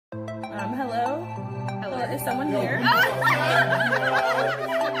Hello? Hello, is someone here?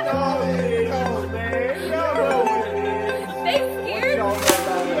 They scared?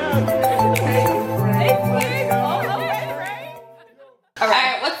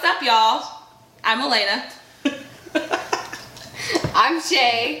 Alright, what's up, y'all? I'm Elena. I'm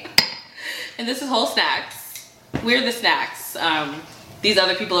Shay. And this is Whole Snacks. We're the snacks. These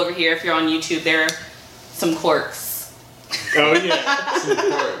other people over here, if you're on YouTube, they're some quirks. Oh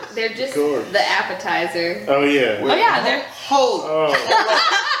yeah. They're just the appetizer. Oh yeah. Oh yeah, they're... Hold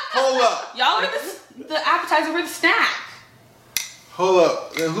up. Y'all are the appetizer, we're the snack. Hold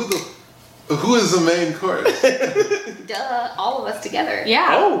up. Then who is the main course? Duh, all of us together. Yeah,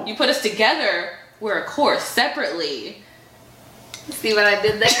 Oh. You put us together, we're a course, separately. See what I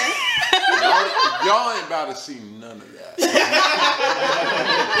did there? Y'all ain't about to see none of that.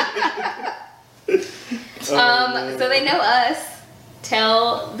 So they know us.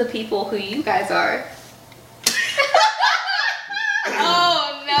 Tell the people who you guys are.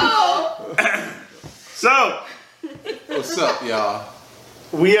 Oh no! So What's up, y'all?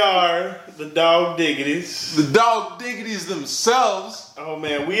 we are the Dog Diggities. The Dog Diggities themselves. Oh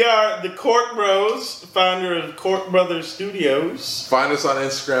man, we are the Cork Bros, founder of Cork Brothers Studios. Find us on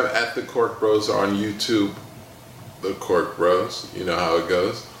Instagram at the Cork Bros, or on YouTube, the Cork Bros. You know how it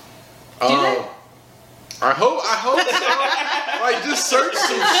goes. I hope so. Like, just search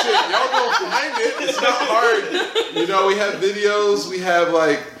some shit. Y'all gonna find it. It's not hard. You know, we have videos. We have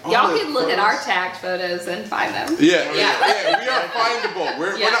like Y'all can look at our tagged photos and find them. Yeah. We are findable.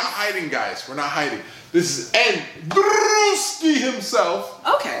 We're not hiding, guys. We're not hiding. This is Brewski himself.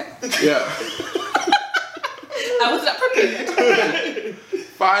 Okay. Yeah. I was not prepared.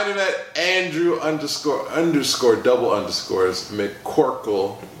 Find him at Andrew __ double underscores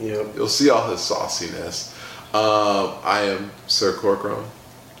McCorkle. Yep. You'll see all his sauciness. I am Sir Corkrum.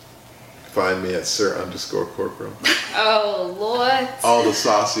 Find me at Sir _ Corkrum. Oh Lord. All the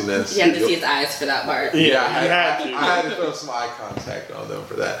sauciness. You have to see his eyes for that part. Yeah, I had to throw some eye contact on them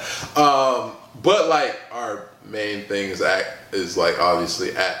for that. But like our main thing is like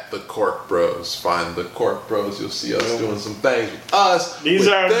obviously at the Cork Bros. Find the Cork Bros. You'll see us doing some things with us. These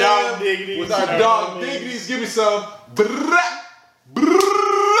are our Dog Diggities. With our Dog Diggities. Give me some.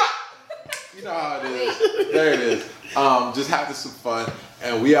 You know how it is. There it is. Just having some fun.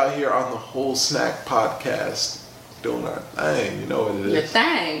 And we out here on the Whole Snack Podcast doing our thing. You know what it is. Your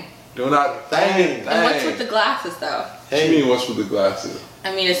thing. Doing our thing. And what's with the glasses, though? What do you mean, what's with the glasses?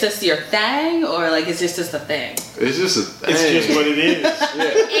 I mean, is this your thing, or like, is this just a thing? It's just a thing. It's just what it is.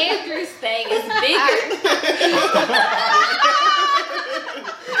 Yeah. Andrew's thing is bigger.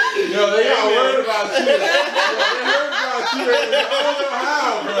 Yo, they got worried about you. They heard about you. I don't know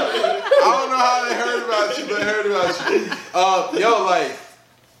how, bro. I don't know how they heard about you, but they heard about you. Like,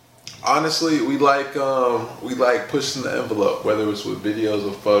 honestly, we like pushing the envelope, whether it's with videos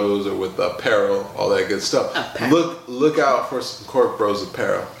or photos or with apparel, all that good stuff. Apparel. Look out for some Cork Bros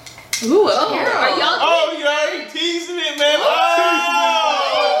apparel. Ooh, Are y'all? Oh, you already teasing it, man.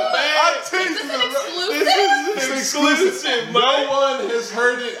 I'm teasing it. This is exclusive. No one has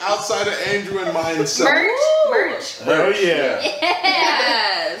heard it outside of Andrew and myself. Merch. Oh yeah.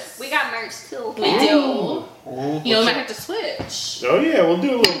 Yes. We got merch too. We do. You know, we might have to switch. Oh yeah, we'll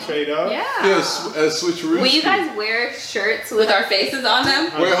do a little trade off. Yeah. Switcheroo. Will you guys wear shirts With our faces on them?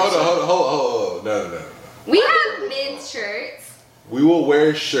 Wait, hold on. No. We have men's shirts. We will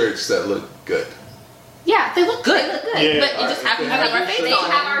wear shirts that look good. Yeah, They look good. They look good. Yeah. But it just happens to have our They faces on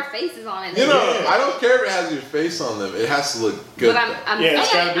have them. our faces on it. You know, Yeah. I don't care if it has your face on them. It has to look good. But I'm Yeah,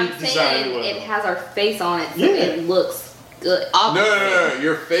 it's saying, gotta be designed saying well. it has our face on it, so Yeah. it looks good. No.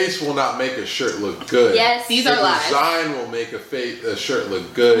 Your face will not make a shirt look good. Yes, These The are lies. design will make a shirt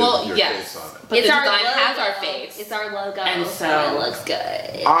look good Well, with your yes. face on it. But it's the our design logo. has our face. It's our logo, And so so- it looks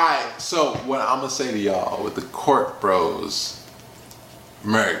good. Alright, so what I'm going to say to y'all with the Cork Bros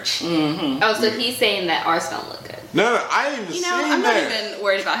merch. Oh, so he's saying that ours don't look good. No, I ain't even You know, seen I'm not that. even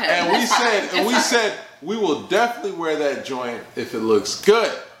worried about him. And we It's fine. said, It's fine. we will definitely wear that joint if it looks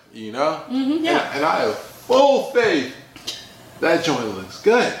good, you know? yeah. And I have full faith that joint looks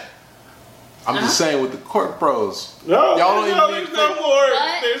good. I'm just saying with the Cork Bros. No, Y'all don't there's even there's need no to- more.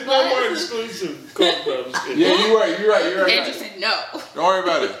 But- There's no more exclusive Cork Bros. Yeah, you're right. Andrew said no. Don't worry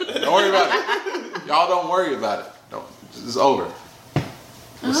about it. Y'all don't worry about it. No, it's over.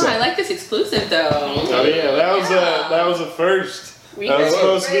 What's Oh, I up? like this exclusive though. Oh yeah, that was a first. We That was heard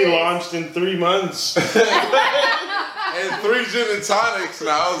supposed to be first. launched in 3 months. Hey, and 3 gin and tonics, and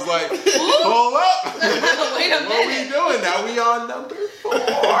I was like, hold up. Wait a What are we minute. doing? Now we on number 4.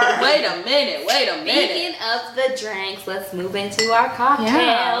 Wait a minute. Speaking of the drinks, let's move into our cocktails.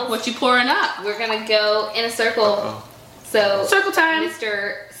 Yeah. What you pouring up? We're gonna go in a circle. Uh-oh. So, Circle time.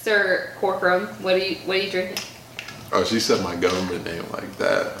 Sir Corcoran, what are you drinking? Oh, she said my government name like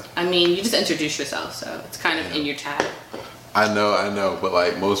that. I mean, you just introduced yourself, so it's kind of in your tag. I know, but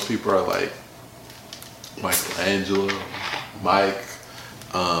like most people are like Michelangelo, Mike.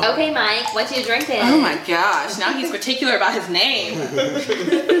 Okay, Mike, what you drinking? Oh my gosh! Now he's particular about his name.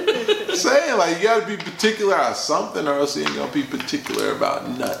 Saying like you gotta be particular about something, or else you ain't gonna be particular about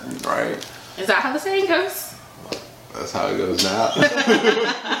nothing, right? Is that how the saying goes? That's how it goes now.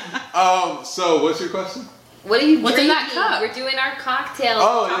 So what's your question? What are you What's drinking? in that cup? We're doing our cocktails.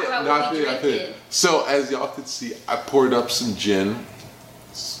 Oh, Talk yeah, about no, what I we feel it. drinking. So as y'all could see, I poured up some gin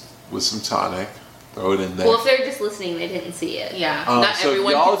with some tonic. Throw it in there. Well, if they're just listening, they didn't see it. Yeah. Not so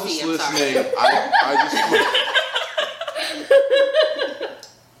everyone if y'all can just see. I'm sorry. listening, I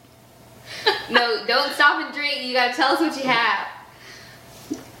just No, don't stop and drink. You gotta tell us what you have.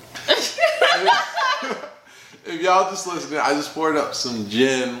 if y'all just listening, I just poured up some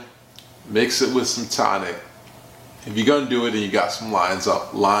gin, mix it with some tonic. If you're gonna do it and you got some limes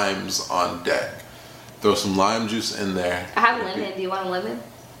on deck, throw some lime juice in there. I have lemon. Do you want a lemon?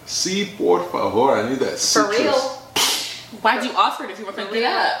 Si, por favor, I need that citrus. For real? Why'd you offer it if you weren't gonna get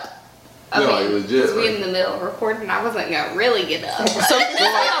up? No, like legit, Because we like- in the middle of recording. I wasn't gonna really get up. So So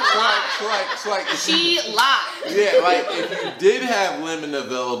like, if you- she lied. yeah, like if you did have lemon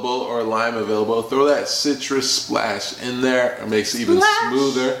available or lime available, throw that citrus splash in there. It makes it even Splash.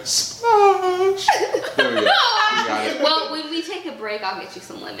 smoother. Splash. There we go. You got it. Well, when we take a break, I'll get you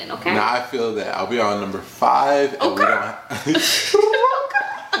some lemon, okay? Now I feel that I'll be on number 5, and we don't.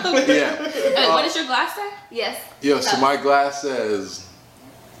 Yeah. What does your glass say? Yes. Yo, so my glass says,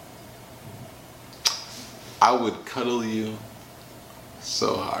 I would cuddle you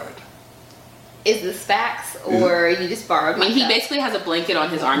so hard. Is this facts or you just borrowed I my mean, he cup? basically has a blanket on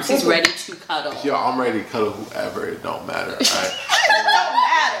his arms. He's ready to cuddle. Yo, I'm ready to cuddle whoever. It don't matter. Right? It don't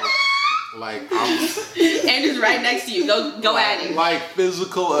matter. Like I'm. Andrew's right next to you. Go at him. Like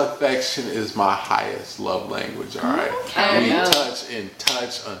physical affection is my highest love language. All right. I We know. touch and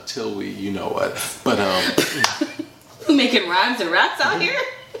touch until we, you know what. But Who making rhymes and raps out here?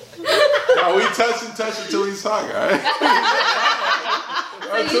 no, we touch and touch until he's hung. All right.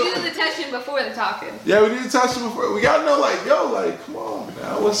 So you do the touching before the talking. Yeah, we need to touch him before. We gotta know, like, yo, like, come on,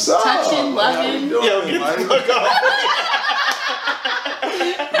 man, what's up? Touching, Like, how we loving. doing, Yo, get like? the fuck off.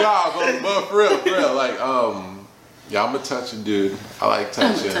 Nah, but for real, like, yeah, I'm a touching dude. I like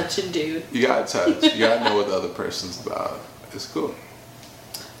I'm touching. a touching dude. You gotta touch. You gotta know what the other person's about. It's cool.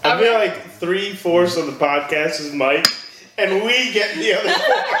 I feel like 3/4 of the podcast is Mike, and we get the other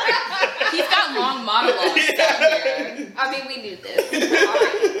 4. He's got long monologues out here. I mean, we knew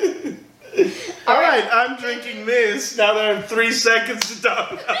this. All right, I'm drinking this. Now there are 3 seconds to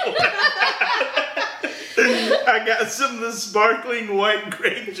talk about it. I got some of the sparkling white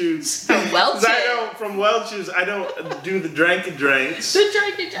grape juice. From Welch's. From Welch's, I don't do the drinky drinks. The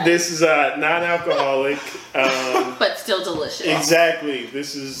drinking drink. This is non-alcoholic. But still delicious. Exactly.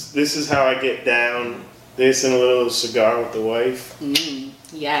 This is how I get down. This and a little cigar with the wife.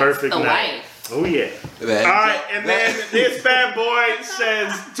 Yes, Perfect the night. wife. Oh yeah. That- All right, and then that- this bad boy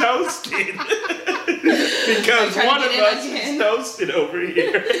says toasted because trying to one of get in us again? is toasted over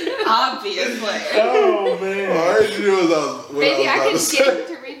here. Obviously. Oh All man. I knew was what Maybe I I can was get about to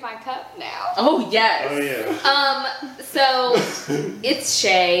say. him to read my cup now. Oh, yes. Oh yeah. So it's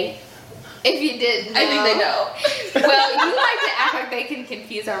Shay. If you didn't know. I think they know. Well, you like to act like they can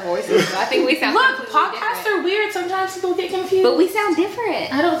confuse our voices. So I think we sound Look, completely podcasts different. are weird. Sometimes people get confused. But we sound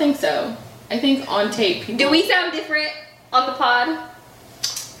different. I don't think so. I think on tape people... Do we sound different on the pod?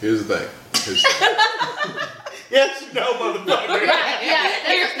 Here's the thing. Yes, no, motherfucker. Yeah,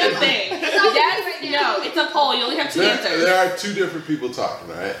 Here's the thing. all Yes, right no. now. It's a poll. You only have 2 answers. There are 2 different people talking,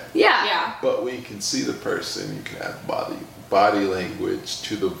 right? Yeah. Yeah. But when you can see the person, you can have body language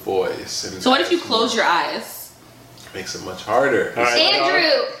to the voice. And So what if you close your eyes? Makes it much harder. All right.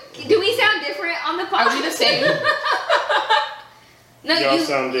 Andrew, do we sound different on the pod? Are we the same? No, Y'all you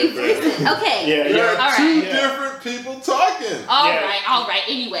sound you've different. listened. Okay. Yeah, There yeah. are All 2 right. Yeah. different people talking. All Yeah. right.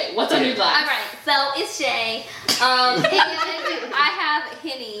 Anyway, what's on your glass? All right. So it's Shay. And I have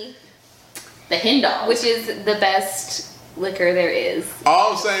Henny, The hen dog. which is the best liquor there is.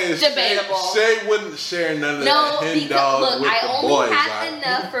 All I'm saying is Debatable. Shay wouldn't share none of No, that hen because dog look, with I the only boys. had alright?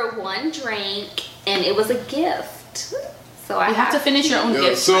 enough for one drink, and it was a gift. So so I You have to finish your own Yeah,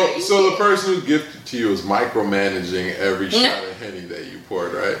 gift. so right? the person who gifted to you is micromanaging every shot of Henny that you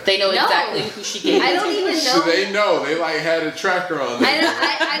poured, right? They know No. exactly who she gave. I it don't to. even So know. they know. They like had a tracker on them.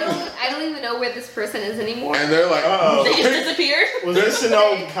 I don't even know where this person is anymore. And they're like, Uh-oh. They just disappeared. Was this an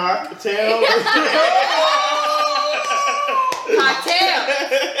old cocktail? Cocktail.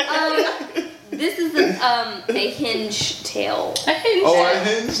 This is a hinge tail A hinge. oh, I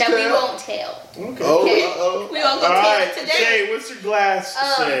hinge that we tail? won't tell. Okay. Oh, Okay. uh-oh. We won't go All to right, it today. Shay, what's your glass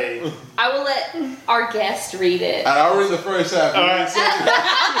say? I will let our guest read it. I'll read the first half. All you right. read the second. All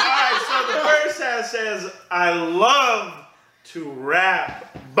right, so the first half says, I love to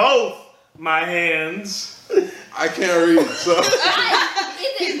wrap both my hands. I can't read, so.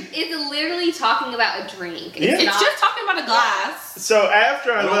 It's literally talking about a drink. Yeah. It's not, just talking about a glass. So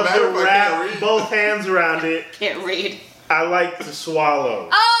after I It don't love matter to if I can't wrap read. both hands around it, Can't read. I like to swallow.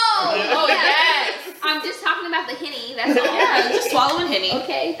 Oh, Oh, yeah. yes. I'm just talking about the Henny. That's all. Yeah, just swallowing Henny.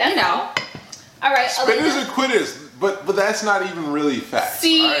 Okay, that's You know. all. All right. Spitters Elena. or quitters, but that's not even really facts.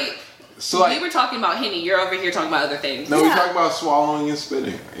 See, alright? So like, we were talking about Henny. You're over here talking about other things. no, we Yeah. talk about swallowing and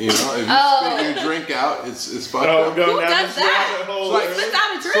spitting. You know, if you Oh. spit your drink out, it's fucked Oh, up. we're going Who down does this that? rabbit hole. So like, Spit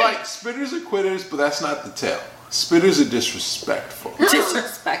out a so drink. like, spitters are quitters, but that's not the tail. Spitters are disrespectful.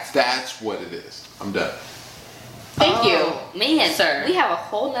 Disrespect. That's what it is. I'm done. Thank you. Oh, man, sir. We have a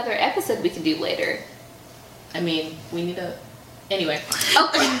whole nother episode we can do later. I mean, we need a. Anyway.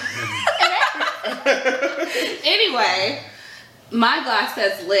 Okay. Anyway, my glass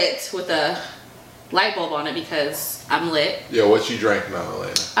says lit with a light bulb on it because I'm lit. Yo, what you drank now,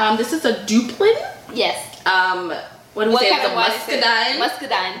 Elena? This is a Duplin. Yes. What do we What say? kind It's of a wine is it? muscadine,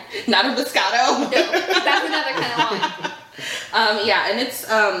 Muscadine. not a Moscato. No, that's another kind of wine. Yeah, and it's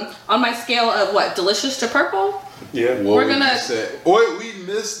on my scale of what, delicious to purple. Yeah. What We're would gonna- you say? Wait, we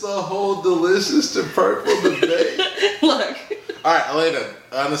missed the whole delicious to purple debate. Look, All right, Elena,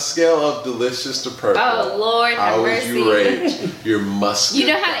 on a scale of delicious to purple, Oh, Lord, have how would mercy. you rate your musket? You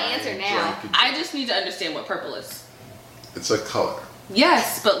know how to answer now. I just need to understand what purple is. It's a color.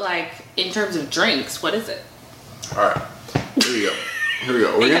 Yes, but like in terms of drinks, what is it? All right, here we go. Here we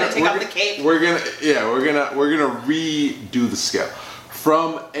go. You gotta take off the cape. We're gonna redo the scale.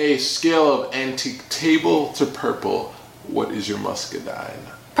 From a scale of antique table to purple, what is your muscadine?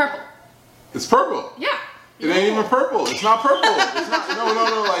 Purple. It's purple. Yeah. It ain't even purple. It's not purple. It's not.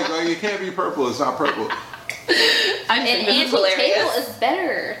 No. Like it can't be purple. It's not purple. I An think this is antique table hilarious. is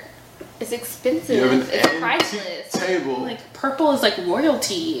better. It's expensive. You have an It's antique priceless. table. Like purple is like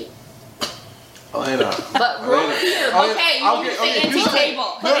royalty. Elena. But royalty or Okay, you want me to say antique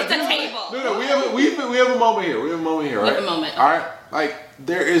table, but it's a table. No. We have a moment here. We have a moment here, We right? have a moment. All right. Like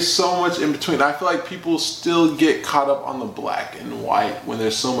there is so much in between. I feel like people still get caught up on the black and white when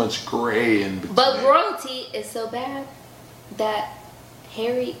there's so much gray in between. But royalty is so bad that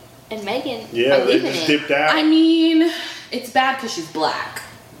Harry and Meghan Yeah, are they leaving just it. dipped out. I mean, it's bad because she's black.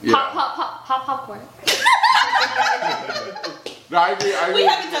 Yeah. Pop popcorn. No, I agree. We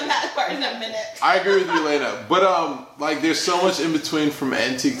haven't done that part in a minute. I agree with you, Elena. But like there's so much in between from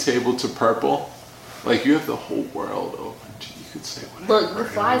antique table to purple. Like you have the whole world open to you. Could say whatever. Look, the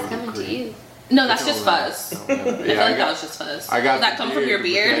fly's coming to you. No, that's just fuzz. I Yeah, feel like that was just fuzz. I got Does that the come from your to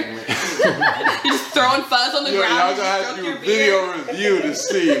beard? protect me. You're just throwing fuzz on the Yo, ground. y'all and gonna just have to stroke do a your beard. video review to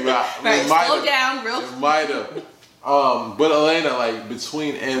see. But Right, it might slow have. down real It might have. But Elena, like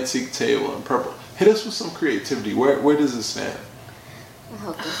between antique table and purple, hit us with some creativity. Where does it stand?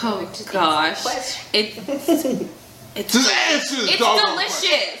 Oh gosh, it's Just answer the it's doggone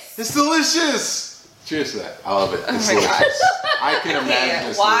delicious. It's delicious. Cheers to that. I love it. It's my delicious. gosh. I can imagine can't.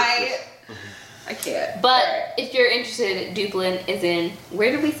 it's Why? delicious. I can't. But if you're interested, Duplin is in,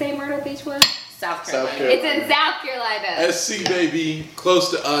 where did we say Myrtle Beach was? South South Carolina. Carolina. It's in South Carolina. SC baby, close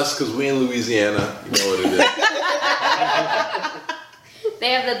to us because we in Louisiana. You know what it is. They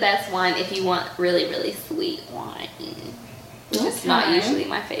have the best wine if you want really, really sweet wine. Which is not Okay. usually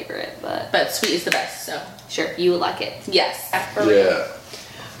my favorite, but But sweet is the best. So sure, you would like it. yes. Yeah.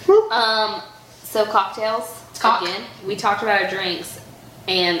 So cocktails, Cock. again, we talked about our drinks,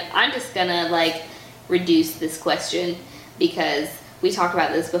 and I'm just gonna like reduce this question because we talked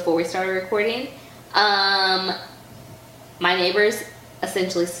about this before we started recording. My neighbors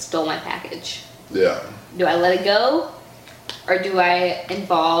essentially stole my package. Yeah. Do I let it go, or do I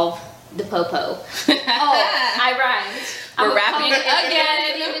involve the popo? Oh, I rhymed. We're I'm rapping again. I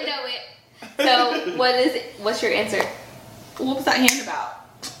again. didn't even know it. So what is it? What's your answer? What was that hand about?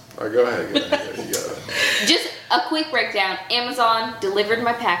 All right, go ahead. You got it. Just a quick breakdown. Amazon delivered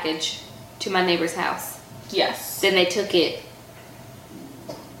my package to my neighbor's house. Yes. Then they took it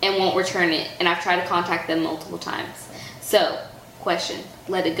and won't return it. And I've tried to contact them multiple times. So, question: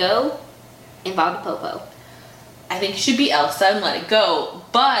 Let it go, involve the popo. I think you should be Elsa and let it go.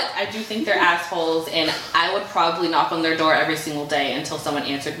 But I do think they're assholes, and I would probably knock on their door every single day until someone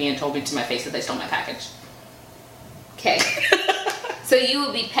answered me and told me to my face that they stole my package. Okay. So you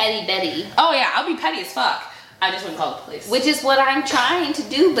would be petty Betty. Oh yeah, I'll be petty as fuck. I just wouldn't call the police. Which is what I'm trying to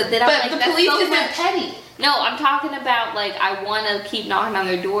do, but then I'm like, the that's police so isn't much. petty. No, I'm talking about like I want to keep knocking on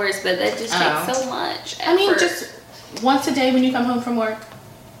their doors, but that just takes so much effort. I mean, just once a day when you come home from work,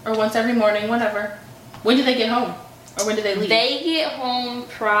 or once every morning, whatever. When do they get home, or when do they leave? They get home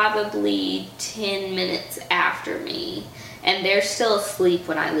probably 10 minutes after me, and they're still asleep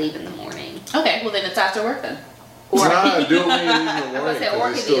when I leave in the morning. Okay, well then it's after work then. Or Nah, do it when you leave in the I was morning. gonna say, 'cause or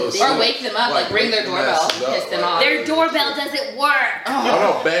it's it could be a still big- Or wake them up, like ring their waking doorbell, asses up, piss them like- off. their doorbell doesn't work. Oh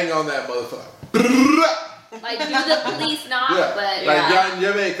no, bang on that motherfucker. Like, do the police not? Yeah. But Like, John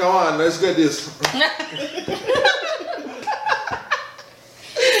Jimmy, come on, let's get this.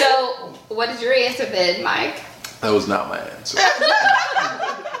 So, what is your answer then, Mike? That was not my answer.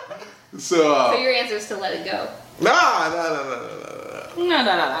 So your answer is to let it go. Nah.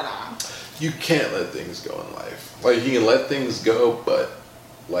 No. You can't let things go in life. Like, you can let things go, but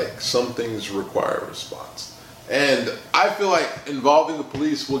like some things require a response. And I feel like involving the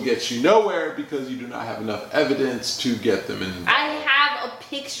police will get you nowhere because you do not have enough evidence to get them in. I have a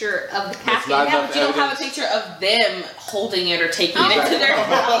picture of the package. not Yeah, enough but you don't have a evidence. picture of them holding it or taking it Oh. into their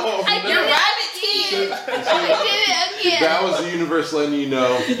house. I did Your it rabbit again. I did it again. That was the universe letting you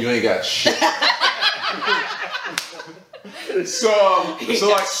know you ain't got shit.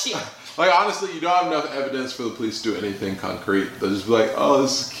 Like honestly, you don't have enough evidence for the police to do anything concrete. They'll just be like, "Oh,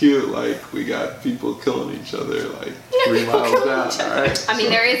 this is cute. Like we got people killing each other like 3 miles down." All right. I mean,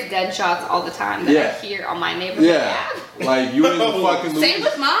 there is gunshots all the time that Yeah. I hear on my neighborhood. Yeah, like you in fucking Same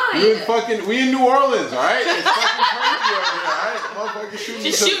with mine. You in fucking we in New Orleans, all right? It's fucking crazy over here, all right? Motherfuckers shooting.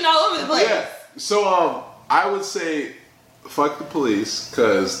 Just each other. shooting all over the place. Yeah. So I would say fuck the police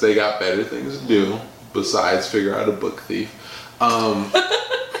because they got better things to do besides figure out a book thief.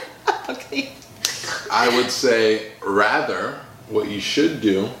 Okay. I would say rather what you should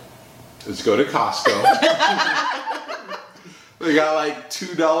do is go to Costco. They got like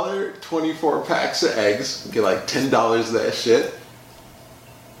 $2 24 packs of eggs. Get like $10 of that shit.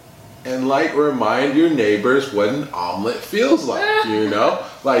 And like remind your neighbors what an omelet feels like, you know?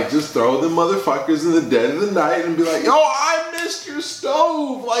 Like just throw the motherfuckers in the dead of the night and be like, yo, I missed your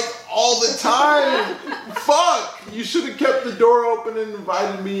stove like all the time. Fuck, you should have kept the door open and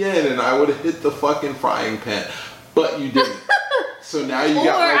invited me in and I would have hit the fucking frying pan. But you didn't. So now you Or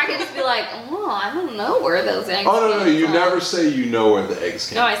got I like could just be like, oh, I don't know where those eggs oh no, came you from. never say you know where the eggs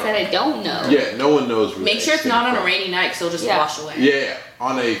came No, I from. said I don't know. Yeah, no one knows where Make the sure eggs it's not came on a from. rainy night, so it'll just Yeah. wash away. Yeah,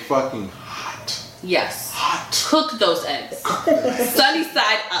 on a fucking hot. Yes. Cook those eggs. Sunny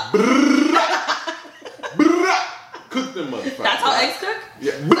side up. Cook them motherfuckers. That's how eggs cook?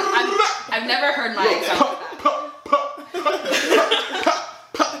 Yeah. I've never heard my eggs sound like that.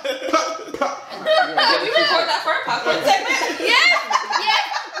 Can we record that for a popcorn segment? Yes,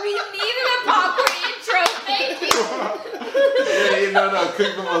 we needed a popcorn intro. Thank you. No,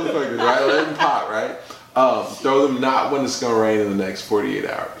 cook the motherfuckers, right? Let them pop, right? Throw them not when it's gonna rain in the next 48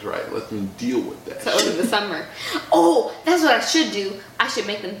 hours, right? Let them deal with that. So over the summer. Oh, that's what I should do. I should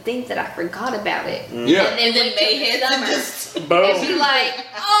make them think that I forgot about it. Yeah. And then wait till May the hits and summer. just... And be Boom. like,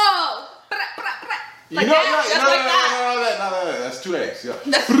 oh, like you know, that, just like that. no, that's 2 eggs. Yeah.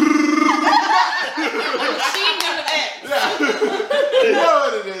 machine gun of eggs. You know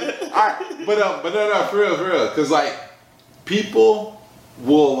what it is. All right, but no, for real, because like people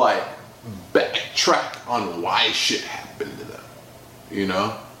will like backtrack on why shit happened to them. You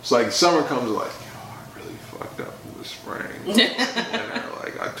know, it's like summer comes like, yo, I really fucked up in the spring. And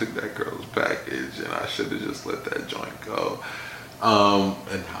like I took that girl's package and I should have just let that joint go.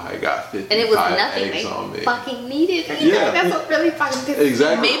 And I got 55 And it was nothing eggs they on me. fucking needed. Yeah. That's what really fucking pissed me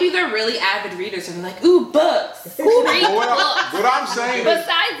Exactly. Maybe they're really avid readers and they're like, ooh, books. Who reads But books what I'm saying is,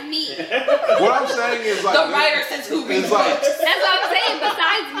 besides me? what I'm saying is like The writer says who reads it's like, books. That's what I'm saying.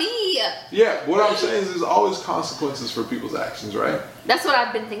 Besides me. yeah, what I'm saying is there's always consequences for people's actions, right? That's what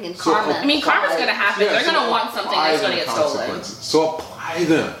I've been thinking. So, Karma. I mean, karma's gonna happen. Yeah, They're so gonna want something apply that's gonna them get stolen. consequences. So apply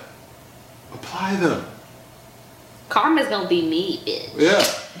them. Apply them. Karma's gonna be me, bitch. Yeah.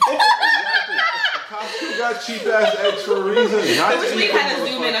 Exactly. Costco got cheap ass eggs for a reason. I wish we had a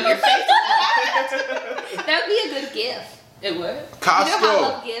zoom in on your face. That would be a good gift. It would. You know how I Costco.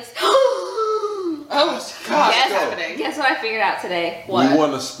 love gifts? Oh, God, Yes. what's happening? Guess what I figured out today? We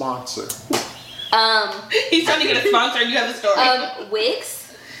want a sponsor. Um, He's trying to get a sponsor and you have a story.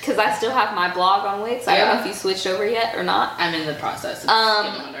 Wix because I still have my blog on Wix. I don't know if you switched over yet or not. I'm in the process. It's getting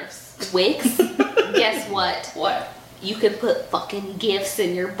on my nerves. Wix, guess what? What? You can put fucking GIFs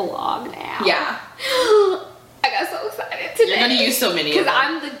in your blog now. Yeah. I got so excited today. You're gonna use so many of because them.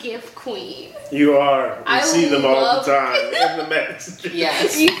 I'm the GIF queen. You are. We I see them all love- the time in the messages.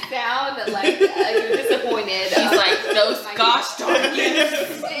 Yes. You sound like you're disappointed. He's like, those my gosh darn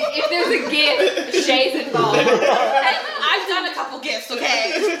gifts. If there's a GIF, Shay's involved. I've done a couple gifts,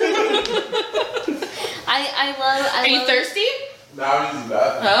 okay? I love. Are you thirsty? Now I'm using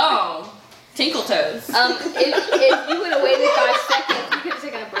that. Oh. Tinkle toes. If you would have waited 5 seconds, we could have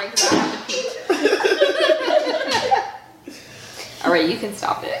taken a break because I have to pee. All right, you can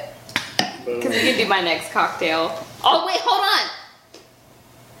stop it because we can do my next cocktail. Oh wait, hold on,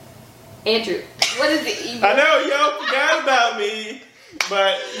 Andrew. What is it? I know y'all forgot about me,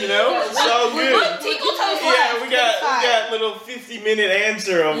 but you know it's all good. Look, tinkle toes Yeah, left. we got little 50-minute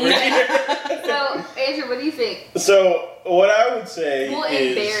answer over here. So Andrew, what do you think? So what I would say We'll is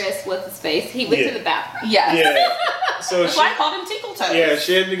embarrass what's his face. He went Yeah. to the bathroom. Yes. yeah. So That's she, why I called him Tinkle Toes. yeah,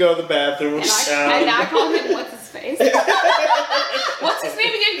 she had to go to the bathroom. And I called him what's his face. What's his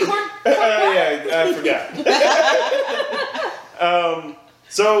name again? Yeah, I forgot.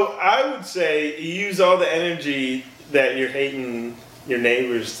 So I would say use all the energy that you're hating your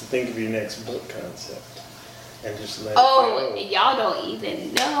neighbors to think of your next book concept, and just let Oh, it go. y'all don't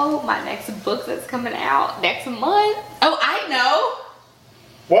even know my next book that's coming out next month. Oh, I know.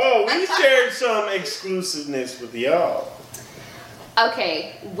 Whoa, we shared some exclusiveness with y'all.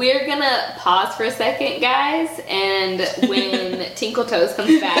 Okay, we're gonna pause for a second, guys, and when Tinkle Toes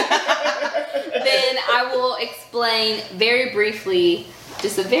comes back, then I will explain very briefly,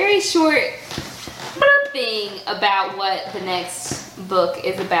 just a very short blurb thing about what the next book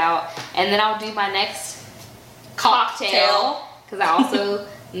is about, and then I'll do my next cocktail, because I also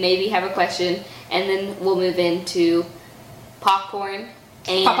maybe have a question, and then we'll move into popcorn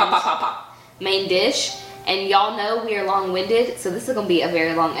and Pop, pop, pop, pop, pop. main dish. And y'all know we are long-winded, so this is gonna be a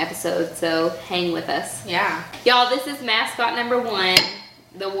very long episode, so hang with us. Yeah. Y'all, this is mascot number 1,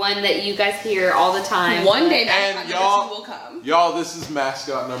 the one that you guys hear all the time. One day And that y'all- will come. Y'all, this is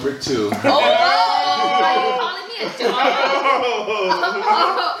mascot number 2. Oh, are you calling me a dog?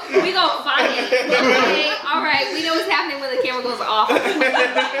 Oh. We gonna fight it. Okay, all right. We know what's happening when the camera goes off.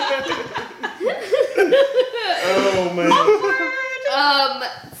 Oh man.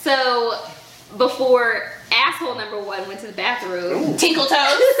 So before asshole number 1 went to the bathroom. Tinkle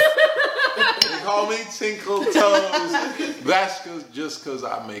Toes. They call me Tinkle Toes. That's just cause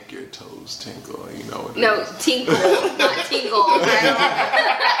I make your toes tinkle. You know what it No, is. tinkle, not tingle.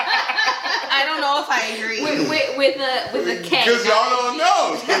 I don't know if I agree. with a K. Because y'all don't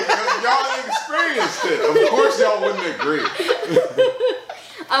know. Because y'all experienced it. Of course y'all wouldn't agree.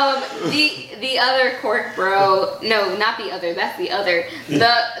 The other cork bro. No, not the other. That's the other.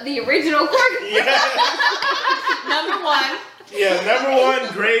 The original cork. Number 1. Yeah, number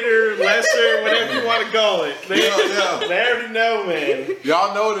 1, greater, lesser, whatever you want to call it. They, Yeah. they already know, man.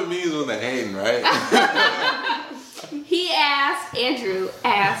 Y'all know what it means when they're hating, right? Andrew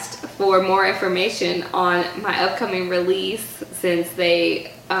asked for more information on my upcoming release since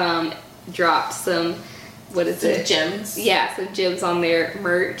they dropped some, what is it? Gems. Yeah, some gems on their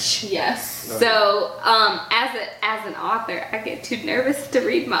merch. Yes. So, as an author, I get too nervous to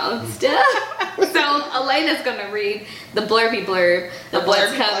read my own stuff. So, Elena's gonna read the blurby blurb of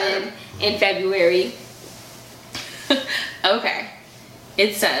what's blurby coming in February. Okay.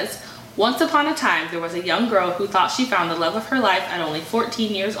 It says, once upon a time, there was a young girl who thought she found the love of her life at only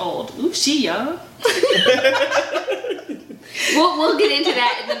 14 years old. Ooh, she young. We'll get into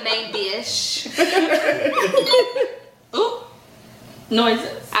that in the main dish. Ooh.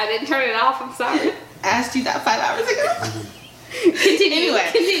 Noises. I didn't turn it off. I'm sorry. Asked you that 5 hours ago. Continue. Anyway.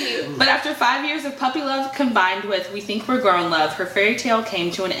 Continue. But after 5 years of puppy love combined with we think we're grown love, her fairy tale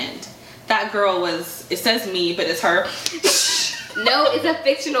came to an end. That girl was, it says me, but it's her. No, it's a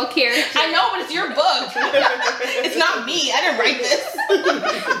fictional character. I know, but it's your book. It's not me. I didn't write this.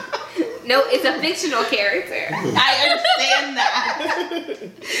 No, it's a fictional character. I understand that.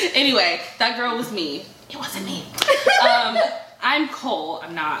 Anyway, that girl was me. It wasn't me. I'm Cole.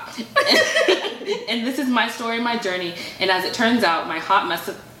 I'm not. And this is my story, my journey, and as it turns out, my hot mess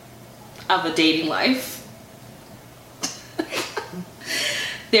of a dating life.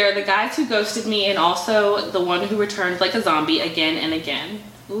 There are the guys who ghosted me and also the one who returned like a zombie again and again.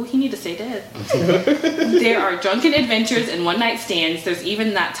 Ooh, he need to stay dead. There are drunken adventures and one-night stands. There's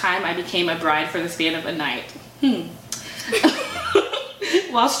even that time I became a bride for the span of a night.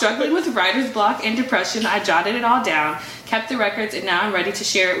 While struggling with writer's block and depression, I jotted it all down, kept the records, and now I'm ready to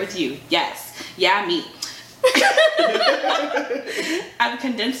share it with you. Yes. Yeah, me. I've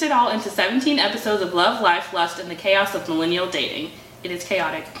condensed it all into 17 episodes of love, life, lust, and the chaos of millennial dating. It is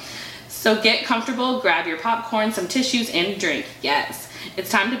chaotic. So get comfortable, grab your popcorn, some tissues, and drink. Yes. It's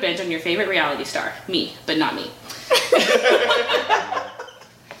time to binge on your favorite reality star. Me, but not me.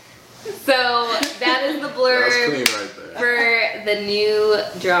 So that is the That's blurb clean right there. for the new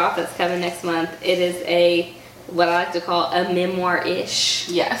drop that's coming next month. It is what I like to call a memoir-ish,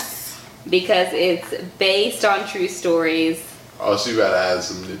 Yes. because it's based on true stories, Oh, so you gotta add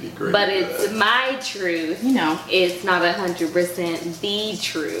some nitty gritty. but it's my truth. You know. It's not 100% the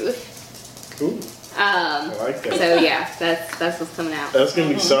truth. Cool. I like that. So yeah, that's what's coming out. That's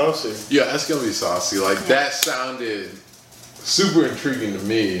gonna be saucy. Yeah, that's gonna be saucy. Like that sounded super intriguing to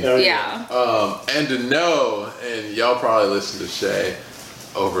me. Oh, Yeah. And to know, and y'all probably listen to Shay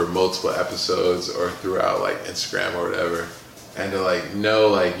over multiple episodes or throughout like Instagram or whatever, and to like know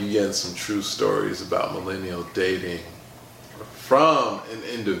like you getting some true stories about millennial dating from an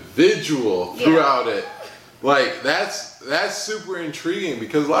individual throughout it. Like that's super intriguing,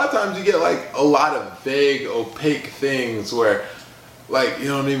 because a lot of times you get like a lot of vague, opaque things where like you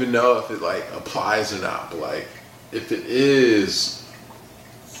don't even know if it like applies or not, but like if it is,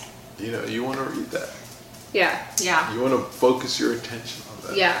 you know, you want to read that. Yeah. Yeah. You want to focus your attention on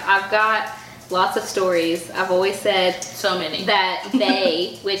that. Yeah, I've got lots of stories. I've always said So many. that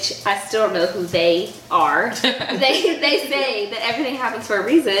they, which I still don't know who they are, they say that everything happens for a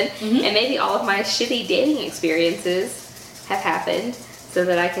reason, and maybe all of my shitty dating experiences have happened so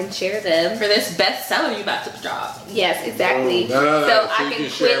that I can share them. For this bestseller you about to drop. Yes, exactly. No. So you I can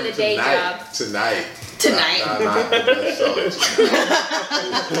quit the day job Tonight. Tonight. Not the bestseller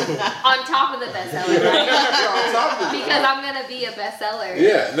tonight. on top of the bestseller, right? On top of it. Because I'm gonna be a bestseller.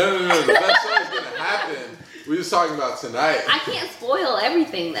 Yeah, no. The bestseller's gonna happen. We're just talking about tonight. I can't spoil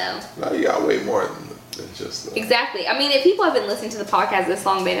everything though. No, you got way more than just that. Exactly. I mean, if people have been listening to the podcast this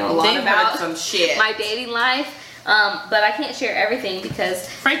long, they know a lot They've about heard some shit. my dating life. But I can't share everything because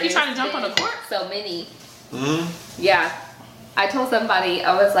Frank, you there's trying to jump on been a court? So many. Mm-hmm. Yeah. I told somebody,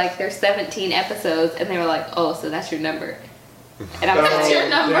 I was like, there's 17 episodes, and they were like, oh, so that's your number. And I was That's like, your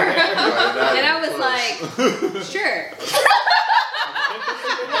number. and I was like, sure.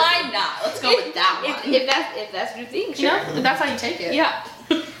 Why not? Let's go with that one. If that's what you think, You sure. know, if that's how you take it. Yeah.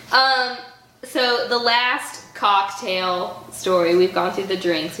 So the last cocktail story, we've gone through the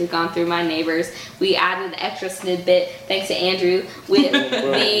drinks, we've gone through my neighbors, we added an extra snippet thanks to Andrew with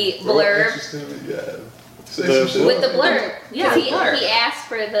the blurb. Yeah. With the blurb. Yeah, He blurb. asked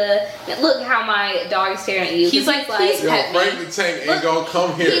for the, look how my dog is staring at you. He's 'Cause like, please Yo, pet Frank me. the Tank Look, ain't gonna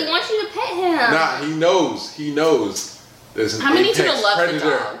come he here. wants you to pet him. Nah, he knows. There's an How many apex people love the predator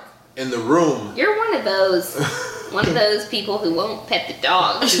dog? in the room. You're one of those people who won't pet the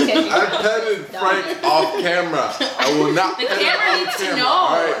dog. Because I petted Frank off camera. I will not The pet him camera off needs to camera. know.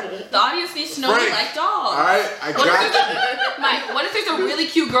 Alright? The audience needs to know Frank. we like dogs. Alright? I What got if, there's a, Mike, what if there's a really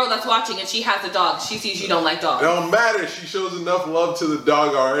cute girl that's watching and she has a dog? She sees you don't like It dogs. don't matter. She shows enough love to the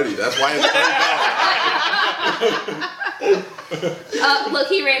dog already. That's why it's look,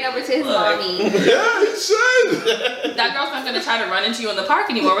 he ran over to his mommy. Yeah, it should. That girl's not gonna try to run into you in the park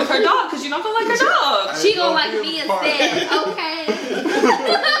anymore with her dog because you don't like her dog. She gonna Don't like be me a part. instead. Okay. She's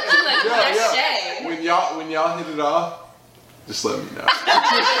like, that's Yeah. Shay. When y'all hit it off, just let me know.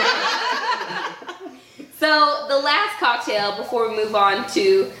 So the last cocktail before we move on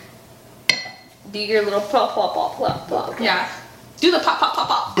to do your little plop plop plop plop plop. Yeah. Do the pop, pop, pop,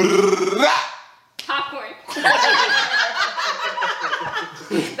 pop. Popcorn.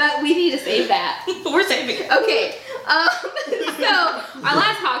 But we need to save that. We're saving it. Okay. So our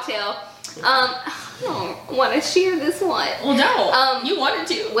last cocktail. I don't want to share this one. Well, no. You wanted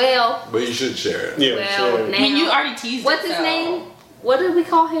to. Well, But you should share it. Yeah, well, sure. now. I mean, you already teased What's it, his so- name? What did we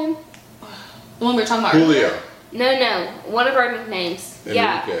call him? The one we were talking about Julio. earlier. No. One of our nicknames.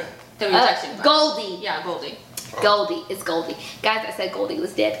 Yeah. Enrique. That we were texting about. Goldie. Yeah, Goldie. Goldie. It's Goldie. Guys, I said Goldie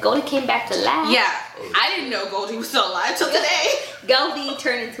was dead. Goldie came back to life. Yeah. I didn't know Goldie was still alive till today. Goldie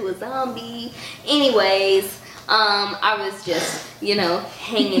turned into a zombie. Anyways, I was just,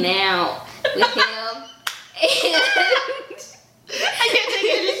 hanging out with him. And I can't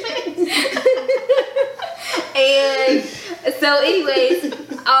take it. and so anyways,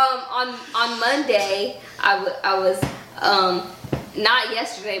 on Monday, I was not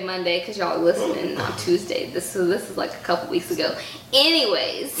yesterday Monday because y'all are listening on Tuesday. This is like a couple weeks ago.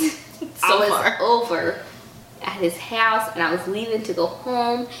 Anyways, I was far. over at his house and I was leaving to go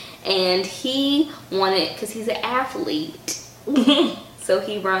home, and he wanted, because he's an athlete, so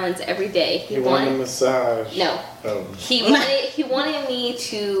he runs every day. He wanted a massage. No. Oh. He wanted me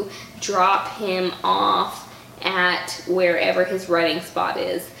to drop him off at wherever his running spot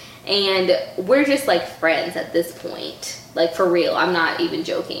is. And we're just like friends at this point. Like for real. I'm not even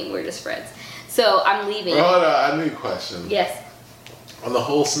joking. We're just friends. So I'm leaving. Well, hold on, I need a question. Yes. On the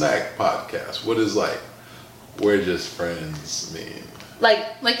Whole Snack podcast, what is like, we're just friends mean? Like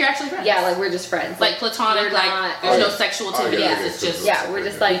you're actually friends. Yeah, like we're just friends. Like platonic, we're like not- there's no sexual Oh, activity. yeah, It's just yeah, we're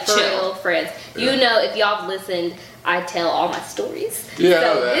just like for chill. real friends. Yeah. You know, if y'all have listened, I tell all my stories. Yeah, I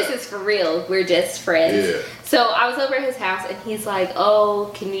know So that. this is for real. We're just friends. Yeah. So I was over at his house and he's like,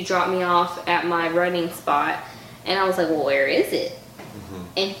 "Oh, can you drop me off at my running spot?" And I was like, "Well, where is it?"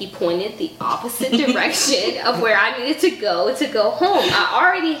 And he pointed the opposite direction of where I needed to go home. I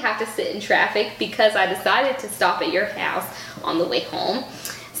already have to sit in traffic because I decided to stop at your house on the way home.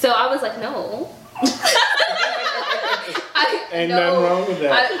 So I was like, no. Ain't nothing wrong with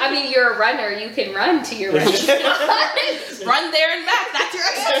that. I mean, you're a runner. You can run to your running spot. Run there and back. That's your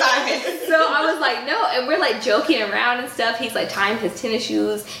exercise. So I was like, no. And we're like joking around and stuff. He's like tying his tennis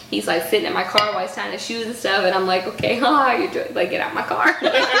shoes. He's like sitting in my car while he's tying his shoes and stuff. And I'm like, okay, you're doing, like, get out of my car.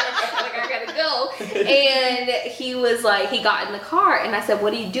 Like, I gotta go. And he was like, he got in the car and I said,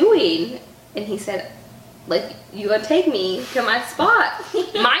 what are you doing? And he said, like, you gonna take me to my spot.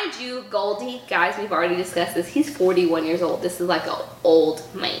 Mind you, Goldie, guys, we've already discussed this. He's 41 years old. This is like an old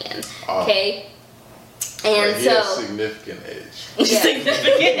man. Oh. Okay? And He so has significant age. yeah.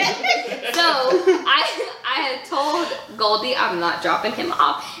 Significant. So I had told Goldie I'm not dropping him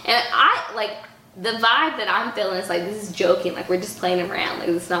off. And I like the vibe that I'm feeling is like this is joking, like we're just playing around. Like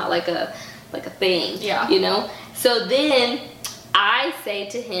it's not like a thing. Yeah. You know? So then I say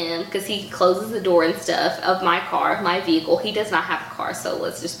to him, because he closes the door and stuff of my car, my vehicle. He does not have a car, so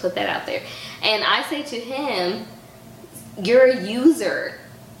let's just put that out there. And I say to him, you're a user.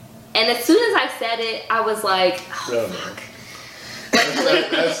 And as soon as I said it, I was like, oh, fuck.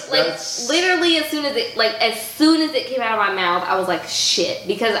 That's Literally as soon as it came out of my mouth, I was like, shit.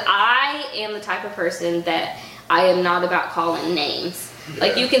 Because I am the type of person that I am not about calling names.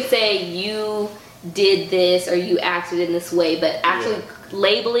 Like you can say you did this or you acted in this way, but actually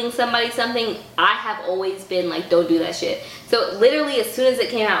labeling somebody something, I have always been like, don't do that shit. So literally as soon as it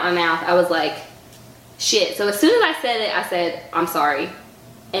came out of my mouth, I was like, shit. So as soon as I said it, I said, I'm sorry.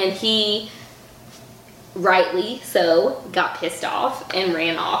 And he, rightly so, got pissed off and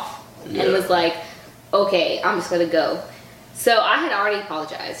ran off and was like, okay, I'm just gonna go. So I had already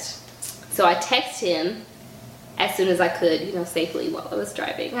apologized. So I texted him as soon as I could, safely while I was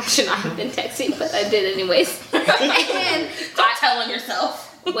driving. I should not have been texting, but I did anyways. And Don't tell on yourself.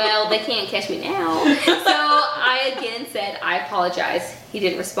 well, they can't catch me now. So I again said, I apologize. He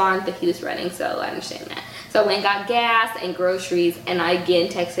didn't respond, but he was running, so I understand that. So I went and got gas and groceries, and I again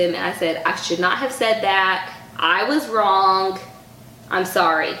texted him, and I said, I should not have said that. I was wrong. I'm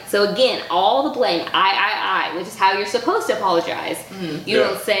sorry. So again, all the blame, I, which is how you're supposed to apologize. You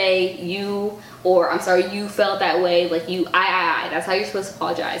don't say you, or I'm sorry, you felt that way, like you, I. That's how you're supposed to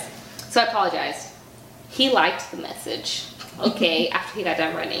apologize. So I apologized. He liked the message, okay, after he got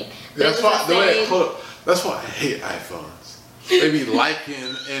done running. But That's it was why. the same- Hold up. That's why I hate iPhones. They be liking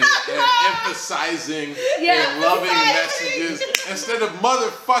and emphasizing and loving messages instead of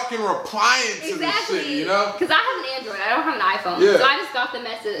motherfucking replying to the shit, you know? Because I have an Android, I don't have an iPhone. Yeah. So I just got the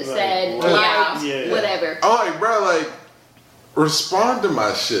message that said, Right. liked, Yeah. whatever. I'm like, bro, like, respond to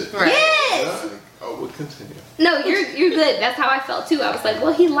my shit. Right. Yes! You know? Like, oh, we'll continue. No, you're good. That's how I felt too. I was like,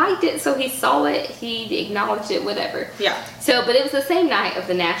 well, he liked it, so he saw it, he acknowledged it, whatever. Yeah. So, but it was the same night of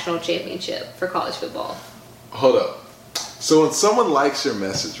the national championship for college football. Hold up. So when someone likes your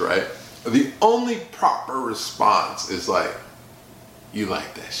message, right, the only proper response is like, you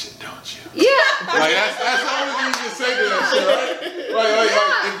like that shit, don't you? Yeah. Like, that's the only thing you can say to that shit, right?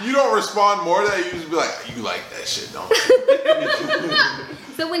 Like, if you don't respond more to that, you just be like, you like that shit, don't you?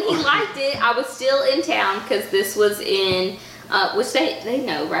 So when he liked it, I was still in town because this was in, which they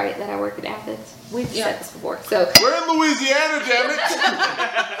know, right, that I work in Athens. We've said this before. So We're in Louisiana, damn it.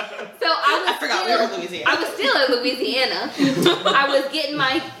 So I forgot we were in Louisiana. I was still in Louisiana. I was getting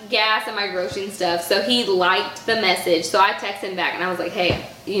my gas and my grocery and stuff. So he liked the message. So I texted him back and I was like, hey,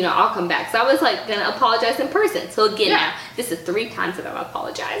 I'll come back. So I was like gonna apologize in person. So again, now this is 3 times that I've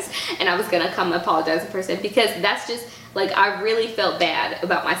apologized, and I was gonna come apologize in person because that's just like I really felt bad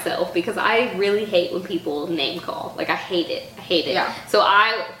about myself because I really hate when people name call. Like I hate it. Yeah. So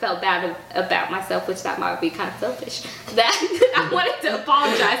I felt bad about myself, which that might be kind of selfish. That I wanted to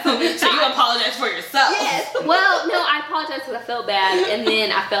apologize so many times. So you apologize for yourself. Yes. Well, no, I apologized because I felt bad, and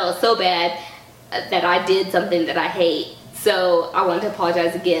then I felt so bad that I did something that I hate. So I wanted to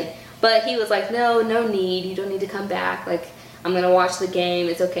apologize again. But he was like, no need. You don't need to come back. Like, I'm going to watch the game.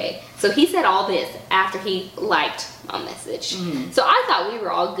 It's okay. So he said all this after he liked my message. So I thought we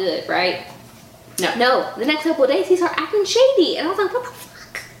were all good, right? No. The next couple of days, he started acting shady. And I was like, what the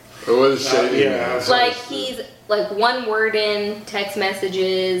fuck? What was shady? Like, he's like one word in text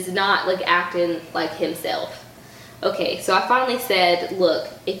messages, not like acting like himself. Okay, so I finally said, look,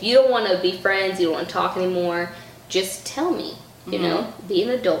 if you don't want to be friends, you don't want to talk anymore, just tell me, you know, be an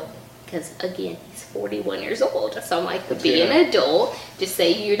adult. Because again, he's 41 years old. So I'm like, be an adult. Just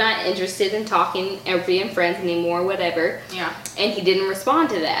say you're not interested in talking or being friends anymore, whatever. Yeah. And he didn't respond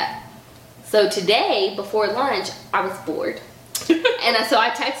to that. So today, before lunch, I was bored. And so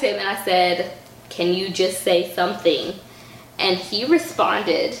I texted him and I said, can you just say something? And he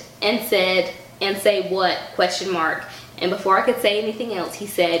responded and said, and say what? Question mark. And before I could say anything else, he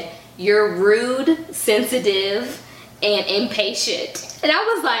said, you're rude, sensitive, and impatient. And I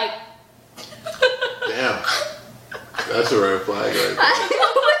was like, damn. That's a red flag right there.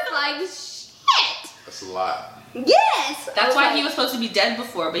 I was like, shit. That's a lot. Yes. That's why he was supposed to be dead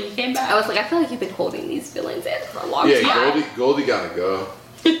before, but he came back. I was like, I feel like you've been holding these feelings in for a long Yeah, time. Goldie gotta go.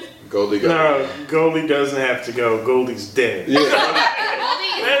 Goldie gotta No, Goldie doesn't have to go. Goldie's dead. Yeah.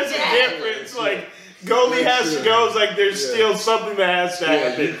 There's a difference. Like, Goldie has to go. It's like there's still something that has to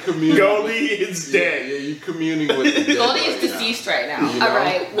happen. Goldie is dead. Yeah, you communing with the dead. Goldie is deceased right now. You know? All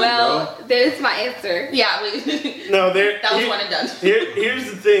right. Well, there's my answer. Yeah, No, that was one and done. Here's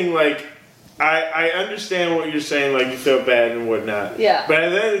the thing, like, I understand what you're saying, like you felt bad and whatnot. Yeah. But at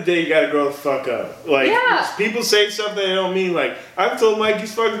the end of the day, you gotta grow the fuck up. Like, Yeah. people say something they don't mean. Like, I've told Mike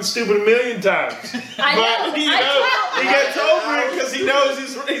he's fucking stupid a million times. I know. But, you know, he gets over it because he knows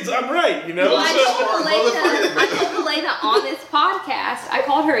I'm right, you know? Well, I So- told Elena on this podcast, I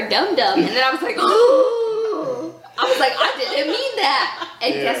called her a dum-dum, and then I was like, ooh. I was like, I didn't mean that.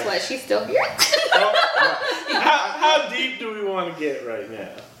 And Yeah. guess what? She's still here. how deep do we want to get right now?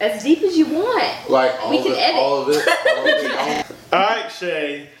 As deep as you want. Like, We can edit. all of it. All right,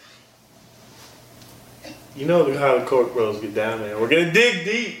 Shay. You know how the Cork Bros get down there. We're gonna dig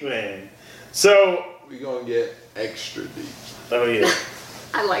deep, man. So, We gonna get extra deep. oh yeah.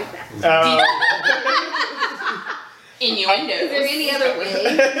 I like that. Innuendos. Is there any other way?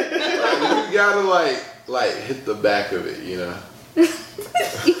 You gotta like hit the back of it, you know.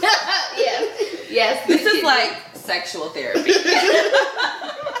 Yes. This is like sexual therapy.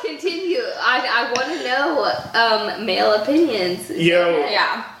 Continue. I want to know male opinions. Yo.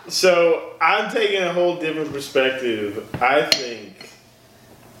 Yeah. So I'm taking a whole different perspective. I think,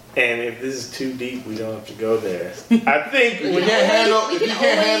 and if this is too deep, we don't have to go there. I think If you when can't handle, we if you can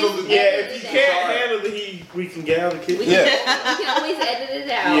can't always- handle the if you can't handle the heat, we can get out of the We kitchen. can always edit it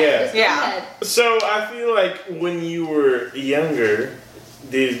out. Yeah. Just go Yeah. ahead. So I feel like when you were younger,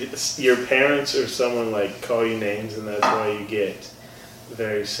 did your parents or someone like call you names, and that's why you get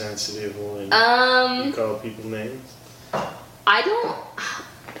very sensitive when you call people names? I don't.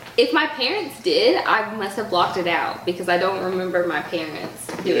 If my parents did, I must have blocked it out because I don't remember my parents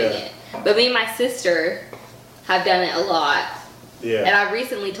doing it. But me and my sister have done it a lot. Yeah. And I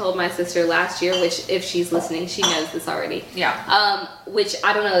recently told my sister last year, which if she's listening, she knows this already. Yeah. Which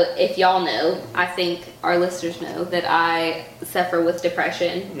I don't know if y'all know. I think our listeners know that I suffer with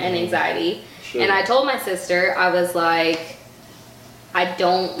depression and anxiety. Sure. And I told my sister, I was like, I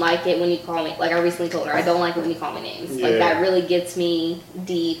don't like it when you call me, like I recently told her, I don't like it when you call me names. Like Yeah. that really gets me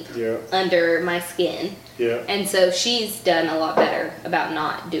deep Yeah. under my skin. Yeah. And so she's done a lot better about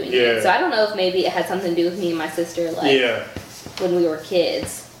not doing Yeah. it. So I don't know if maybe it had something to do with me and my sister, like Yeah. when we were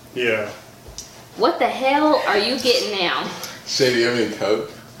kids. Yeah. What the hell are you getting now? Shady, I mean,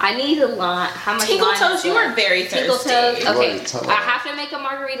 Coke. I need a lot. How much Tinkle lime Toes, is you left? were very Tinkle thirsty. Toes. What are Okay, you talking I about? have to make a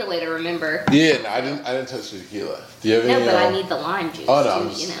margarita later. Remember? Yeah, no, I didn't touch the tequila. Do you have No, any? but I need the lime juice. Oh no, too, I'm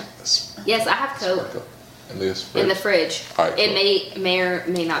just, you know. Yes, I have Coke In this in the fridge. All right, It cool. may or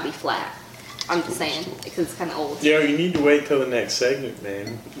may not be flat. I'm just saying because it's kind of old. Yo, you need to wait till the next segment,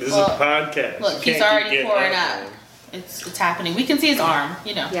 man. This Well, is a podcast. look, You he's can't keep already getting pouring up, up. man. It's happening. We can see his arm,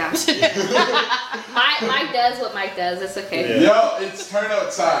 you know. Yeah. Mike does what Mike does. It's okay. Yeah. Yo, it's turn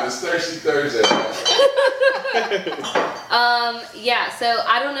up time. It's Thirsty Thursday. Yeah. So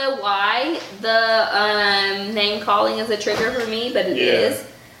I don't know why the name calling is a trigger for me, but it is.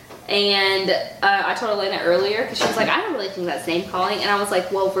 And I told Elena earlier because she was like, I don't really think that's name calling, and I was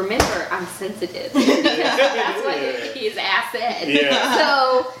like, well, remember, I'm sensitive. Because that's what his ass said. Yeah.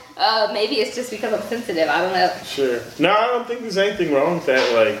 So maybe it's just because I'm sensitive. I don't know. Sure. No, I don't think there's anything wrong with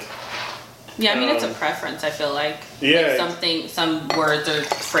that. Like, Yeah, I mean, it's a preference, I feel like. Yeah. Like some words or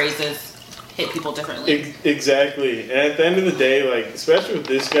phrases hit people differently. Exactly. And at the end of the day, like, especially with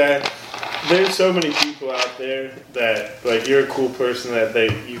this guy, there's so many people out there that, like, you're a cool person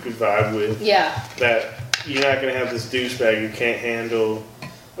that you could vibe with. Yeah. That you're not going to have this douchebag who can't handle.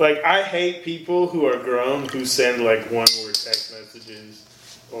 Like, I hate people who are grown who send, like, one-word text messages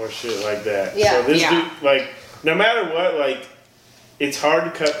or shit like that. Yeah. So this dude, like, no matter what, like, it's hard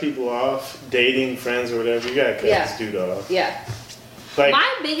to cut people off, dating, friends, or whatever. You gotta cut this dude off. Yeah. Like,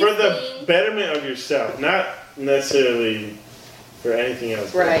 My biggest for the thing, betterment of yourself, not necessarily for anything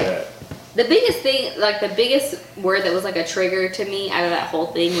else like that. The biggest thing, like the biggest word that was like a trigger to me out of that whole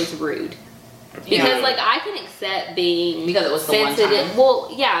thing was rude. Because like I can accept being because it was the sensitive. one time. Well,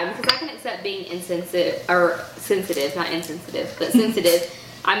 yeah, because I can accept being insensitive or sensitive, not insensitive, but sensitive.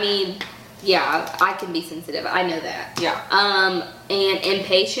 I mean, yeah, I can be sensitive. I know that. Yeah. And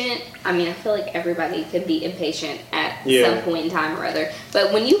impatient. I mean, I feel like everybody can be impatient at some point in time or other.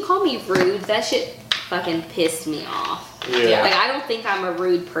 But when you call me rude, that shit fucking pissed me off. Yeah. Like I don't think I'm a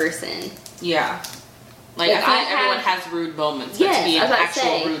rude person. Yeah. Like I feel like everyone has rude moments, but to be an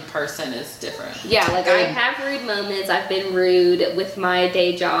actual rude person is different. Yeah, like I have rude moments. I've been rude with my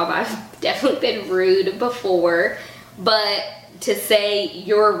day job. I've definitely been rude before. But to say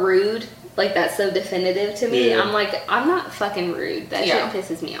you're rude, like that's so definitive to me. I'm like, I'm not fucking rude. That shit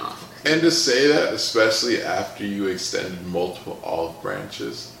pisses me off. And to say that, especially after you extended multiple olive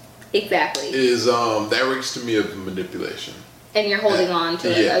branches, exactly, is that reeks to me of manipulation. And you're holding on to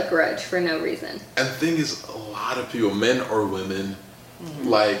a grudge for no reason. And the thing is, a lot of people, men or women,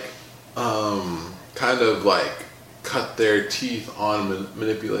 like, kind of like cut their teeth on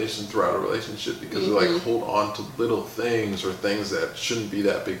manipulation throughout a relationship because they like hold on to little things or things that shouldn't be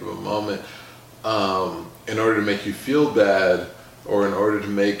that big of a moment in order to make you feel bad or in order to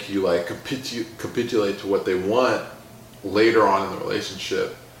make you like capitulate to what they want later on in the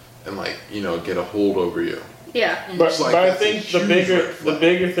relationship and like, you know, get a hold over you. Yeah. But I think the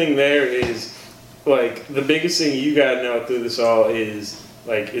bigger thing there is, like, the biggest thing you gotta know through this all is,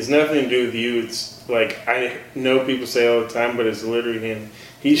 like, it's nothing to do with you. It's, like, I know people say all the time, but it's literally him.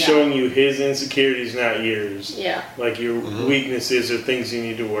 He's showing you his insecurities, not yours. Yeah. Like, your weaknesses or things you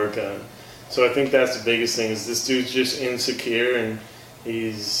need to work on. So I think that's the biggest thing, is this dude's just insecure and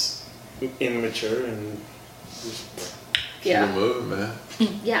he's immature and just... Keep it moving, man.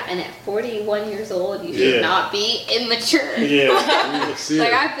 Yeah, and at 41 years old, you should not be immature. Yeah.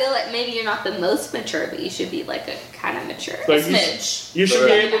 Like, I feel like maybe you're not the most mature, but you should be, like, a kind of mature. Like smidge. You should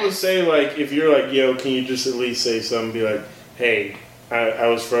be able to say, like, if you're like, yo, can you just at least say something? Be like, hey, I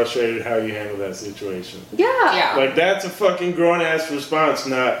was frustrated how you handled that situation. Yeah. Like, that's a fucking grown-ass response,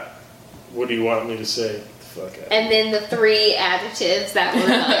 not, what do you want me to say? Get the fuck out. And then the 3 adjectives that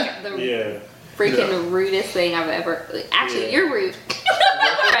were, like, the... freaking rudest thing I've ever... Actually, you're rude.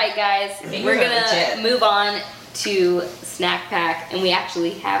 Alright, guys. We're gonna move on to Snack Pack, and we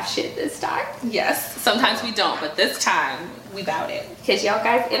actually have shit this time. Yes. Sometimes we don't, but this time, we bout it. Because y'all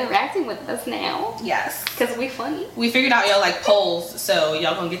guys interacting with us now. Yes. Because we funny. We figured out y'all like polls, so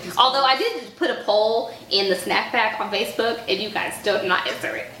y'all gonna get these polls. Although I did put a poll in the Snack Pack on Facebook, and you guys still did not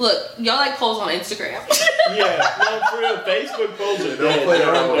answer it. Look, y'all like polls on Instagram. Yeah, no, for real, Facebook polls are Don't play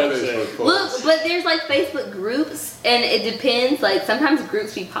around with Facebook polls. Look, but there's like Facebook groups, and it depends. Like sometimes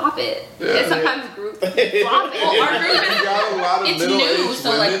groups be popping, and sometimes groups be flopping. Well, our group You got a lot of it's middle-aged new,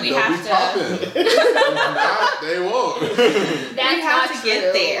 so women, like we they'll have be to. popping. If not, they won't. That's we have not to get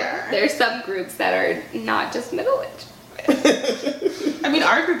true. there. There's some groups that are not just middle aged. I mean,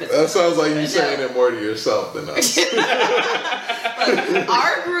 our group is. That sounds like you saying it more to yourself than us.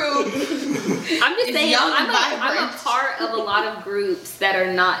 Our group. I'm just saying, young I'm and a vibrant. part of a lot of groups that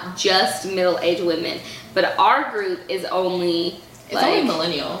are not just middle-aged women, but our group is only It's only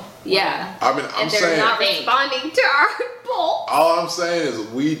millennial. Yeah. I mean, I'm and they're saying not responding to our poll. all I'm saying is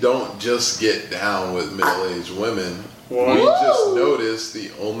we don't just get down with middle-aged women. Whoa. We just notice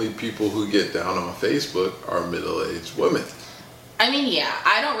the only people who get down on Facebook are middle-aged women. I mean, yeah,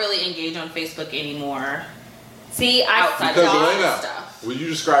 I don't really engage on Facebook anymore. See, Outside Because of Elena, stuff. would you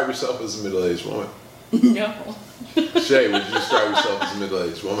describe yourself as a middle-aged woman? No. Shay, would you describe yourself as a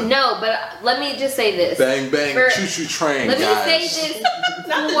middle-aged woman? No, but let me just say this. Bang, bang, For- choo-choo train, Let guys. me say this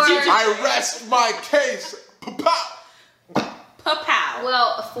Not the for, choo-choo. I rest my case. Pa-pow. Pa-pow.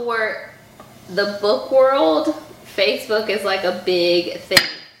 well, for the book world, Facebook is like a big thing.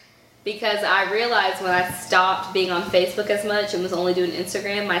 Because I realized when I stopped being on Facebook as much and was only doing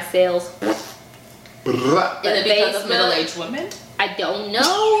Instagram, my sales... Brah. Is it because of Facebook- middle-aged women? I don't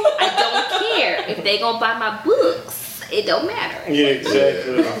know. I don't care. If they gonna buy my books it don't matter. Yeah,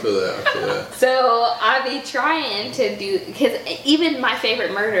 exactly. Yeah, I feel that. So I be trying to do, because even My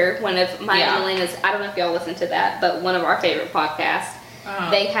Favorite Murder, one of Maya and Elena's, I don't know if y'all listen to that, but one of our favorite podcasts,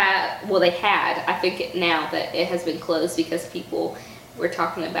 they had, I think now that it has been closed because people were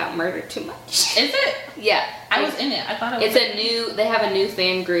talking about murder too much. Is it? Yeah. I was in it. I thought it was. They have a new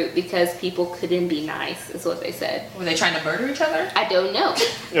fan group because people couldn't be nice, is what they said. Were they trying to murder each other? I don't know.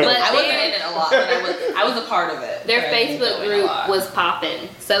 Yeah. But I wasn't in it a lot, but I was a part of it. their Facebook group was popping.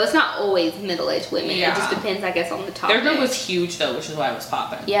 So it's not always middle-aged women. Yeah. It just depends, I guess, on the topic. Their group was huge though, which is why it was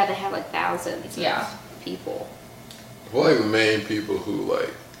popping. Yeah, they had like thousands of people. I feel like the main people who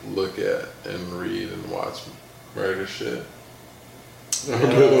like look at and read and watch murder shit. What?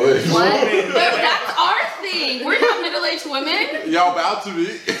 But that's our thing. We're not middle-aged women. Y'all about to be.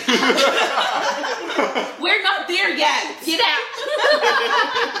 We're not there yet. Get out.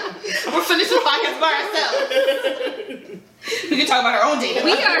 We're finished the podcast by ourselves. We can talk about our own data.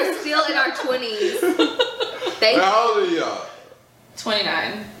 We are still in our 20s. How old are y'all?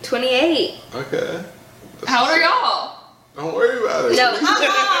 29. 28. Okay. How old are y'all? Don't worry about it. No,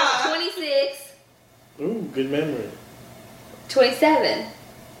 26. Ooh, good memory. 27.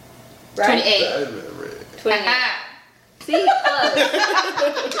 Right? 28. Bad memory. 28. See? Close.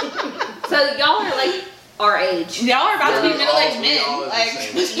 So y'all are like our age. Y'all are about to be middle-aged we all men. at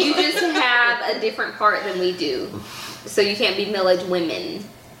the Like, same You just have a different part than we do. So you can't be middle-aged women.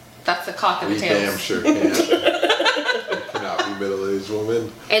 that's the cock and We the damn tails. sure can. You cannot be middle-aged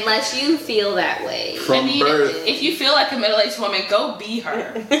woman. Unless you feel that way. From I mean, birth. if you feel like a middle-aged woman, go be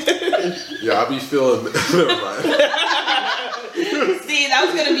her. Yeah, I be feeling. Never mind. See, that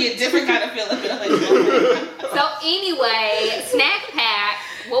was gonna be a different kind of feeling. Middle-aged woman. So anyway, snack pack.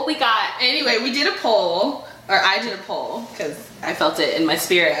 What we got? Anyway, we did a poll, or I did a poll because I felt it in my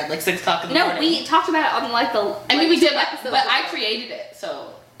spirit at like 6 o'clock in the No, morning. we talked about it on like the. I mean, we two did, episodes but I ago. created it,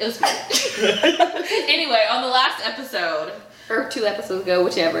 so it was good. Anyway, on the last episode, Or 2 episodes ago,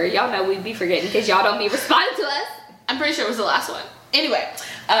 whichever. Y'all know we'd be forgetting because y'all don't be responding to us. I'm pretty sure it was the last one. Anyway,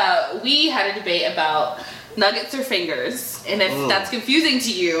 we had a debate about nuggets or fingers, and if that's confusing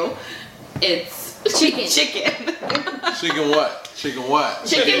to you, it's Chicken. Chicken. Chicken what? Chicken what?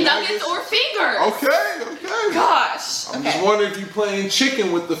 Chicken nuggets or fingers. Okay. Gosh. I'm Okay. just wondering if you're playing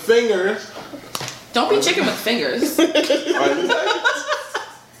chicken with the fingers. Don't be chicken with fingers.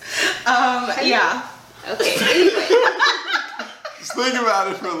 Yeah. Okay. Anyway. Just think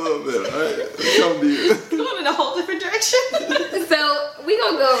about it for a little bit, alright? Come to you. Going in a whole different direction. So we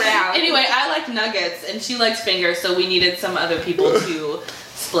gonna go around. Anyway, I like nuggets and she likes fingers, so we needed some other people to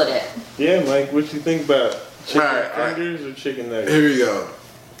split it. Yeah, Mike, what you think about chicken Alright. fingers or chicken nuggets? Here we go.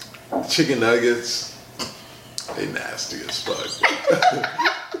 Chicken nuggets. They nasty as fuck.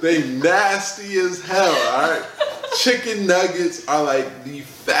 They nasty as hell, alright? Chicken nuggets are like the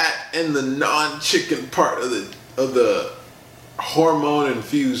fat and the non-chicken part of the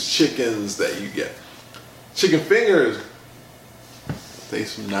hormone-infused chickens that you get. Chicken fingers, they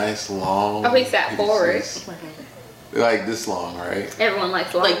some nice long. Oh, we sat forward. pieces. They're like this long, right? Everyone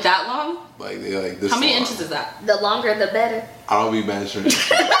likes long. Like that long? Like they like this. How many long. inches is that? The longer, the better. I don't be measuring.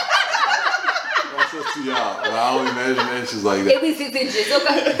 That's up to y'all. But I don't be measuring inches like that. At least 6 inches.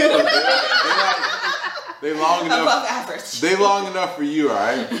 Okay. They long enough. Above average. They long enough for you, all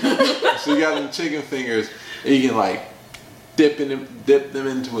right? So you got them chicken fingers, and you can like dip them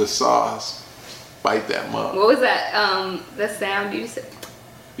into a sauce, bite that mug. What was that? The sound you said.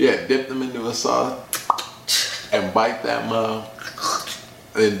 Yeah, dip them into a sauce and bite that mug,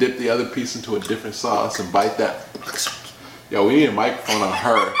 and then dip the other piece into a different sauce and bite that. Yo, we need a microphone on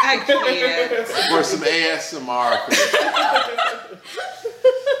her I can't. for some ASMR. For this.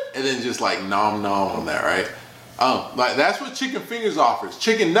 And then just like nom on that, right? Like that's what chicken fingers offers.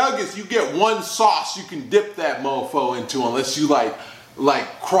 Chicken nuggets, you get one sauce you can dip that mofo into, unless you like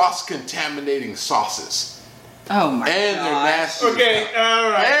cross-contaminating sauces. Oh my And they're god. nasty. Okay,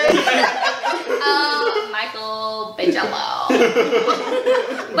 alright. Michael Bejello.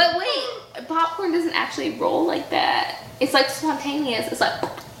 But wait, popcorn doesn't actually roll like that. It's like spontaneous. It's like.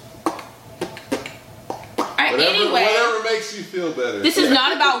 Alright, anyway, Whatever makes you feel better. this is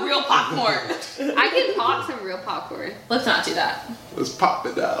not about real popcorn. I can pop some real popcorn. Let's not do that. Let's pop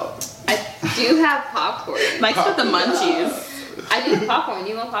it out. I do have popcorn. Mike's with the munchies. I do have popcorn.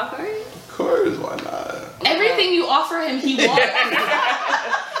 You want popcorn? Of course, why not? Everything you offer him, he wants.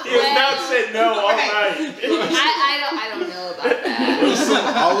 He has not said no all night. I don't know about that. Put some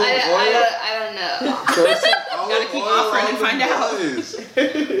olive oil. I don't know. Throw some olive Gotta keep oil offering and on the find out. glaze.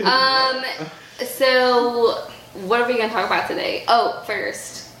 So what are we gonna talk about today? Oh,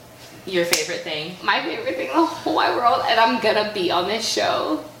 first, your favorite thing? My favorite thing in the whole wide world, and I'm gonna be on this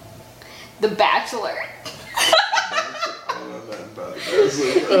show, The Bachelor. I don't know nothing about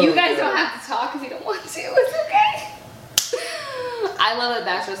it. You guys don't have to talk if you don't want to. It's okay. I love The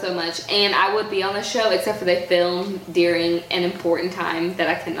Bachelor so much, and I would be on the show except for they film during an important time that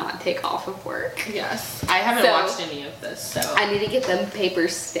I cannot take off of work. Yes. I haven't watched any of this, so. I need to get them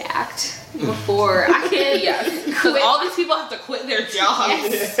papers stacked before I can. Yes. Because all these people have to quit their jobs,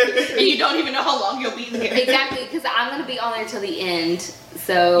 Yes. and you don't even know how long you'll be there. Exactly, because I'm gonna be on there till the end.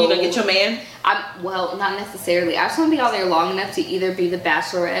 So You gonna get your man? well, not necessarily. I just want to be on there long enough to either be the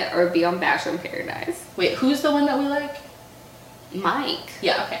Bachelorette or be on Bachelor in Paradise. Wait, who's the one that we like? Mike.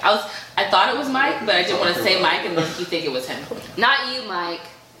 Yeah, okay. I thought it was Mike, but I didn't want to say Mike and then you think it was him. Not you, Mike.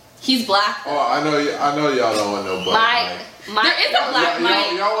 He's black. Oh, I know y'all don't want no black Mike. There is a black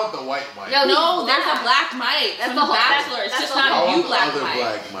Mike. Y'all want the white Mike. No, There's a black Mike That's from the The whole- Bachelor. It's that's just the not whole- you I black want the other Mike.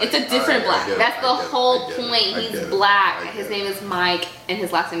 black Mike. It's a different Alright, I black. get it. That's the I get it, whole I get it, point. I He's get it, black. I get His it. name is Mike, and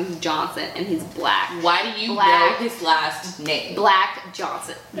his last name is Johnson, and he's black. Why do you Black. know his last name? Black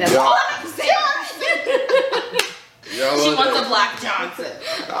Johnson. That's Yeah. all I'm saying. Y'all She want wants that. a black Johnson.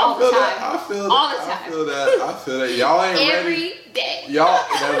 all the time. I feel that. All the I time. feel that. I feel that. Y'all ain't ready. Every day. Y'all,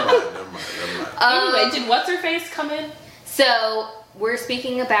 never mind. Anyway, did what's her face come in? So we're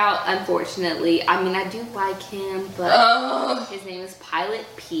speaking about, unfortunately, I mean, I do like him, but Ugh. his name is Pilot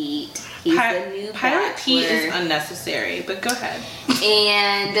Pete. He's the new Pilot Pete is Bachelor. unnecessary, but go ahead.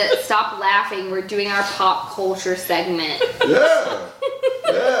 And stop laughing. We're doing our pop culture segment. Yeah.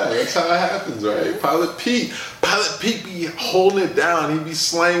 Yeah, that's how it happens, right? Pilot Pete be holding it down. He be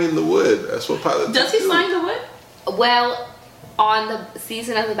slanging the wood. That's what Pilot Does Pete he slang the wood? Well, on the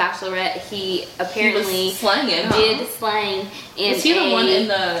season of The Bachelorette, he apparently He was slanging, huh? did slang in Was he the one in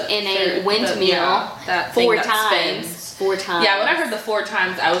a windmill that four thing that times. spins? 4 times. Yeah, when I heard the 4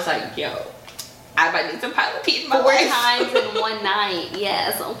 times, I was like, yo, I might need some Pilot Pete in my 4 life. times in one night.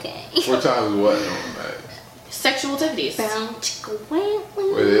 Yes, okay. 4 times what on that? Sexual activities. Where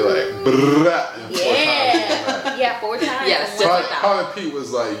they like, brrrah, and 4 times. Yeah. Yeah, 4 times. Yes, in one just night. Pilot Pete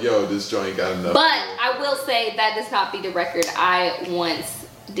was like, yo, this joint got enough. But I will say that does not beat a record. I once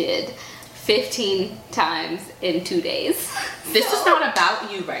did 15 times in 2 days. This is not about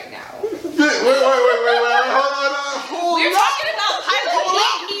you right now. Wait, hold We're up. talking about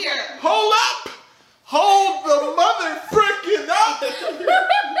Pilot Pete here. Hold up! Hold the mother frickin' up!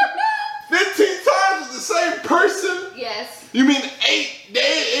 15 times with the same person? Yes. You mean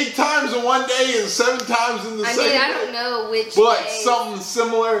 8 times in one day and 7 times in the I same mean, day? I don't know which But day. something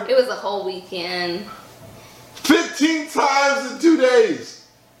similar? It was a whole weekend. 15 times in 2 days.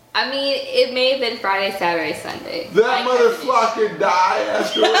 I mean, it may have been Friday, Saturday, Sunday. That motherfucker died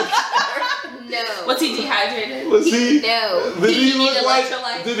afterwards. No. Was he dehydrated? Was he? No. Did Did he he need look like?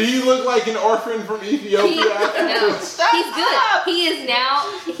 electrolytes? Did he look like an orphan from Ethiopia No. afterwards? He's good.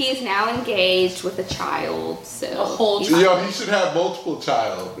 He is now engaged with a child. So A whole he's- child. Yo, he should have multiple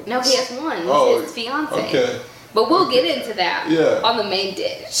child. No, he has one. It's Oh, his fiance. Okay. But we'll get into that Yeah. on the main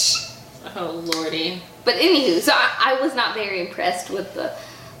dish. Oh, lordy. But anywho, so I was not very impressed with the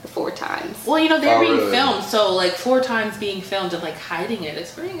 4 times. Well, you know, they're Oh, being really? filmed, so like 4 times being filmed and like hiding it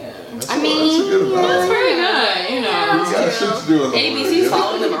is pretty good. That's I a- mean, that's a good amount. That's pretty good, you know. Yeah. You got shit to do in the ABC's morning, yeah.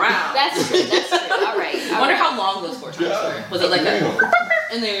 following them around. That's true. That's true. All right. I wonder how long those 4 times were. Was it like a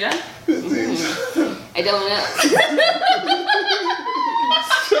and then you're done? I don't know.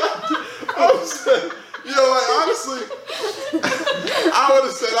 I was saying, you know, like honestly, I would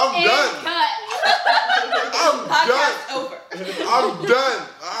have said I'm done. I'm done. Podcast over. I'm done.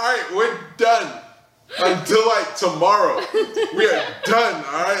 All right, we're done. Until like tomorrow, we are done.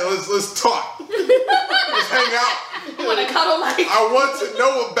 All right, let's talk. Let's hang out. You want to cuddle like? I want to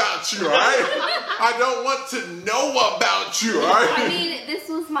know about you. All right. I don't want to know about you. All I right. mean, this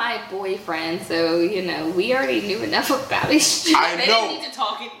was my boyfriend, so you know we already knew enough about his shit. I They know. didn't need to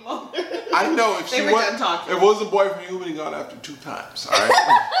talk anymore. I know if They she were wasn't, done talking. if it wasn't boyfriend, he would have gone after 2 times. All right.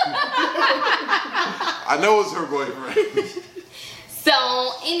 I know it's her boyfriend. So,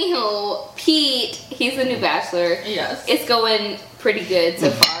 anywho, Pete, he's the new Bachelor. Yes. It's going pretty good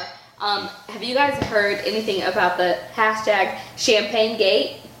so far. Have you guys heard anything about the hashtag Champagne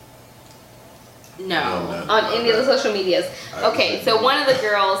Gate No. on any of the social medias? Okay, so one of the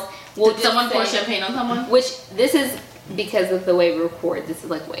girls will Did just someone pour say- champagne on someone? Which this is because of the way we record. This is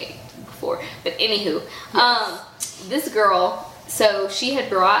like way before. But anywho, this girl, so she had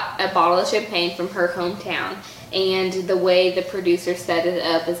brought a bottle of champagne from her hometown, and the way the producer set it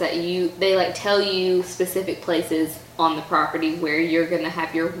up is that they like tell you specific places on the property where you're gonna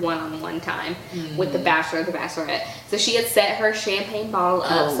have your one-on-one time with the bachelor or the bachelorette. So she had set her champagne bottle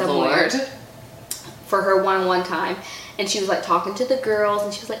up somewhere for her one-on-one time, and she was like talking to the girls,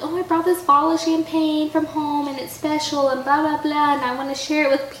 and she was like, oh, I brought this bottle of champagne from home and it's special and blah blah blah, and I want to share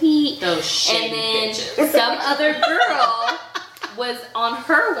it with Pete. Those shady And then bitches. some other girl was on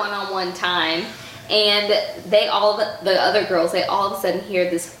her one-on-one time, and the other girls, they all of a sudden hear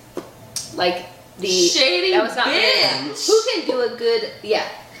this, like, the shady that was not bitch. Who can do a good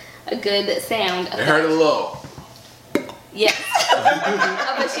sound It hurt a little. yes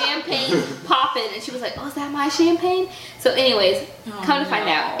of a champagne popping, and she was like, oh, is that my champagne? So anyways, come to find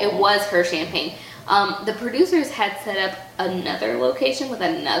out, it was her champagne. The producers had set up another location with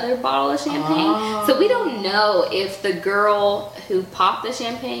another bottle of champagne. So we don't know if the girl who popped the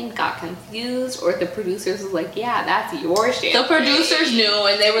champagne got confused, or if the producers was like, yeah, that's your champagne. The producers knew,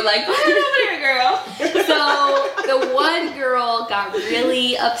 and they were like, "Put it over here, girl." So the one girl got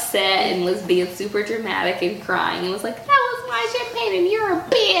really upset and was being super dramatic and crying and was like, that was my champagne and you're a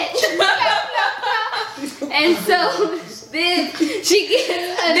bitch. And so then she gets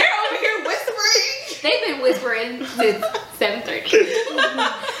They're over here whispering. they've been whispering since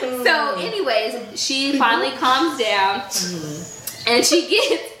 7:30. So anyways, she finally calms down and she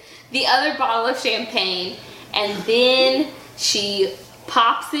gets the other bottle of champagne, and then she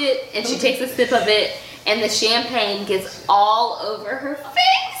pops it and she takes a sip of it, and the champagne gets all over her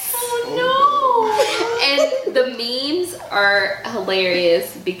face. Oh no. And the memes are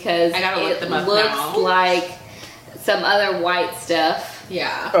hilarious because I gotta look it them up looks now. like some other white stuff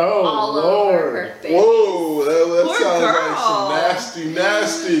Yeah. Oh, all Lord. over her face. Whoa, that Poor sounds girl. like some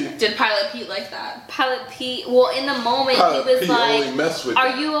nasty. Did Pilot Pete like that? Pilot Pete, well, in the moment Pilot he was Pete like, only mess with are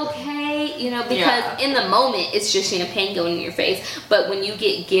that. you okay? You know, because Yeah. in the moment it's just champagne going in your face, but when you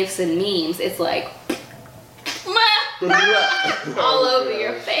get gifs and memes, it's like all over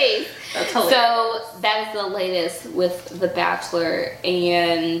your face. That's hilarious. So that is the latest with The Bachelor,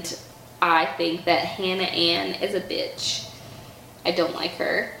 and I think that Hannah Ann is a bitch. I don't like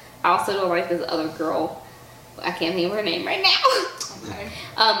her. I also don't like this other girl. I can't think of her name right now. Okay.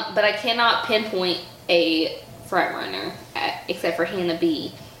 But I cannot pinpoint a front runner except for Hannah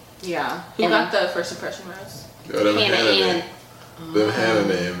B. Yeah. Who And- got the first impression rose? Yo, them Hannah Ann. Hannah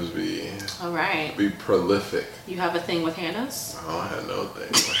names All right. be prolific. You have a thing with Hannah's? I don't have no thing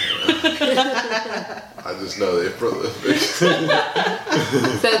with Hannah. I just know they're prolific. So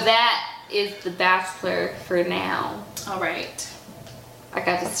that is The Bachelor for now. All right. I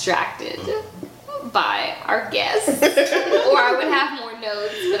got distracted by our guests, or I would have more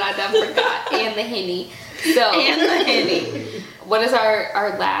notes, but I done forgot, and the Henny. So, And the Henny. what is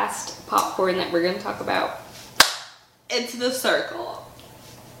our last popcorn that we're going to talk about? It's The Circle.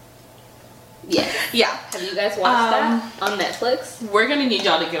 Yes. Yeah. Have you guys watched that on Netflix? We're gonna need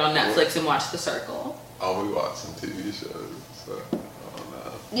y'all to get on Netflix and watch The Circle. Oh, we watch some TV shows, so I don't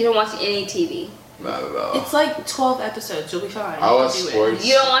know. You don't watch any TV. Not at all. It's like 12 episodes. You'll be fine. I watch Do it. sports.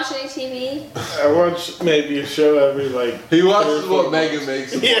 You don't watch any TV? I watch maybe a show every like. He watches 3 or what 4 Megan months.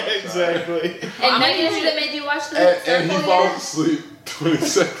 makes him Yeah, watch, right? exactly. And I'm Megan gonna- is that made you watch The And he Circle falls yet? asleep 20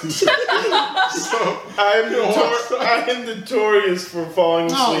 seconds. So I am notorious for falling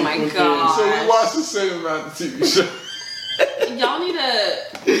asleep. Oh my with God. So we watch the same amount of TV shows. Y'all need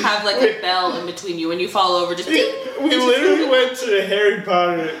to have like a bell in between you when you fall over. Just ding. We literally went to Harry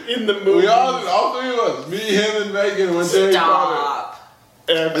Potter in the movie. We all three of us, me, him, and Megan, went to Harry Potter. Stop.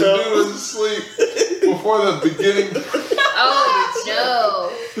 And I And dude fell- was asleep before the beginning. Oh,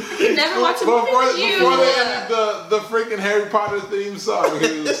 You never watch a movie Before with you. they ended the freaking Harry Potter theme song,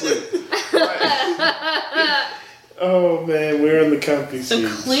 he was asleep. Oh man, we're in the comfy So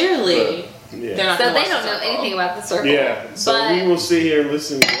seats. clearly, But, yeah. they're not So gonna they watch don't The know Circle. anything about The Circle. Yeah, so But- we will sit here and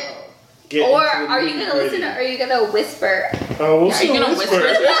listen to y'all. Get Or into the are you gonna listen, or nitty-gritty. are you gonna whisper? Oh, we'll Are still you gonna whisper.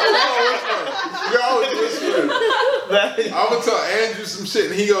 whisper? You're always whispering. That- I'm gonna tell Andrew some shit,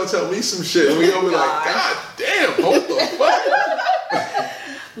 and he gonna tell me some shit, and we gonna be like, God damn, what the fuck?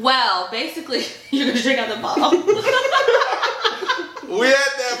 Well, basically, you're gonna drink out the bottle. We at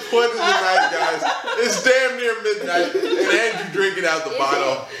that point in the night, guys. It's damn near midnight, and Andrew drinking out the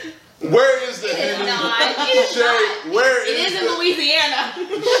bottle. Where is the It is Henny? not. It is Shay, not. where It is is in the Louisiana.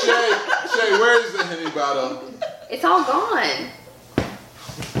 Shay, where is the Henny bottle? It's all gone.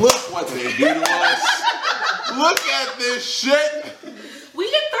 Look what they do to us. Look at this shit.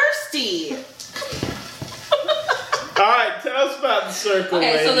 We get thirsty. All right, tell us about the circle.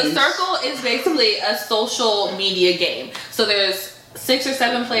 Okay, so the ladies. circle is basically a social media game. So there's 6 or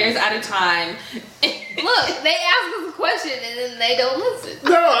 7 players at a time. Look, they ask us a question and then they don't listen.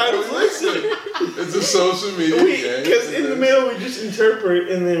 No, I was listening. It's a social media game. Because in the middle we just interpret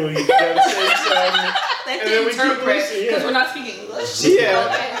and then we gotta say something. They And then we keep interpret listening, because yeah. we're not speaking English. Yeah.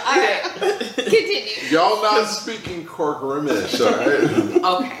 Okay, alright. Continue. Y'all not speaking Cork-Rimish,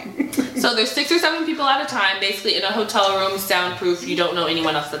 alright? Okay. So there's 6 or 7 people at a time, basically in a hotel room, soundproof. You don't know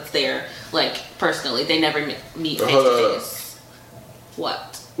anyone else that's there, like, personally. They never meet face to face.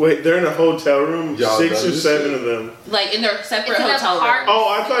 What? Wait, they're in a hotel room? Y'all 6 done or this 7 shit? of them. Like, in their separate It's an hotel room. apartment. Oh,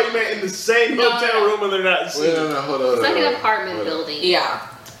 I thought you meant in the same No, hotel no. room and they're not Wait, seeing. no, hold on. It's like hold an on, apartment hold on. building. Yeah.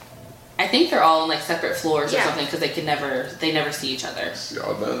 I think they're all on, like, separate floors or Yeah. something because they never see each other.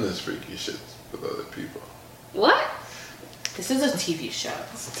 Y'all done this freaky shit with other people. What? This is a TV show.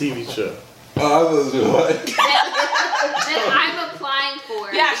 It's a TV show. Oh, I was what? That I'm applying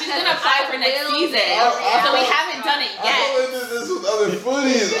for. Yeah, she's because gonna apply I for next will season. be a So we reality haven't done it I yet. thought we did this with other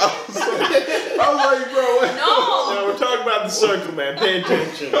footies. I was like, bro, wait. No. No, we're talking about the circle, man. Pay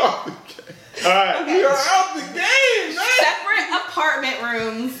attention. Okay. Alright. We are out the game, man. Separate apartment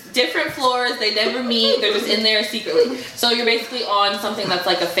rooms, different floors, they never meet, they're just in there secretly. So you're basically on something that's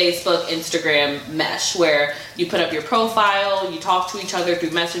like a Facebook, Instagram mesh where you put up your profile, you talk to each other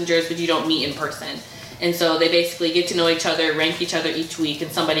through messengers, but you don't meet in person. And so they basically get to know each other, rank each other each week,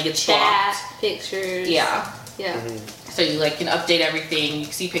 and somebody gets Chat, blocked. pictures. Yeah. Yeah. So you like can update everything, you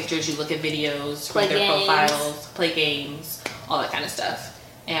can see pictures, you look at videos, Play read their games. profiles, play games, all that kind of stuff.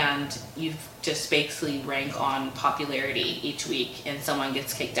 And you just basically rank on popularity each week and someone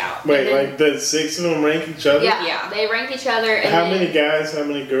gets kicked out. Wait, And then- like the 6 of them rank each other? Yeah. Yeah. They rank each other. And How then many guys, how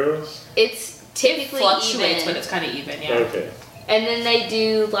many girls? It's typically Fluctuates, even. but it's kind of even, yeah. Okay. And then they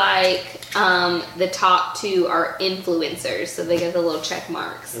do like the top 2 are influencers, so they get the little check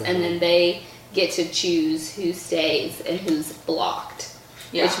marks, and then they get to choose who stays and who's blocked,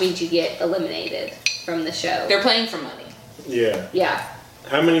 Yeah. which means you get eliminated from the show. They're playing for money. Yeah. Yeah,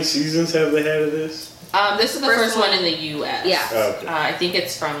 How many seasons have they had of this? This is the First first one one. in the U.S. Yeah. Okay. I think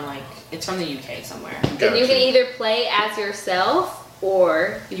it's from the U.K. somewhere. and you Gotcha. can either play as yourself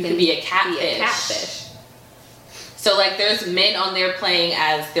or You can be a catfish. catfish. So like there's men on there playing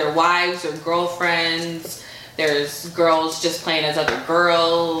as their wives or girlfriends. There's girls just playing as other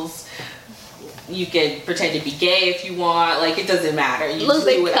girls. You can pretend to be gay if you want. Like it doesn't matter. You Look, just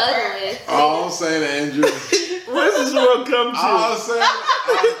they do whatever. cuddling. All I'm saying, Andrew. Where's this world come to? All I'm saying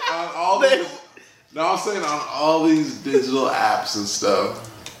on all these. No, I'm saying on all these digital apps and stuff.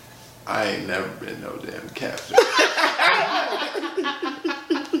 I ain't never been no damn catfish.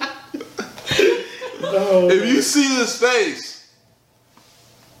 Oh, If you see this face,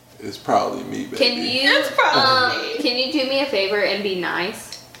 it's probably me, baby. Can you That's probably can you do me a favor and be nice?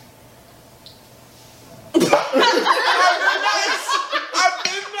 I've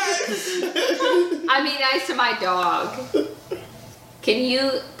been nice. I mean nice to my dog. Can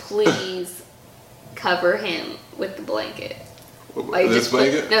you please cover him with the blanket? Like, This just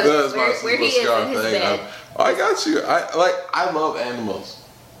blanket? no, That's where he is scar in his thing. bed. I got you. I love animals.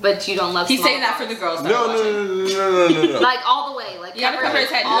 But you don't love He's small saying that for the dogs. girls that are No, watching. no. Like all the way. Like You gotta cover his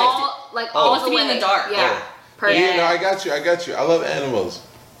head. All, like Oh. all He wants the to be way. in the dark. Yeah. Oh. Perfect. Yeah, no, I got you. I love animals.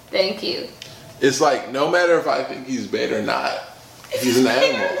 Thank you. It's like no matter if I think he's bait or not, he's an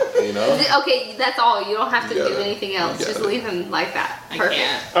animal, you know? Okay, that's all. You don't have to You do got it. anything You else. got Just it. leave him like that. I Perfect.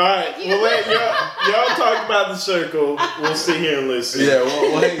 can't. Alright, we'll let y'all talk about the circle. We'll sit here and listen. Yeah,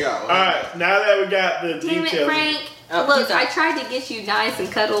 we'll hang out. Alright, now that we got the Damn it, details. Frank. Oh, Look, he's I up. tried to get you nice and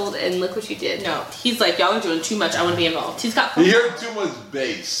cuddled, and look what you did. No, he's like, y'all are doing too much. I want to be involved. He's got. He heard too much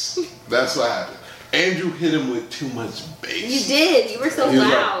bass. That's what happened. Andrew hit him with too much bass. You did. You were so He was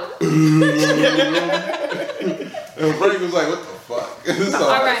loud. And Frank was like, what the fuck? So All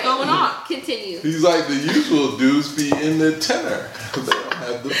right. What's going on? Continue. he's like, the usual dudes be in the tenor. They don't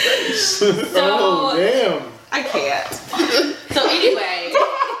have the bass. Oh, damn. I can't. So anyway,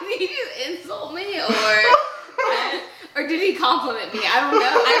 Did you insult me or did he compliment me? I don't know.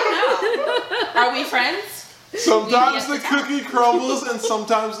 I don't know. Are we friends? Sometimes We the have to cookie crumbles and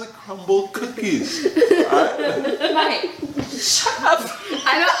sometimes they crumble cookies. Alright? Mike, shut up.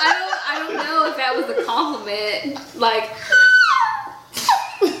 I don't know if that was a compliment. Like,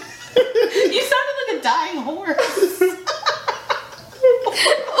 You sounded like a dying horse.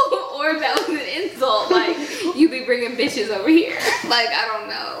 or if that was an insult. Like, you be bringing bitches over here. Like, I don't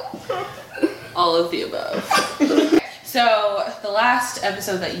know. All of the above. So the last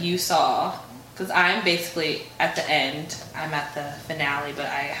episode that you saw, because I'm basically at the end, I'm at the finale, but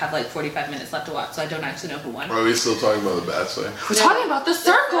I have like 45 minutes left to watch, so I don't actually know who won. Are we still talking about The Bachelor? We're talking about the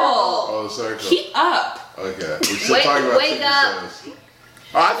circle. Oh, circle. Keep up. Okay. We should talk about wake up. shows.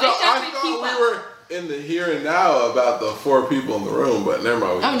 I thought we were in the here and now about the 4 people in the room, but never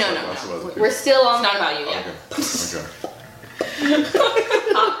mind. No. We're still on. It's not about you yet.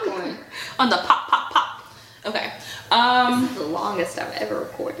 Okay. Popcorn. On the pop. Okay. This is the longest I've ever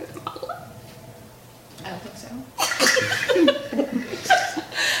recorded in my life. I don't think so.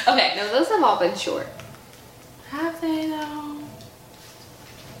 Okay. No, those have all been short. Have they though?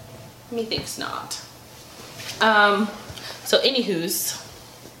 Methinks not. So anywho's,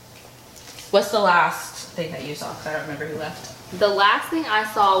 what's the last thing that you saw? Because I don't remember who left. The last thing I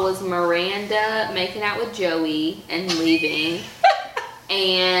saw was Miranda making out with Joey and leaving.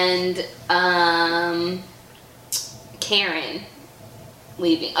 And Karen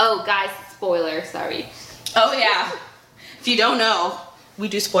leaving. Oh, guys, spoiler, sorry. Oh yeah. If you don't know, we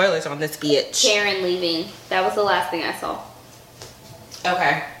do spoilers on this bitch. Karen leaving. That was the last thing I saw.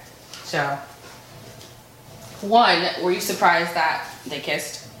 Okay. So, one, were you surprised that they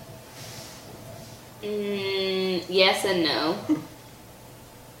kissed? Yes and no.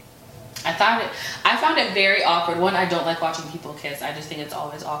 I found it very awkward. One, I don't like watching people kiss. I just think it's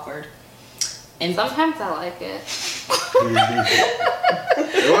always awkward. And Sometimes I like it.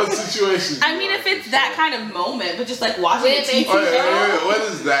 In what situations? I mean, if it's that kind of moment, but just like watching a TV wait, what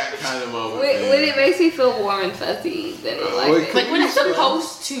is that kind of moment? When it makes me feel warm and fuzzy, then I like it. Like when it's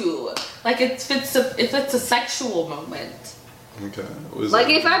supposed to. Like if it's a sexual moment. Okay. Like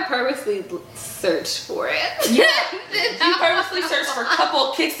if I purposely search for it. Yeah. If you purposely search for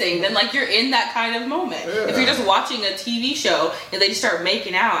couple kissing, then like you're in that kind of moment. Yeah. If you're just watching a TV show and they just start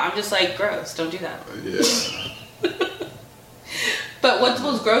making out, I'm just like, gross, don't do that. Yeah. But what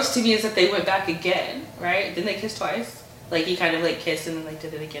was gross to me is that they went back again, right? Didn't they kiss twice? Like he kind of like kissed and then like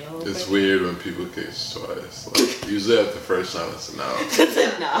did it again a little bit. It's weird when people kiss twice. Like usually at the first time it's enough. That's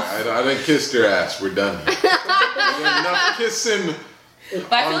enough. I done kissed your ass. We're done here. Enough kissing.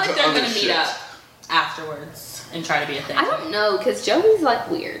 But I feel like they're gonna meet up afterwards and try to be a thing. I don't know, because Joey's like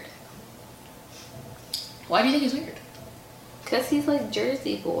weird. Why do you think he's weird? Because he's like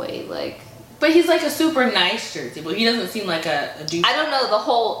Jersey boy, like. But he's like a super nice Jersey boy. He doesn't seem like a douche. I don't know, the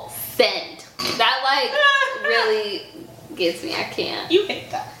whole send. That like really gets me. I can't. You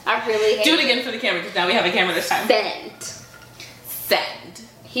hate that. I really hate Do it again for the camera because now we have a camera this time. Send.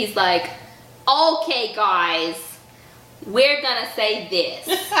 He's like, okay guys, we're gonna say this.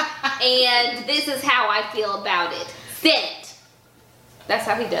 And this is how I feel about it. Send. That's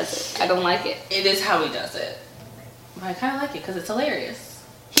how he does it. I don't like it. It is how he does it. But I kind of like it because it's hilarious.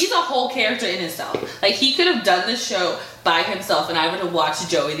 He's a whole character in himself. Like, he could have done this show by himself and I would have watched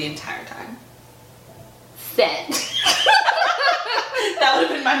Joey the entire time. Send. That would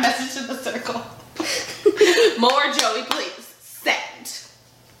have been my message to the circle. More Joey, please. Send.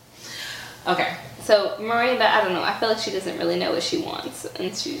 Okay. So, Miranda, I don't know. I feel like she doesn't really know what she wants.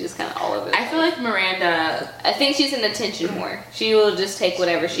 And she's just kind of all over the I feel like Miranda... I think she's an attention whore. She will just take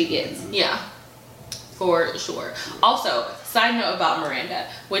whatever she gets. Yeah. For sure. Also, side note about Miranda.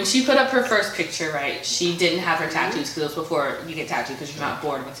 When she put up her first picture, right, she didn't have her tattoos because it was before you get tattooed because you're not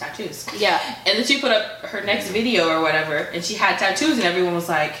born with tattoos. Yeah. And then she put up her next video or whatever and she had tattoos and everyone was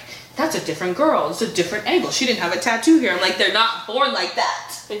like, that's a different girl. It's a different angle. She didn't have a tattoo here. I'm like, they're not born like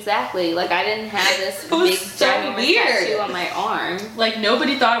that. Exactly. Like, I didn't have this It was big so ginormous weird. tattoo on my arm. Like,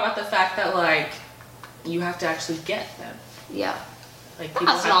 nobody thought about the fact that, like, you have to actually get them. Yeah. Like, people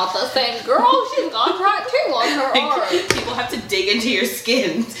That's not the same girl. She's got a tattoo on her arm. People have to dig into your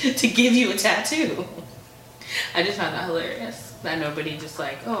skin to give you a tattoo. I just found that hilarious. That nobody just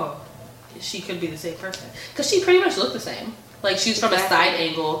like, oh, she could be the same person. Because she pretty much looked the same. Like, she's from a side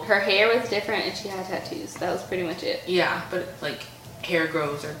angle. Her hair was different and she had tattoos. That was pretty much it. Yeah, but, like, hair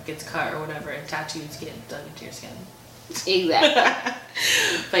grows or gets cut or whatever, and tattoos get dug into your skin. Exactly.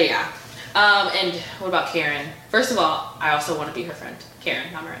 But, yeah. And what about Karen? First of all, I also want to be her friend.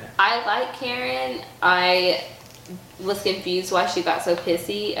 Karen, not Miranda. I like Karen. I was confused why she got so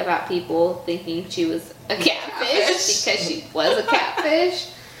pissy about people thinking she was a catfish because she was a catfish.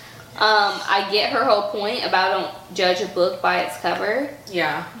 I get her whole point about don't judge a book by its cover.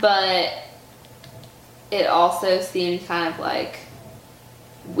 Yeah. But it also seemed kind of like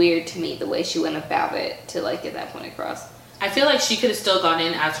weird to me the way she went about it to like get that point across. I feel like she could have still gone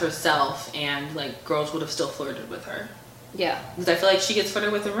in as herself and like girls would have still flirted with her. Yeah. Because I feel like she gets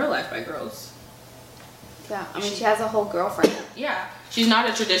flirted with in real life by girls. Yeah. I mean, she has a whole girlfriend. Yeah. She's not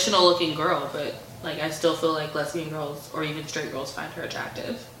a traditional looking girl, but like I still feel like lesbian girls or even straight girls find her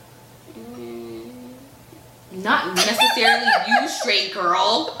attractive. Not necessarily you, straight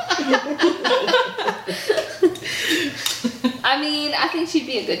girl. I I mean, I think she'd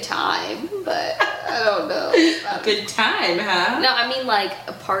be a good time, but I don't know. Good time, huh? No, I mean like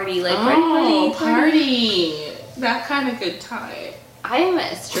a party, like party. That kind of good time. I am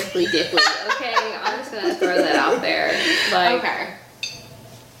a strictly dickly, okay? I'm just gonna throw that out there. Like, okay.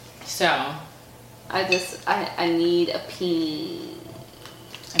 So, I need a peen.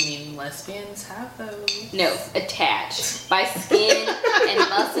 I mean, lesbians have those. No, attached by skin and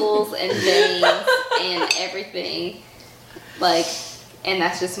muscles and veins and everything. Like, and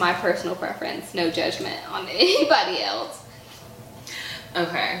that's just my personal preference. No judgment on anybody else.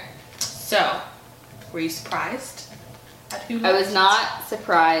 Okay. So, were you surprised at who? I was not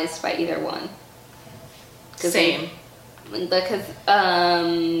surprised by either one. Same. Because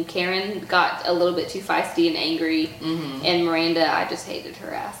Karen got a little bit too feisty and angry, and Miranda, I just hated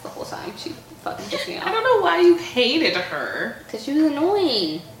her ass the whole time. She fucking pissed me off. I don't know why you hated her. Because she was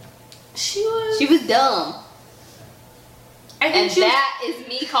annoying. She was dumb. And that is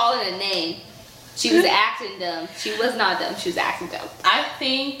me calling a name. She was acting dumb. She was not dumb. She was acting dumb. I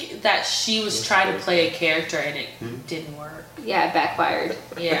think that she was trying to play a character and it didn't work. Yeah, it backfired.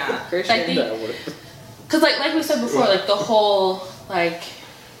 Yeah. For sure. Because like we said before, like the whole like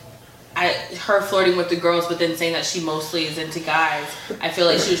her flirting with the girls but then saying that she mostly is into guys, I feel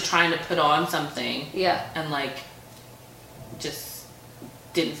like she was trying to put on something. Yeah. And like just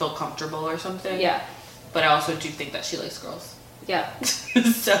didn't feel comfortable or something. Yeah. But I also do think that she likes girls. Yeah.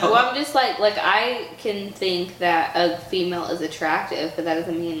 So well, I'm just like I can think that a female is attractive, but that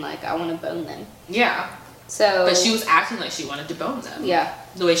doesn't mean like I want to bone them. Yeah. So but she was acting like she wanted to bone them. Yeah.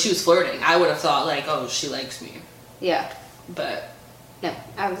 The way she was flirting, I would have thought like, oh, she likes me. Yeah. But no,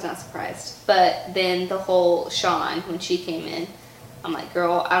 I was not surprised. But then the whole Sean, when she came in, I'm like,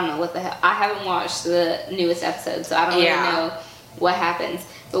 girl, I don't know what the hell. I haven't watched the newest episode, so I don't really know what happens.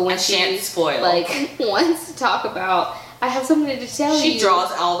 But when she can't spoil. Like wants to talk about, I have something to tell you. She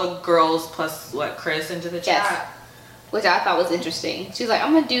draws all the girls plus Chris into the chat. Yes. Which I thought was interesting. She's like,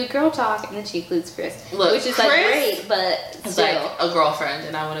 I'm gonna do girl talk, and then she includes Chris. Look, which is Chris like great, but it's still. like a girlfriend,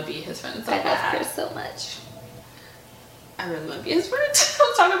 and I want to be his friend. So I love Chris so much. I really want to be his friend. I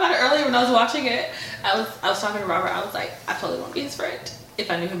was talking about it earlier when I was watching it. I was talking to Robert. I was like, I totally want to be his friend. If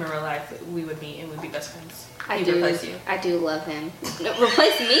I knew him in real life, we would meet and we'd be best friends. He'd replace you. I do love him. No,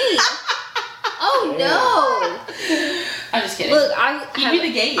 replace me. Oh no! I'm just kidding. Look, he'd be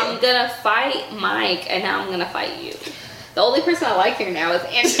the gay. I'm gonna fight Mike, and now I'm gonna fight you. The only person I like here now is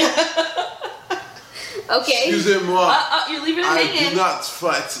Andrew. Okay. Excusez-moi. You're leaving it hanging. I do not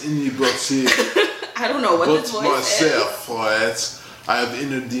fight anybody. I don't know what this voice myself fights. I have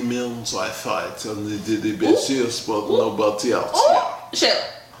inner demons I fight, and they did the basis, but nobody else. Oh, shit.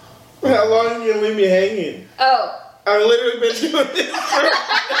 How long are you gonna leave me hanging? Oh. I've literally been doing this for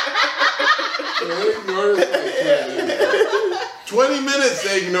 20 minutes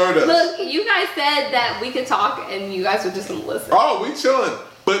they ignored us. Look, you guys said that we could talk and you guys were just gonna listen. Oh, we chilling.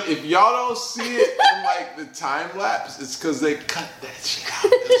 But if y'all don't see it in like the time lapse, it's because they cut that shit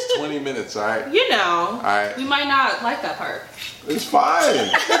out. It's 20 minutes, alright? You know. Alright. We might not like that part. It's fine.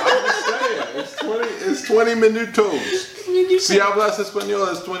 I'm just saying. It's 20 minutos. Si hablas español,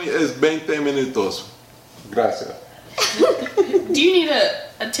 es 20 minutos. Gracias. Do you need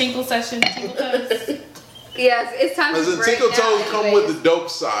a tinkle session, Tinkle Toes? Yes, it's time As to a break Tinkle Toes now, come with the dope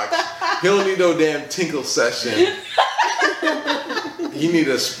socks. He don't need no damn tinkle session. He need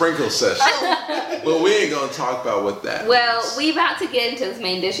a sprinkle session. But we ain't gonna talk about what that means. We about to get into this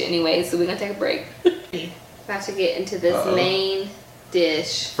main dish anyway, so we're gonna take a break. About to get into this main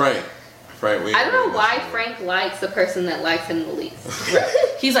dish. Frank, we ain't I don't know why this Frank likes the person that likes him the least.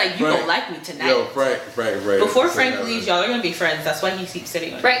 He's like, you Frank. don't like me tonight. Yo, Frank. Before Frank leaves, y'all are gonna be friends. That's why he keeps sitting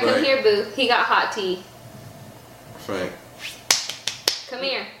on you. Frank, come Right. here, boo. He got hot tea. Frank. Come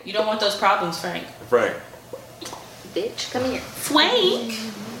here. You don't want those problems, Frank. Bitch, come here. Frank.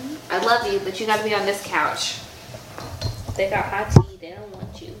 I love you, but you gotta be on this couch. They got hot tea. They don't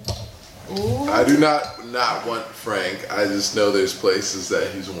want you. Ooh. I do not want Frank. I just know there's places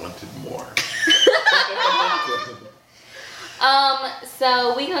that he's wanted more.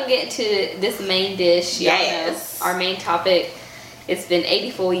 So we gonna get into this main dish. Y'all Yes. know our main topic. It's been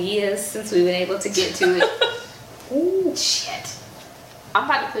 84 years since we've been able to get to it. Ooh, shit. I'm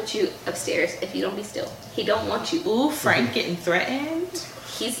about to put you upstairs if you don't be still. He don't want you. Ooh, Frank getting threatened.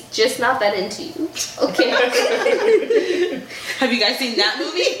 He's just not that into you. Okay. Have you guys seen that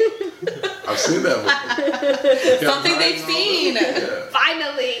movie? I've seen that movie. Something they've seen. Yeah.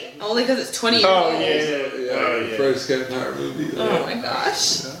 Finally. Only because it's 20 years Oh, old. yeah. The first Kevin Hart movie. Oh my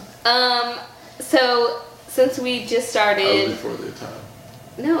gosh. So since we just That was started. before their time.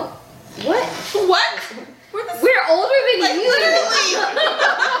 No. What? What? We're older than you.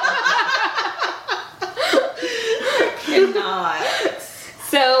 Cannot.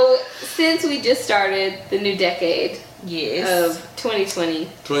 So, since we just started the new decade of 2020.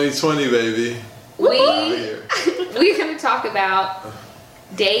 2020, baby. We're going to talk about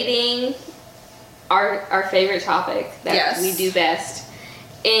dating, our favorite topic that we do best,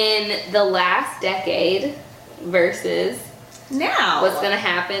 in the last decade versus now. What's going to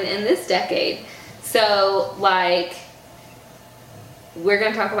happen in this decade. So, like, we're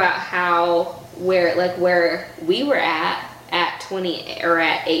going to talk about where we were at 20 or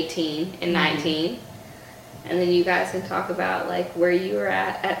at 18 and 19. And then you guys can talk about like where you were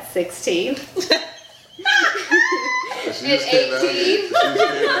at 16. She just came at me.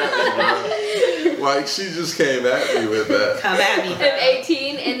 Like, she just came at me with that. Come at me. At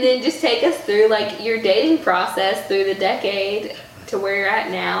 18, and then just take us through like your dating process through the decade to where you're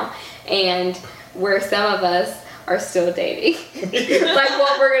at now, and where some of us are still dating. Like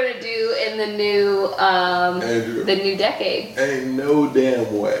what we're gonna do in the new Andrew, the new decade. Ain't no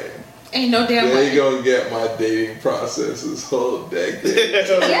damn way. Ain't no damn they way. They gonna get my dating process this whole decade.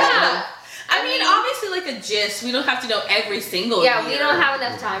 Yeah. I mean, obviously, like a gist. We don't have to know every single. Yeah, year. we don't have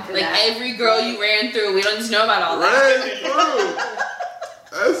enough time for like that. Like every girl you ran through, we don't just know about all that. Ran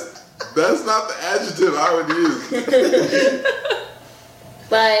through. That's not the adjective I would use.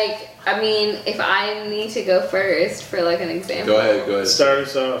 Like, I mean, if I need to go first for like an example. Go ahead. Start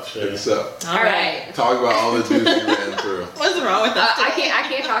us off, sure. Pick us up. All right. Talk about all the dudes you ran through. What's wrong with that? I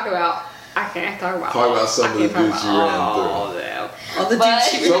can't talk about. I can't talk about. Talk about some of the dudes you ran through. All of them. All the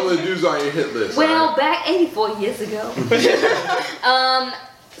dudes you some of the dudes on your hit list. Well, right? back 84 years ago.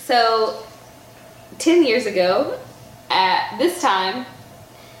 So 10 years ago, at this time,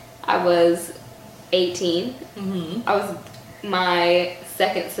 I was 18. Mm-hmm. I was my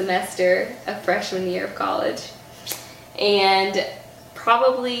second semester of freshman year of college, and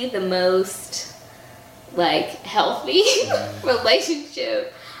probably the most like healthy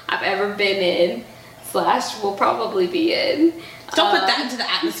relationship I've ever been in / will probably be in. Don't put that into the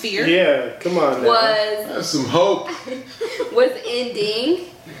atmosphere. Yeah, come on now. Have some hope. Was ending.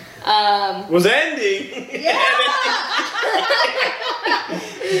 Was ending? Yeah.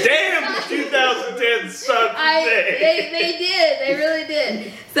 Damn, 2010 sucked today. They did. They really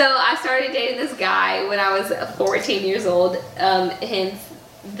did. So I started dating this guy when I was 14 years old. Hence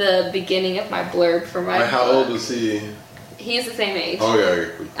the beginning of my blurb for my. How old is he? He's the same age.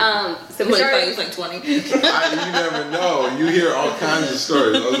 Okay. So we Wait, I thought started. he was like 20. You never know. You hear all kinds of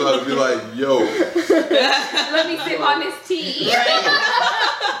stories. I was about to be like, yo, Let me sip on this tea.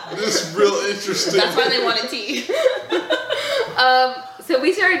 this is real interesting. That's why they wanted tea. So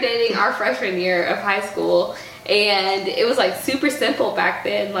we started dating our freshman year of high school, and it was like super simple back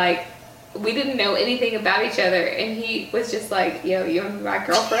then. Like, we didn't know anything about each other, and he was just like, yo, you want to be my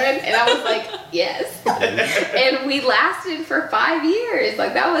girlfriend? And I was like, yes. And we lasted for 5 years.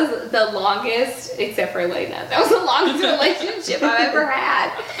 Like, that was the longest, except for Elena, that was the longest relationship I've ever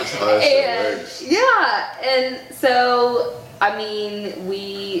had. And yeah, and so I mean,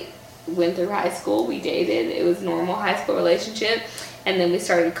 we went through high school, we dated, it was a normal high school relationship, and then we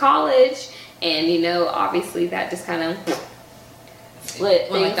started college, and you know, obviously that just kind of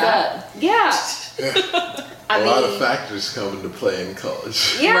split things up. Yeah. A lot of factors come into play in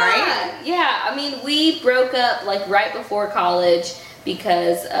college. Yeah, right? Yeah. I mean, we broke up like right before college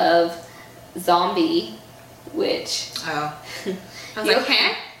because of Zombie, which Oh. I was like,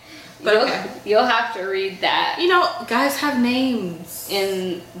 okay. But okay. You'll have to read that. You know, guys have names.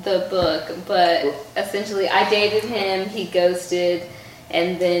 In the book, but essentially I dated him, he ghosted,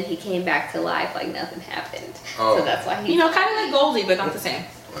 and then he came back to life like nothing happened. Oh. So that's why he... You know, kind of like Goldie, but not the same.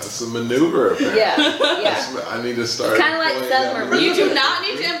 That's a maneuver. Apparently. Yeah, yeah. I need to start. It's kinda like employing that submarine. maneuver. You do not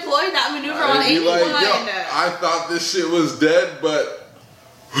need to employ that maneuver on I'd be anyone. like, yo, I thought this shit was dead, but...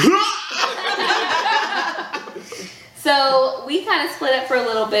 So we kind of split up for a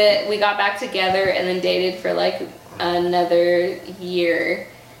little bit. We got back together and then dated for like another year.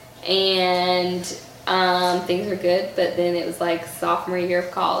 And things were good, but then it was like sophomore year of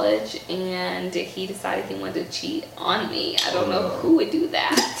college, and he decided he wanted to cheat on me. I don't know who would do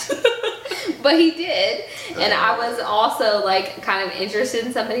that. But he did. And I was also like kind of interested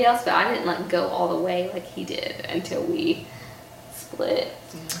in somebody else, but I didn't like go all the way like he did until we split.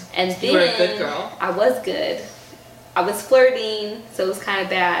 And then You were a good girl. I was good. I was flirting, so it was kind of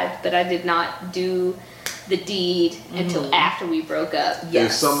bad, but I did not do the deed until after we broke up.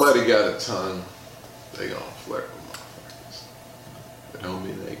 If somebody got a tongue, they gonna flirt with motherfuckers. It don't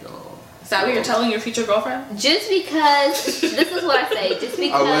mean they gonna that what you're telling your future girlfriend? Just because, this is what I say, just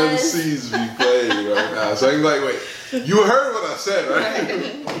because. I let the seeds be played right now. So I'm like, wait, you heard what I said, right?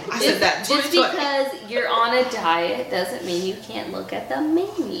 I said that. Just because you're on a diet doesn't mean you can't look at the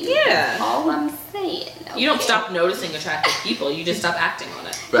menu. Yeah. That's all I'm saying. Okay? You don't stop noticing attractive people. You just stop acting on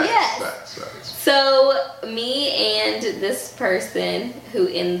it. Facts. So, me and this person, who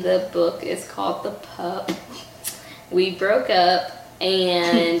in the book is called the pup, we broke up.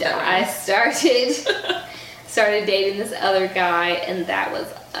 And I started dating this other guy, and that was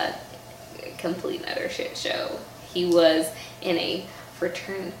a complete utter shit show. He was in a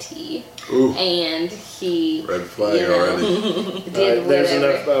fraternity, and he red flag already. Did there's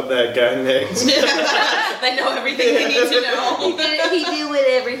whatever. enough about that guy next. They know everything they need to know. He did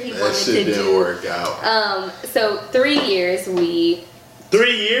whatever he That wanted shit to didn't do. work out. So 3 years 3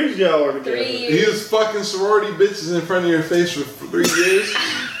 years y'all were together. 3 He years. was fucking sorority bitches in front of your face for 3 years.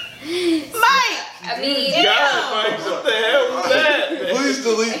 Mike! I mean, God, Mike, what the hell was that? man? Please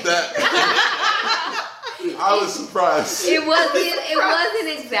delete that. I was surprised. it wasn't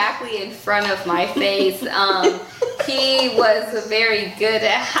exactly in front of my face. He was very good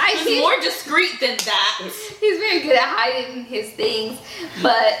at It's hiding. more discreet than that. He's very good at hiding his things,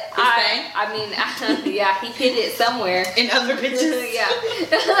 but yeah, he hid it somewhere. In other bitches. Yeah.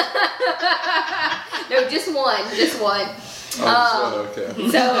 No, just one. Okay.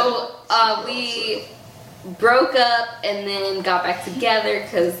 So we broke up and then got back together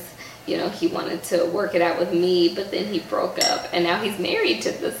because, you know, he wanted to work it out with me, but then he broke up and now he's married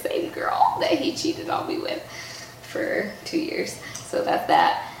to the same girl that he cheated on me with for 2 years. So that's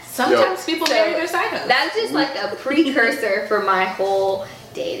that. Sometimes people So marry their side husbands. that's just like a precursor for my whole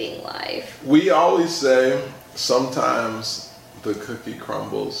dating life. We always say sometimes the cookie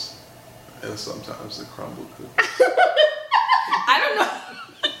crumbles and sometimes the crumble cookie. I don't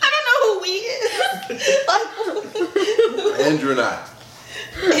know who we is. Andrew and I.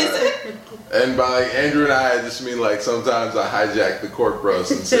 Is it? And by Andrew and I just mean like sometimes I hijack the Cork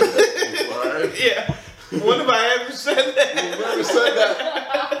Bros and say that. Alright? Yeah. When have I ever said that? I've never said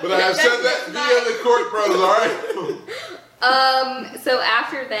that. But I have said that via the Cork Bros, alright? So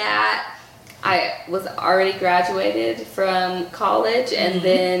after that, I was already graduated from college, and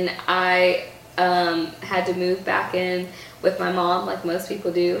then I had to move back in with my mom, like most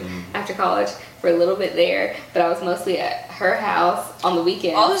people do after college, for a little bit there. But I was mostly at her house on the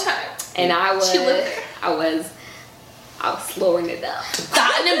weekends. All the time. And I was, She lived there. I was slowing it up.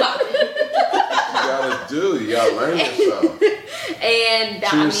 Dotting and bopping. You gotta learn yourself. And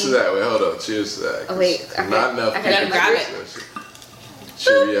Cheers to that. Wait, hold on. Cheers to that. Oh, wait, 'cause okay. Not enough I people gotta grab do this shit.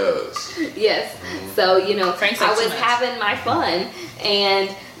 Cheerios. Yes. So, you know, Frank said I too was much. having my fun, and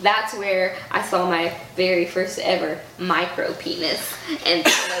that's where I saw my very first ever micro penis, and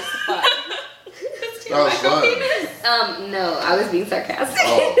that was fun. That was fun. No, I was being sarcastic.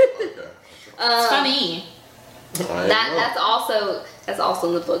 Oh, okay. It's funny. That's also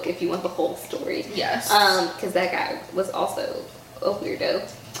in the book if you want the whole story. Yes. Because that guy was also a weirdo,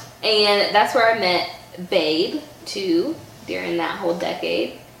 and that's where I met Babe too during that whole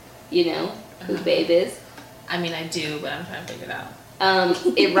decade. You know who Babe is? I mean, I do, but I'm trying to figure it out.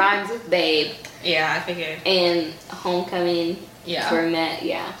 It rhymes with Babe. Yeah, I figured. And Homecoming. Yeah. That's where we met.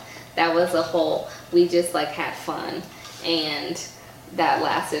 Yeah, that was a whole. We just like had fun, and that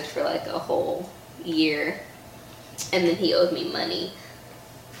lasted for like a whole year. And then he owed me money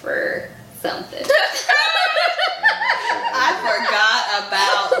for something. I forgot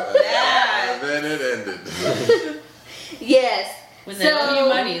about that. And then it ended. Yes. When they owe you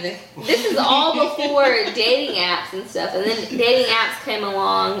money, This is all before dating apps and stuff. And then dating apps came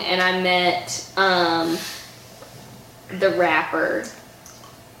along, and I met the rapper.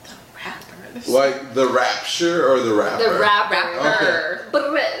 Like the rapture or the rapper? The rapper.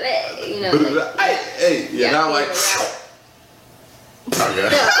 Rapper. You know. Hey, you're not like. Okay.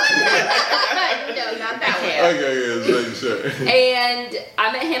 No, not that one. Okay, yeah, sure. And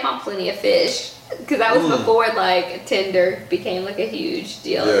I met him on Plenty of Fish because that was before like Tinder became like a huge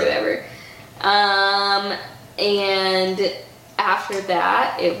deal or whatever. And after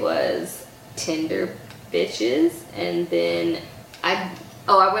that, it was Tinder bitches, and then I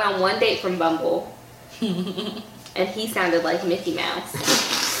went on one date from Bumble, and he sounded like Mickey Mouse.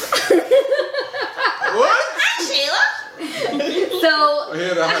 What? Sheila? So he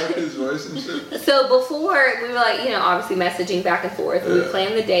had to hide his voice and shit. So before we were like, obviously messaging back and forth. Yeah. We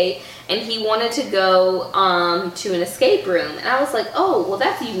planned the date, and he wanted to go to an escape room, and I was like, oh, well,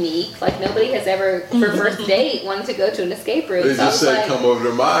 that's unique. Like nobody has ever for first date wanted to go to an escape room. They just said, like, come over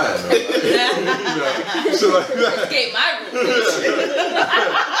to mine. So like that. Escape my room.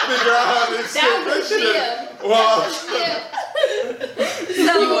 Figure out how to escape this shit. Wow.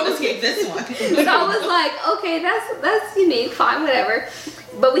 So you want to escape this one. So I was like, okay, that's unique, fine, whatever.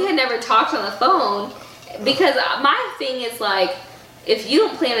 But we had never talked on the phone because my thing is like, if you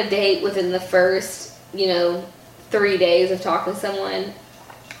don't plan a date within the first, 3 days of talking to someone,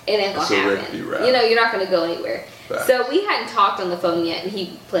 it ain't gonna happen. You're not gonna go anywhere. Facts. So we hadn't talked on the phone yet, and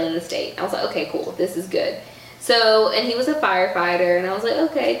he planned this date. I was like, okay, cool, this is good. So, and he was a firefighter, and I was like,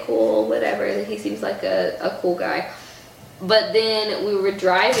 okay, cool, whatever. He seems like a cool guy. But then we were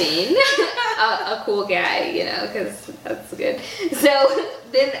driving, a cool guy, because that's good. So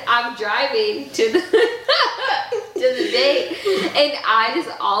then I'm driving to the date, and I just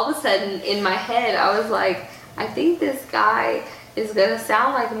all of a sudden in my head I was like, I think this guy is gonna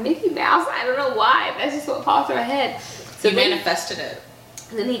sound like Mickey Mouse. I don't know why. That's just what popped in my head. So you manifested it.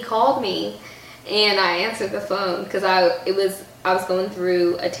 Then he called me, and I answered the phone because I was going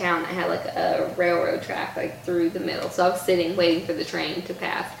through a town that had like a railroad track like through the middle. So I was sitting waiting for the train to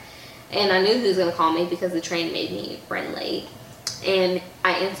pass. And I knew he was going to call me because the train made me run late. And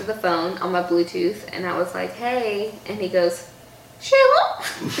I answered the phone on my Bluetooth and I was like, hey. And he goes, Sheila?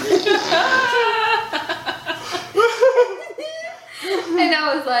 And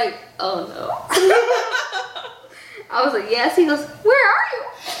I was like, oh no. I was like, yes. He goes, where are you?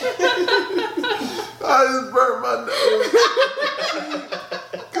 I just burnt my nose.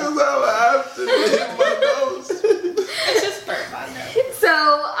 Because I laughed and it hit my nose. I just burnt my nose. So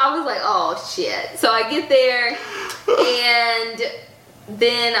I was like, oh shit. So I get there and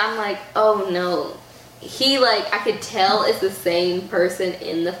then I'm like, oh no. He I could tell it's the same person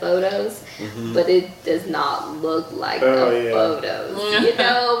in the photos, but it does not look like the photos. You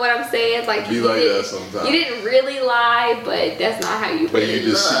know what I'm saying? Like be like that sometimes. You didn't really lie, but that's not how you really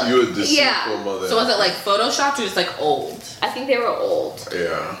look. But you a deceitful mother. So was it like photoshopped or just old? I think they were old.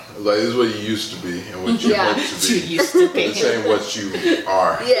 Yeah. Like this is what you used to be and what you hope to be. You used to be. This ain't what you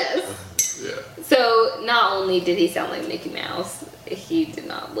are. Yes. Yeah. So not only did he sound like Mickey Mouse, he did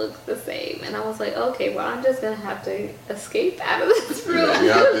not look the same. And I was like, okay, well, I'm just going to have to escape out of this room. Yeah, you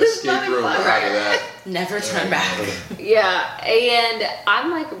have to escape room out of that. Never turn back. Yeah, and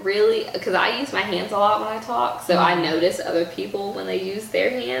I'm really, because I use my hands a lot when I talk, so I notice other people when they use their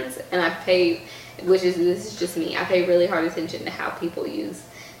hands, and this is just me, I pay really hard attention to how people use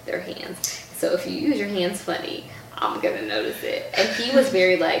their hands. So if you use your hands funny, I'm going to notice it. And he was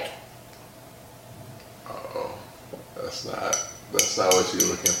very oh, that's not what you're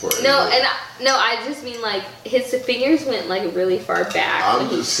looking for. I just mean his fingers went really far back. I'm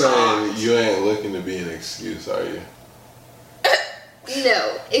just saying you ain't looking to be an excuse, are you?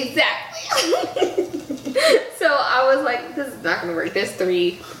 No, exactly. So I was like, this is not gonna work. There's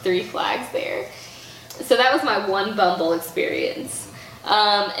three flags there. So that was my one Bumble experience.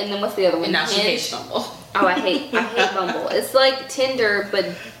 And then what's the other one? And now she hates Bumble. Oh, I hate Bumble. It's like Tinder,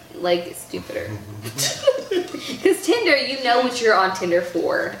 but stupider. Because Tinder, you know what you're on Tinder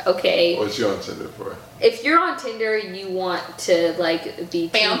for, okay? What you on Tinder for? If you're on Tinder, you want to be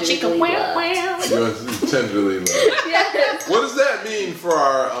tenderly loved. You want to be tenderly loved. Yes. What does that mean for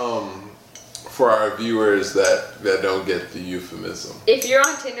our viewers that don't get the euphemism? If you're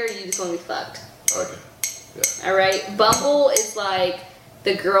on Tinder, you just want to be fucked. Okay. Yeah. All right. Bumble is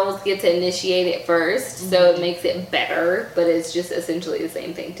the girls get to initiate it first, so it makes it better, but it's just essentially the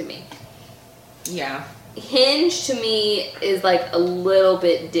same thing to me. Yeah. Hinge to me is a little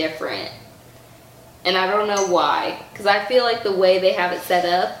bit different, and I don't know why, because I feel the way they have it set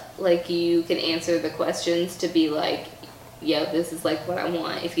up, you can answer the questions to be yeah, this is what I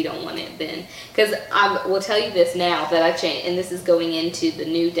want. If you don't want it, then, because I will tell you this now that I changed, and this is going into the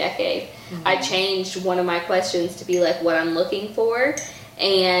new decade. I changed one of my questions to be what I'm looking for,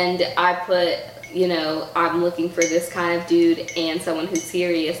 and I put, I'm looking for this kind of dude and someone who's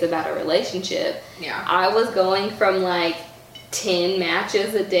serious about a relationship. Yeah. I was going from 10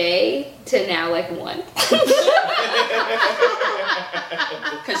 matches a day to now 1.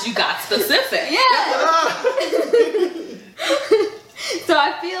 Because you got specific. Yeah. So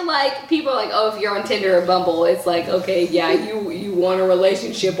I feel people are oh, if you're on Tinder or Bumble, it's okay, yeah, you want a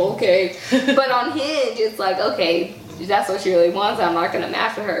relationship, okay. But on Hinge, it's okay, that's what she really wants. I'm not going to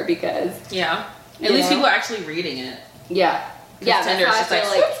match with her because... Yeah. At least people are actually reading it. Yeah. Yeah, Tinder that's how I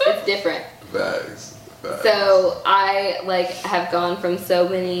feel it's different. Facts. So I like have gone from so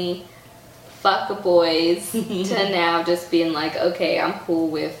many fuck boys to now just being like, okay, I'm cool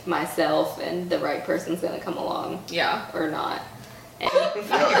with myself and the right person's gonna come along. Yeah. Or not. And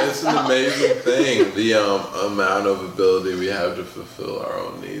it's an amazing thing, the amount of ability we have to fulfill our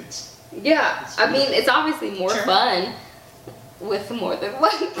own needs. Yeah, I mean, it's obviously more fun with more than one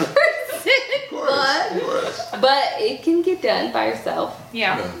person. Of course. But it can get done by yourself.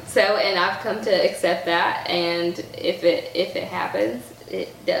 Yeah. So, and I've come to accept that, and if it happens,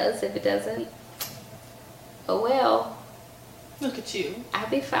 it does. If it doesn't, oh well. Look at you. I'll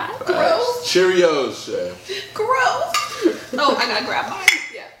be fine. Gross. Cheerios, Chef. Gross. Oh, I gotta grab mine.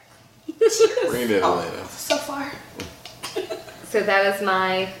 Yeah. Bring it in, Elena. So far. So that is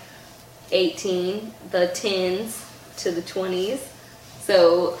my 18, the 10s to the 20s.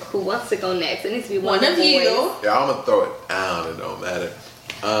 So who wants to go next? It needs to be one of you. Yeah, I'm gonna throw it down. It don't matter.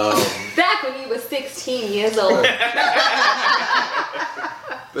 Back when you were 16 years old.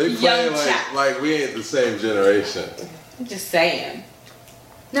 They play like we ain't the same generation. I'm just saying.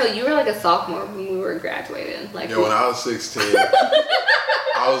 No, you were like a sophomore when we were graduating. Like yeah, when I was 16,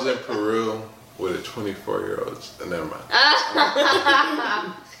 I was in Peru with a 24-year-old. Never mind.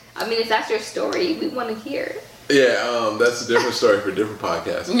 I mean, if that's your story, we want to hear it. Yeah, that's a different story for a different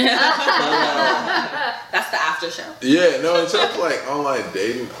podcast. That's the after show. Yeah, no, in terms of like online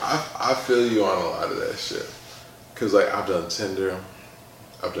dating, I feel you on a lot of that shit. Cause like I've done Tinder,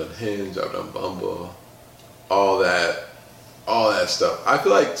 I've done Hinge, I've done Bumble, all that stuff. I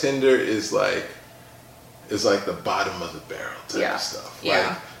feel like Tinder is like the bottom of the barrel type of stuff. Yeah.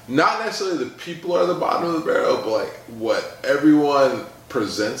 Like, not necessarily the people are the bottom of the barrel, but like what everyone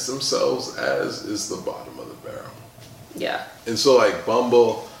presents themselves as is the bottom of the barrel. Yeah. And so like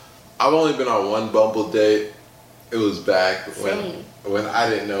Bumble, I've only been on one Bumble date. It was back when I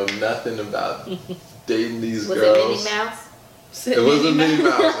didn't know nothing about dating these girls. Was it Minnie Mouse? It wasn't Minnie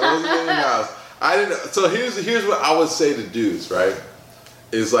Mouse. It wasn't Minnie Mouse. I didn't. So here's what I would say to dudes, right?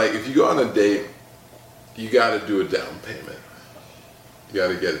 Is like if you go on a date, you got to do a down payment. You got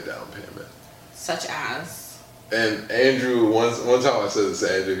to get a down payment. Such as. And Andrew, one time I said this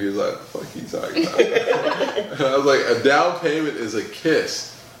to Andrew, he was like, "The fuck you talking about?" And I was like, "A down payment is a kiss."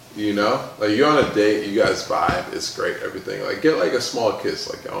 You know, like you're on a date, you guys vibe, it's great, everything. Like get like a small kiss,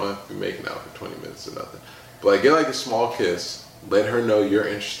 like y'all don't have to be making out for 20 minutes or nothing. But like get like a small kiss, let her know you're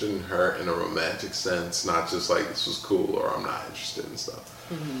interested in her in a romantic sense, not just like this was cool or I'm not interested in stuff.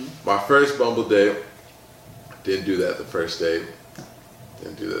 Mm-hmm. My first Bumble date, didn't do that the first date,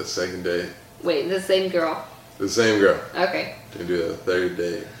 didn't do that the second date. Wait, the same girl? The same girl. Okay. Didn't do that the third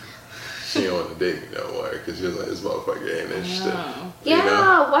date. She didn't want to date me no more because she was like, this motherfucker ain't interested. Yeah, you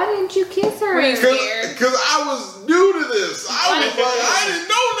know? Why didn't you kiss her? Because I was new to this. I was like, I didn't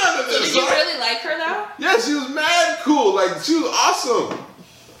know none of this. Did you really like her though? Yeah, she was mad cool. Like, she was awesome.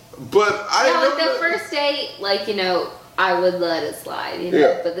 But I didn't know the first date, like, you know, I would let it slide, you know.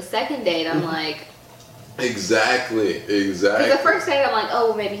 Yeah. But the second date, I'm like... Exactly. Because the first date, I'm like, oh,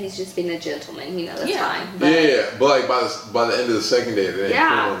 well, maybe he's just being a gentleman, you know, that's fine. But, But like by the end of the second date, it ain't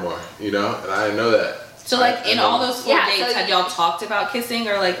cool no more, you know? And I didn't know that. So like in all those 4 dates, have y'all talked about kissing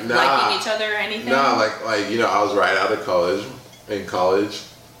or like liking each other or anything? Nah, like you know, I was right out of college. In college,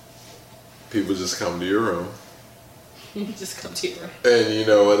 people just come to your room. Just come to your room. And you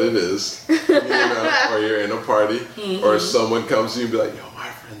know what it is. You know, or you're in a party, or someone comes to you and be like, yo, my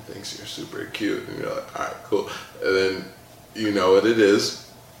friend thinks you're super cute. And you're like, all right, cool. And then you know what it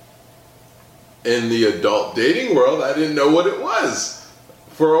is. In the adult dating world, I didn't know what it was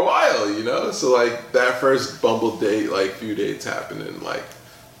for a while, you know? So like that first Bumble date, like few dates happened and like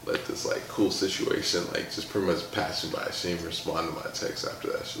let this like cool situation like just pretty much passing by. She didn't respond to my text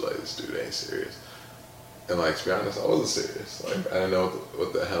after that. She was like, this dude ain't serious. And like to be honest, I wasn't serious. Like I didn't know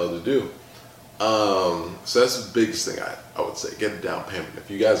what the hell to do. So that's the biggest thing I would say. Get a down payment.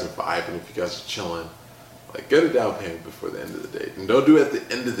 If you guys are vibing, if you guys are chilling, like get a down payment before the end of the date. And don't do it at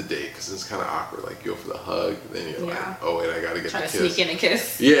the end of the date because it's kind of awkward. Like you go for the hug, then you're like, oh wait, I gotta get the kiss. Try to sneak in a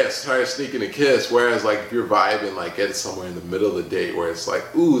kiss. Yes, try to sneak in a kiss. Whereas like if you're vibing, like get it somewhere in the middle of the date where it's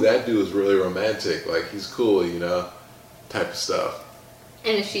like, ooh, that dude is really romantic. Like he's cool, you know, type of stuff.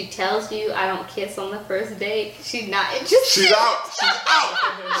 And if she tells you I don't kiss on the first date, she's not interested. She's out. She's out.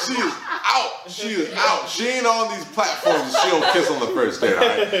 She is out. She is out. She ain't on these platforms. She don't kiss on the first date. All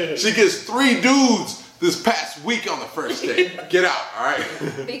right. She gets 3 dudes this past week on the first date. Get out. All right.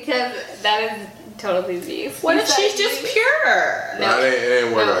 Because that is totally me. What if she's just pure? No, it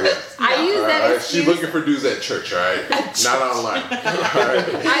ain't work like that. I use that Right? excuse. She's looking for dudes at church, all right? Not online. All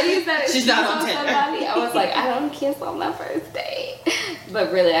right? I used that She's excuse not on on Tinder. somebody. I was like, I don't kiss on my first date.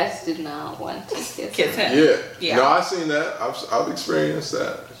 But really, I just did not want to kiss him. Yeah. No, I've seen that. I've experienced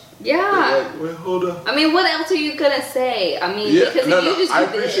that. Yeah. Like, wait, hold up. I mean, what else are you gonna say? I mean, Yeah, because no, if you just do I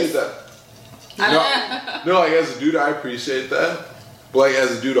appreciate this, that. No, like as a dude, I appreciate that. But like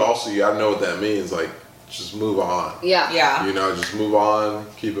as a dude, also, you gotta know what that means. Like, just move on. Yeah. Yeah. You know, just move on,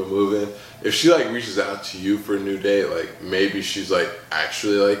 keep it moving. If she like reaches out to you for a new date, like maybe she's like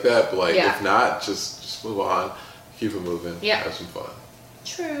actually like that. But like if not, just move on, keep it moving. Yeah. Have some fun.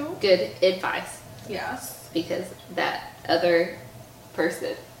 True. Good advice. Yes. Because that other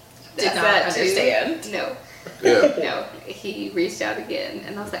person Did not that too. understand. No. Yeah. No. He reached out again,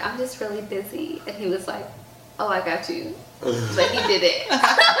 and I was like, I'm just really busy, and he was like, oh, I got you. But he did it.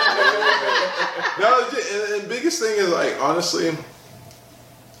 No, and biggest thing is like honestly,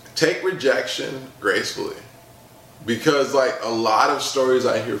 take rejection gracefully, because like a lot of stories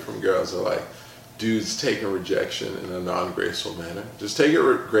I hear from girls are like dudes taking rejection in a non-graceful manner. Just take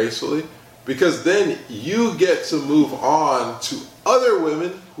it gracefully, because then you get to move on to other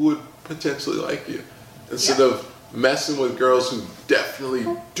women who would potentially like you, instead of messing with girls who definitely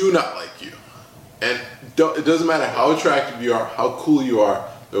do not like you. And it doesn't matter how attractive you are, how cool you are,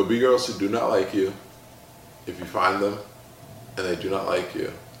 there will be girls who do not like you. If you find them and they do not like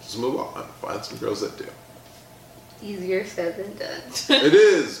you, just move on. Find some girls that do. Easier said than done. It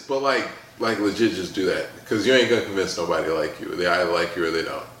is, but like legit just do that. Because you ain't going to convince nobody to like you. They either like you or they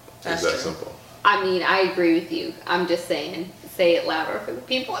don't. That's it's that true. simple. I mean, I agree with you. I'm just saying, say it louder for the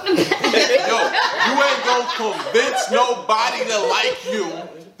people in the back. Yo, you ain't going to convince nobody to like you.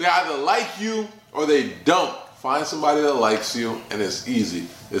 They either like you or they don't. Find somebody that likes you, and it's easy.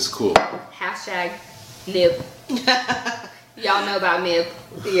 It's cool. Hashtag nib. Y'all know about nib.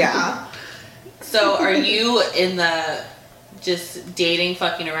 Yeah. So are you in the just dating,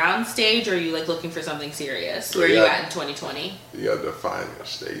 fucking around stage, or are you like looking for something serious? Where are you at in 2020? You gotta define your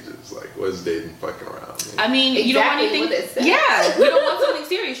stages. Like, what's dating fucking around mean? I mean, you don't want Exactly anything. what it says. Yeah, you don't want something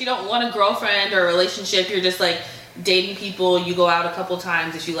serious. You don't want a girlfriend or a relationship. You're just like dating people. You go out a couple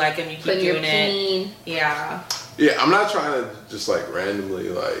times. If you like them, you keep Putting your doing it. peen. Yeah. Yeah, I'm not trying to just like randomly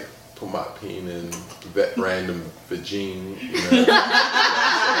like put my peen in random vagine. You know?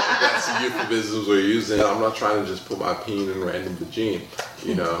 That's the euphemisms we're using. I'm not trying to just put my peen in random vagine.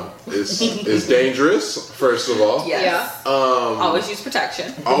 You know, it's dangerous. First of all, Yes. Always use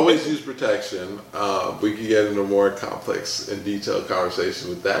protection. always use protection. We could get into more complex and detailed conversation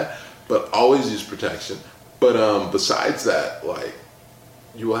with that, but always use protection. But besides that, like,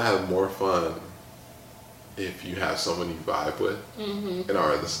 you will have more fun if you have someone you vibe with and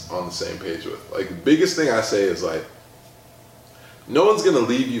are on the same page with. Like, the biggest thing I say is like, no one's gonna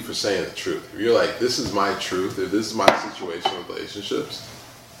leave you for saying the truth. If you're like, this is my truth, if this is my situation with relationships,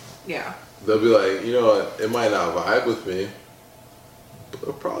 Yeah. they'll be like, you know what, it might not vibe with me, but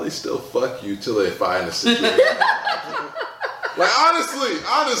they'll probably still fuck you till they find a situation. Like, honestly,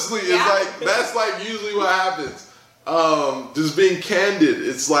 it's like, that's like usually what happens. Just being candid,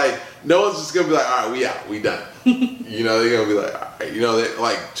 it's like, no one's just gonna be like, all right, we out, we done. You know, they're gonna be like, all right, you know,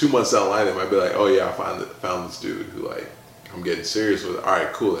 like 2 months down the line, they might be like, oh yeah, I found this dude who like, I'm getting serious with. All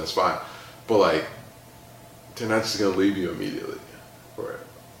right, cool, that's fine. But like, they're not just gonna leave you immediately for it.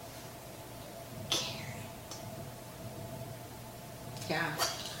 Yeah.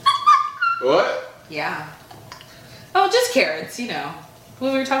 What? Yeah. Oh, just carrots, you know.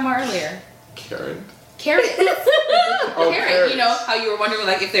 What we were talking about earlier. Karen? Carrots. Oh, Carrot. You know how you were wondering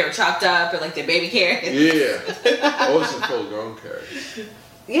like if they were chopped up or like they're baby carrots. Yeah. Oh, it's a full grown carrot.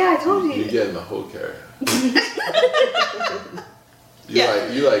 Yeah, I told You're you. getting the whole carrot.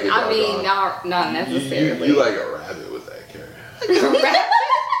 Yeah. You like it. I mean, not necessarily. You like a rabbit with that carrot.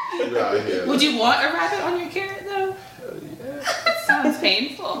 You out here. Would you want a rabbit on your carrot though? Hell yeah. It sounds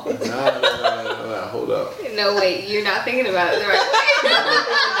painful. Nah. Hold up. No, wait, you're not thinking about it the right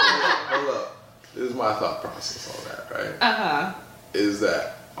way. Hold up. This is my thought process on that, right? Uh-huh. Is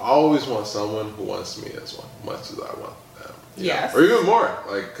that I always want someone who wants me as much as I want them. You Yes. know? Or even more.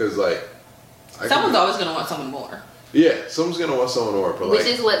 Like, cause like. Someone's always gonna want someone more. Yeah, someone's gonna want someone more, but Which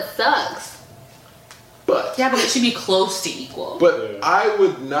like. is what sucks. But. Yeah, but it should be close to equal. But Yeah. I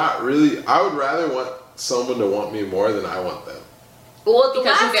would not really. I would rather want someone to want me more than I want them. Well,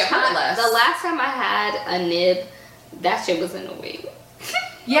 Because you get hurt less. the last time I had a nib, that shit was annoying.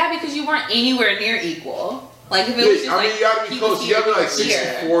 Yeah, because you weren't anywhere near equal. Like if it was just I mean, you gotta be close. You gotta be like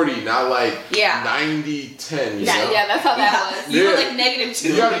 60-40, not like 90-10. You know? Yeah, that's how that was. You were like -2.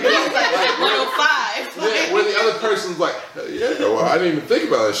 You gotta be like 105. Yeah, when the other person's like, yeah, well, I didn't even think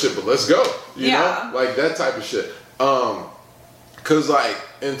about that shit, but let's go. You know, like that type of shit. Cause like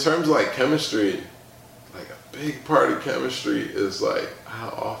in terms of like chemistry, like a big part of chemistry is like how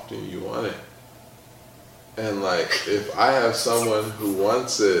often you want it. And like if I have someone who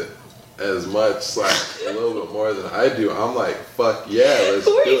wants it as much, like a little bit more than I do, I'm like, fuck yeah, let's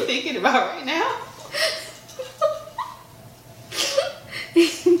do it. Who are you thinking about right now?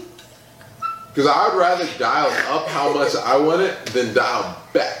 Because I'd rather dial up how much I want it than dial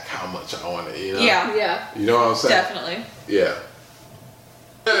back how much I want it, you know? Yeah. You know what I'm saying? Definitely. Yeah.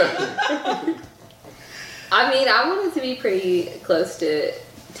 I mean, I want it to be pretty close to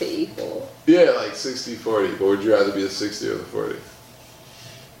equal. Yeah, like 60-40. But would you rather be the 60 or the 40?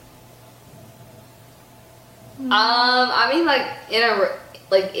 I mean, like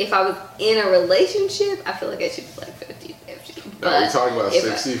if I was in a relationship, I feel like I should be like 50-50. No, we're talking about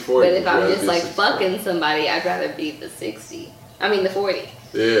 60-40. But if I'm just like fucking somebody, I'd rather be the 60. I mean the 40.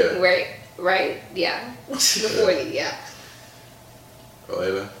 Yeah. Right? Yeah. The 40, yeah.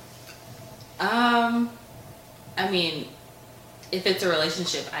 Elena? I mean, if it's a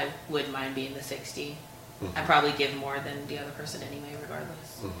relationship, I wouldn't mind being the 60. Mm-hmm. I probably give more than the other person anyway,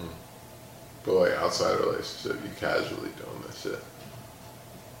 regardless. Mm-hmm. But like outside a relationship, you casually doing this shit.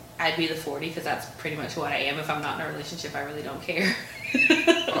 I'd be the 40 because that's pretty much what I am. If I'm not in a relationship, I really don't care.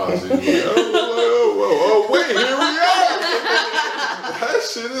 Oh, so you're like, oh, wait, here we are. That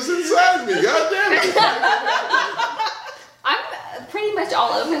shit is inside me. God damn it. I'm pretty much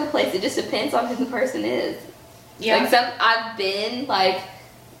all over the place. It just depends on who the person is. Yeah. Like I've been like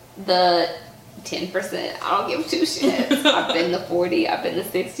the 10%. I don't give two shits. I've been the 40. I've been the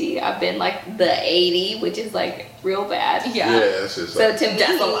 60. I've been like the 80, which is like real bad. Yeah. It's just so like, to me,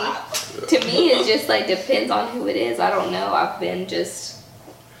 that's a lot. To me, it just like depends on who it is. I don't know. I've been just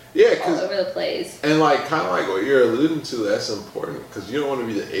all over the place. And like kind of like what you're alluding to, that's important because you don't want to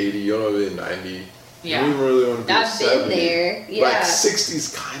be the 80. You don't want to be the 90. Yeah. You don't even really want to be the 70. I've been there. Yeah. Like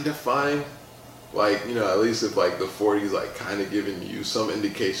 60's kind of fine. Like, you know, at least if like the 40's like kind of giving you some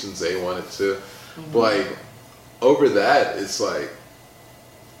indications they want it to. Mm-hmm. But like over that, it's like,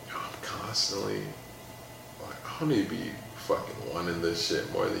 I'm constantly like, I don't need to be fucking wanting this shit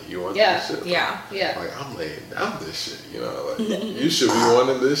more than you want this shit. Yeah. Like I'm laying down this shit, you know. Like you should be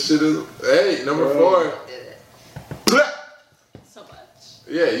wanting this shit as hey, number 4. So much.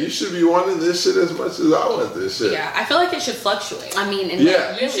 Yeah, you should be wanting this shit as much as I want this shit. Yeah, I feel like it should fluctuate. I mean,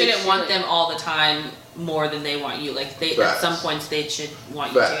 you shouldn't want them all the time more than they want you. Like they at some points they should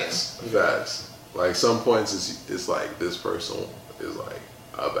want you too. Facts. Like some points it's like this person is like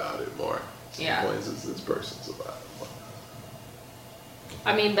about it more. Some points it's this person's about it more.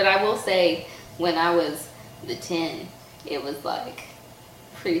 I mean, but I will say when I was the 10, it was like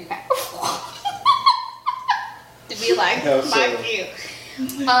pretty powerful. To be like, fuck you.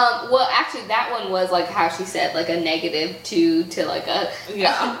 Well, actually, that one was like how she said, like a -2 to like a.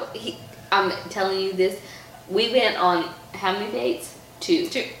 Yeah. I'm telling you this. We went on how many dates? 2.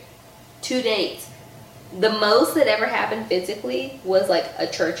 2 dates. The most that ever happened physically was like a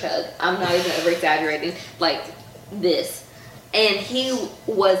church hug. I'm not even over exaggerating. Like this. And he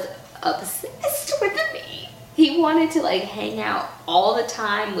was obsessed with me. He wanted to like hang out all the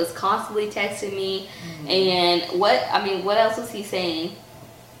time, was constantly texting me. Mm-hmm. And what else was he saying?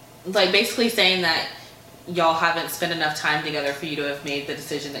 Like basically saying that y'all haven't spent enough time together for you to have made the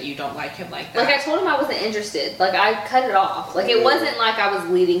decision that you don't like him like that. Like I told him I wasn't interested. Like I cut it off. Like it wasn't like I was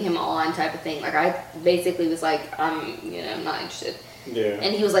leading him on type of thing. Like I basically was like, I'm not interested. Yeah.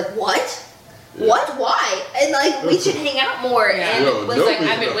 And he was like, what? Yeah. What? Why? And like we should hang out more. Yeah. And it was like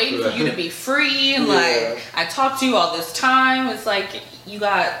I've been waiting for you to be free and like I talked to you all this time. It's like you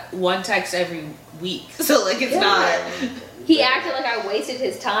got one text every week. So like it's not. He acted like I wasted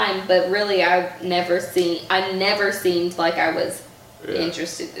his time, but really I never seemed like I was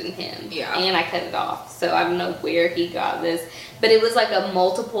interested in him. Yeah. And I cut it off. So I don't know where he got this. But it was like a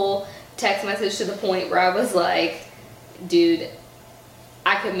multiple text message to the point where I was like, dude,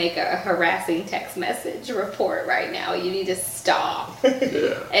 I could make a harassing text message report right now. You need to stop.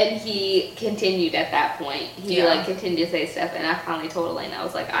 Yeah. And he continued at that point. He like continued to say stuff, and I finally told Elena, I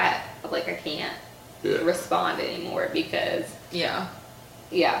was like, I can't respond anymore because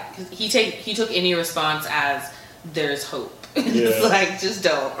because he took any response as there's hope. It's like just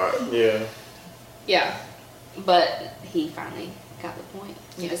don't. But he finally got the point.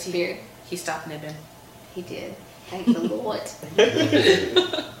 He disappeared. He stopped nibbing. He did. Thank the Lord.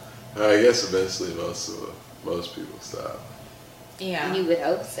 I guess eventually most of most people stop. Yeah. You would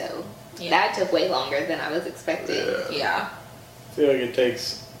hope so. Yeah. That took way longer than I was expecting. Yeah. I feel like it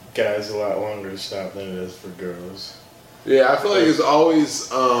takes guys a lot longer to stop than it does for girls. Yeah, I feel like it's always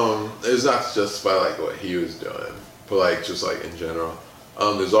it's not to justify like what he was doing, but like just like in general,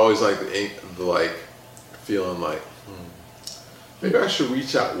 there's always like the like feeling like maybe I should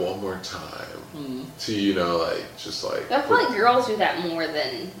reach out one more time to, you know, like just like. I feel like girls do that more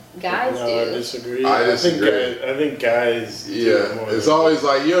than guys no, do. I disagree. I disagree. I think guys. Do Yeah, it more it's than- always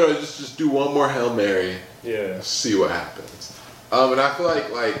like, you know, just do one more Hail Mary. Yeah. See what happens. And I feel like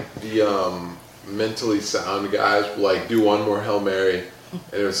the mentally sound guys will like do one more Hail Mary, and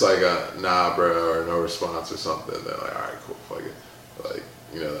it's like a nah, bro, or no response or something. They're like, all right, cool, fuck it. Like,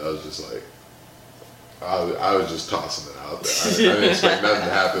 you know, that was just like, I was just tossing it out there. I didn't expect nothing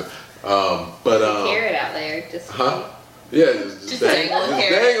to happen. Carrot out there, just. Yeah, just dangle dangle it. the Just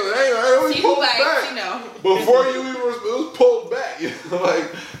carrot. dangle it. I always See pulled who it bites, back. you know. Before you even it was pulled back. You know, like,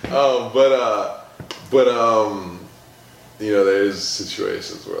 you know, there's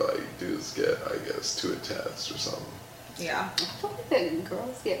situations where like dudes get, I guess, too attached or something. Yeah. I feel like that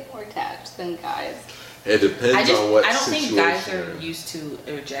girls get more attached than guys. It depends on what I don't situation think guys you're are in. used to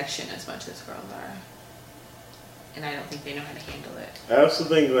rejection as much as girls are. And I don't think they know how to handle it. I also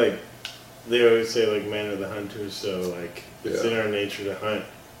think like they always say like men are the hunters, so like it's Yeah. in our nature to hunt.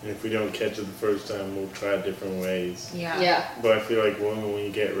 And if we don't catch it the first time, we'll try different ways. Yeah. Yeah. But I feel like women, when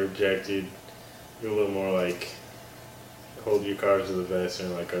you get rejected, you're a little more like hold your cards to the vest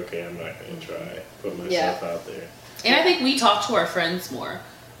and like, okay, I'm not gonna try put myself out there. And I think we talk to our friends more.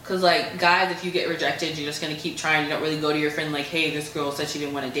 Because, like, guys, if you get rejected, you're just going to keep trying. You don't really go to your friend like, hey, this girl said she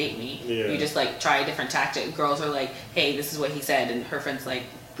didn't want to date me. Yeah. You just, like, try a different tactic. Girls are like, hey, this is what he said. And her friend's like,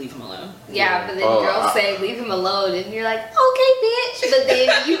 leave him alone. Yeah, but then Oh, girls say leave him alone, and you're like, okay, bitch. But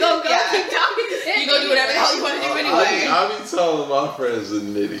then you go Yeah. keep talking to him. You go do whatever the hell you want to do anyway. I be telling my friends the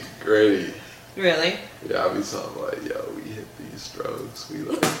nitty gritty. Really? Yeah, I be telling them like, yo, we hit these strokes. We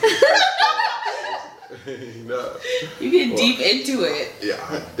like, you know. You get deep into it. Yeah,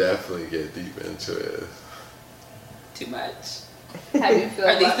 I definitely get deep into it. Too much. How do you feel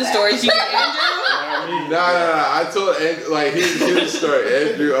Are these about the that? stories you get, Andrew? Not me. No. I told Andrew, like, here's the story.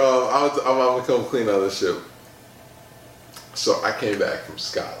 Andrew, I'm gonna come clean on this shit. So I came back from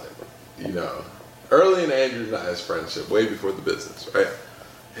Scotland, you know, early in Andrew and I's friendship, way before the business, right?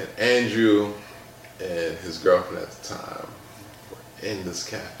 And Andrew and his girlfriend at the time were in this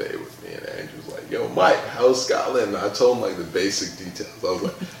cafe with me, and Andrew's like, yo, Mike, how's Scotland? And I told him like the basic details. I was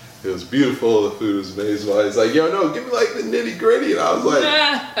like, it was beautiful, the food was amazing. He's like, yo, no, give me like the nitty gritty. And I was like,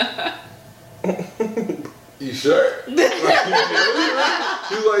 you sure? He was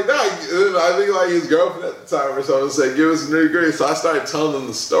like, nah. And I think like his girlfriend at the time or something said, give us the nitty gritty. So I started telling them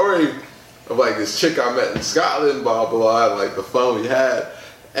the story of like this chick I met in Scotland, blah, blah, blah, and like the fun we had.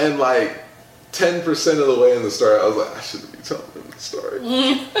 And like 10% of the way in the story, I was like, I shouldn't be telling them the story.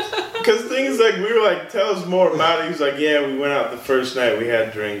 Because things like, we were like, tell us more about it. He was like, yeah, we went out the first night, we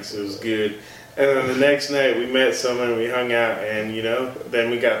had drinks, it was good. And then the next night we met someone, we hung out, and you know, then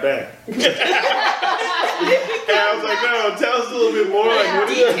we got back. And I was like, no, tell us a little bit more, like, what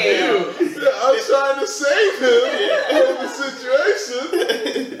did you do? Yeah, I was trying to save him in the situation.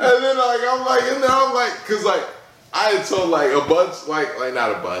 And then like, I'm like, and then I'm like, cause like, I had told like a bunch, like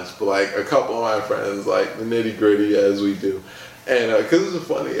not a bunch, but like a couple of my friends, like the nitty gritty as we do. And cause it's a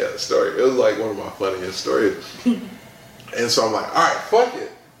funny story. It was like one of my funniest stories. And so I'm like, all right, fuck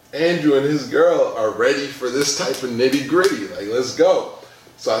it. Andrew and his girl are ready for this type of nitty gritty. Like, let's go.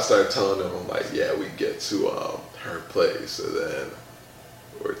 So I started telling them, I'm like, yeah, we get to her place, and then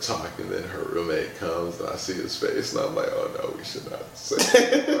we're talking, then her roommate comes, and I see his face, and I'm like, oh no, we should not say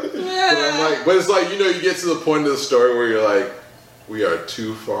that. But I'm like, but it's like, you know, you get to the point of the story where you're like, we are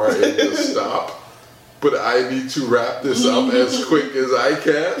too far in to stop, but I need to wrap this up as quick as I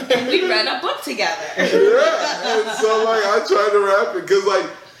can. We read a book together. Yeah, and so like I tried to wrap it because like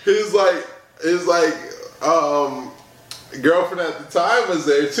his girlfriend at the time was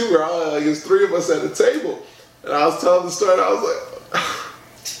there too. We're all like, it's three of us at a table, and I was telling the story. And I was like,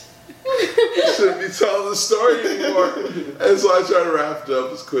 I shouldn't be telling the story anymore. And so I tried to wrap it up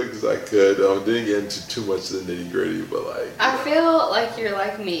as quick as I could. Didn't get into too much of the nitty gritty, but like I feel like you're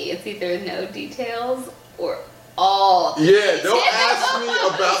like me. It's either no details or all. yeah, don't ask me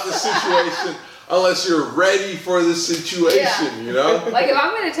about the situation unless you're ready for the situation, you know? Like if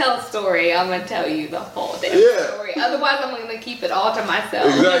I'm gonna tell a story, I'm gonna tell you the whole damn story. Otherwise, I'm gonna keep it all to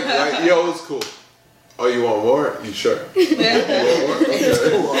myself. Exactly. Like, yo, it's cool. Oh, you want more? You sure? You want more? Okay.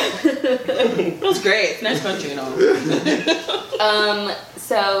 It was great. It's nice country and all.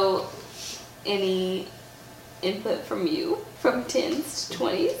 So any input from you from 10s to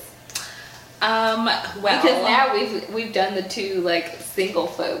 20s? Well, because now we've done the two like single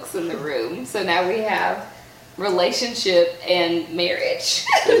folks in the room, so now we have relationship and marriage.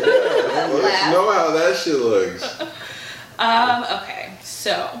 Let's know how that shit looks. Okay,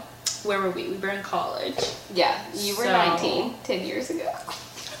 so where were we? We were in college. Yeah, you were 19, 10 years ago.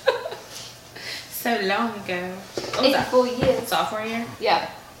 So long ago. What was 8 that? full years. Sophomore year? Yeah.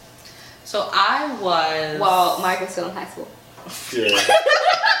 So I was... Well, Mike was still in high school. Yeah.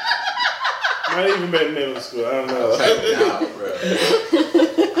 Not even been in middle school. I don't know. Thank God, bro.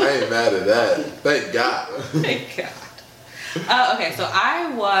 I ain't mad at that. Thank God. Thank God. Okay, so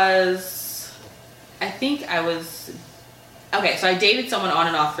so I dated someone on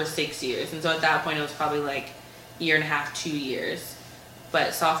and off for 6 years. And so at that point, it was probably like a year and a half, 2 years.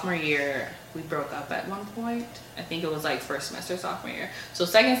 But sophomore year, we broke up at one point. I think it was like first semester, sophomore year. So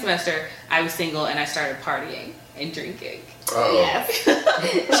second semester, I was single and I started partying and drinking. Uh-oh. Yes.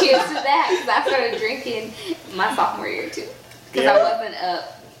 Cheers to that, because I started drinking my sophomore year too. Because I wasn't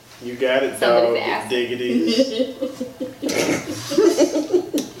up. You got it, Somebody's dog. ass. Diggity.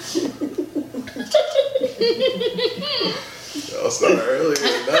 I'll start earlier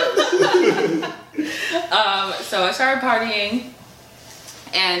than that. So I started partying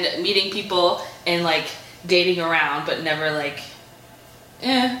and meeting people and like dating around, but never like,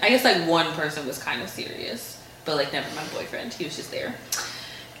 I guess like one person was kind of serious, but like never my boyfriend. He was just there.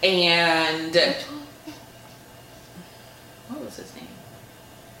 And what was his name?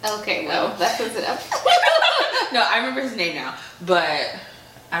 Okay, well, that puts it up. No, I remember his name now, but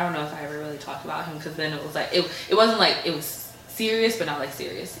I don't know if I ever really talked about him because then it was like, it wasn't like, it was serious, but not like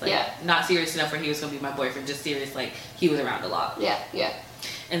serious. Like, yeah. Not serious enough where he was going to be my boyfriend, just serious, like he was around a lot. Yeah, yeah.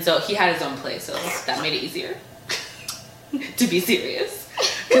 And so he had his own place, so that made it easier to be serious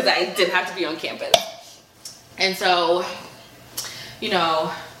because I didn't have to be on campus. And so, you know,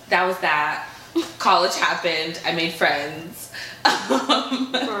 that was that. College happened. I made friends.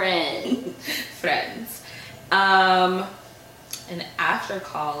 Friends. And after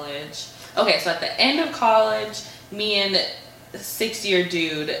college, okay, so at the end of college, me and the 6-year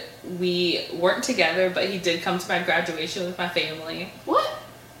dude, we weren't together, but he did come to my graduation with my family. What?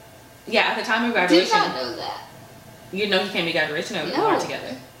 Yeah, at the time of graduation. Did not know that. You know he came to graduation and we No. weren't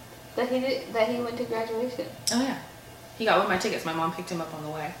together. That he went to graduation. Oh yeah. He got one of my tickets. My mom picked him up on the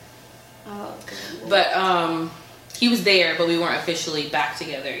way. Oh, okay. But he was there, but we weren't officially back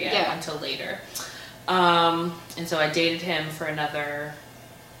together yet until later. And so I dated him for another,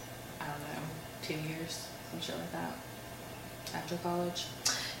 I don't know, 2 years, some shit like that, after college.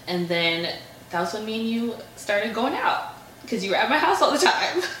 And then that was when me and you started going out, because you were at my house all the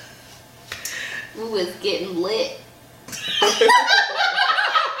time. We was getting lit.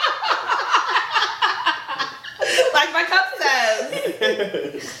 Like my cup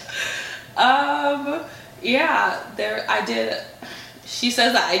says. Yeah, I did. She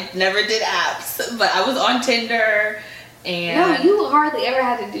says that I never did apps, but I was on Tinder and. No, you hardly ever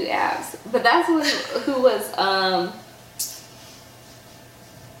had to do apps. But that's who was,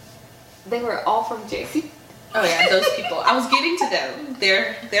 they were all from JC. Oh yeah, those people. I was getting to them.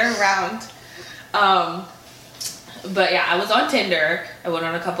 They're around. But yeah, I was on Tinder. I went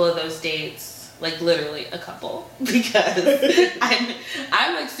on a couple of those dates, like literally a couple, because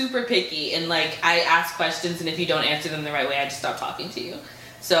I'm like super picky and like I ask questions and if you don't answer them the right way, I just stop talking to you.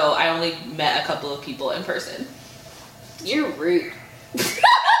 So I only met a couple of people in person. You're rude.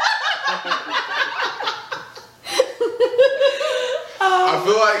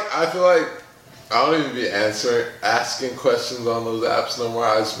 I feel like I don't even be asking questions on those apps no more.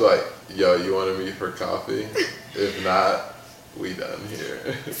 I just be like, yo, you want to meet for coffee? If not, we done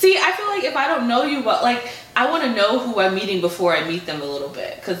here. See, I feel like if I don't know you, but like I want to know who I'm meeting before I meet them a little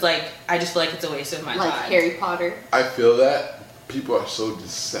bit, because like I just feel like it's a waste of my time. Like Harry Potter. I feel that people are so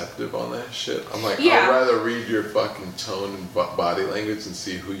deceptive on that shit. I'm like, Yeah. I'd rather read your fucking tone and body language and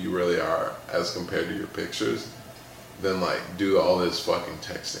see who you really are as compared to your pictures than like do all this fucking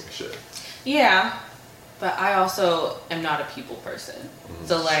texting shit. Yeah, but I also am not a people person. Mm-hmm.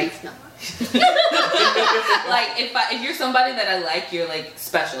 So like, She's not. like if you're somebody that I like, you're like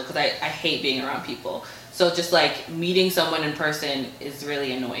special, because I hate being around people. So just like meeting someone in person is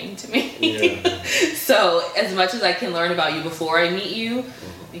really annoying to me. Yeah. So as much as I can learn about you before I meet you,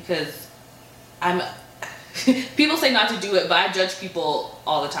 because people say not to do it, but I judge people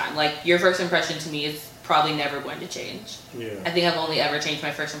all the time. Like your first impression to me is probably never going to change. Yeah. I think I've only ever changed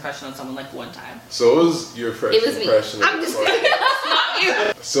my first impression on someone like one time. So what was your first It was me. impression I'm of just the kidding. cork? It's not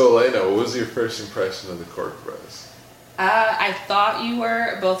you. So Elena, what was your first impression of the cork press? I thought you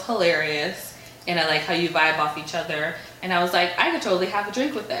were both hilarious, and I like how you vibe off each other. And I was like, I could totally have a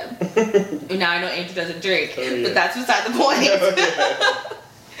drink with them. And now I know Andrew doesn't drink, but that's beside the point.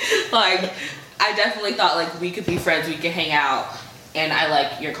 Like, I definitely thought like we could be friends, we could hang out, and I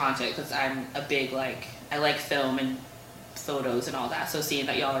like your content because I'm a big like, I like film and photos and all that. So seeing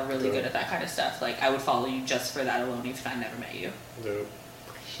that y'all are really good at that kind of stuff, like I would follow you just for that alone, even if I never met you. Dope.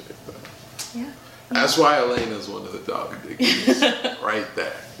 Appreciate that. Yeah. That's why Elena's one of the dog dickies. Right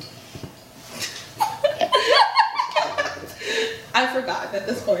there. I forgot at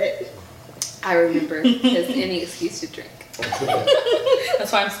this point. I remember. Because any excuse to drink.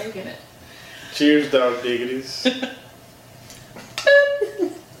 That's why I'm saving it. Cheers, dog diggities.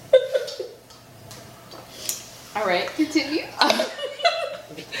 All right, continue.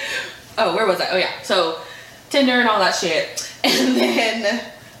 Oh, where was I? Oh yeah, so Tinder and all that shit, and then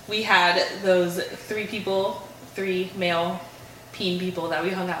we had those three male peen people that we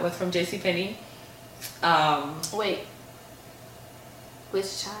hung out with from JCPenney. Wait.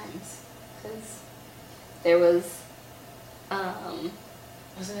 Which times? Because there was,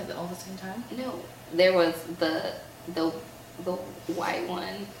 Wasn't it all the same time? no, there was the white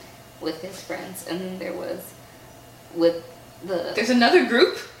one with his friends, and then there was with the. There's another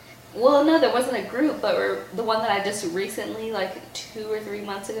group? Well, no, there wasn't a group, but the one that I just recently, like 2 or 3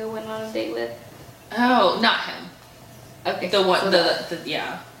 months ago, went on a date with. Oh, not him. Okay. The one, so the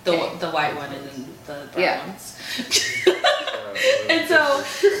Okay. the white one and then the brown Yeah. ones. And so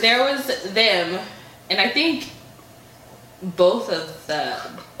there was them, and I think both of the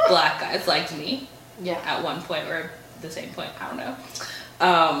black guys liked me Yeah. at one point or the same point. I don't know.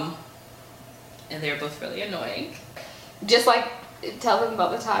 And they were both really annoying. Just like, tell them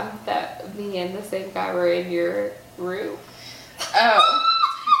about the time that me and the same guy were in your room. Oh,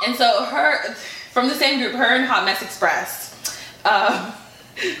 and so from the same group, her and Hot Mess Express,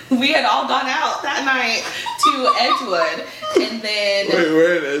 we had all gone out that night to Edgewood, and then Wait,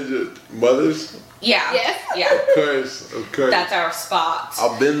 where in Edgewood? Mother's? yeah, Yes. yeah, Of course, of course. that's our spot.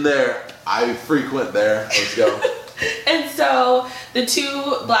 I've been there. I frequent there. Let's go. And so the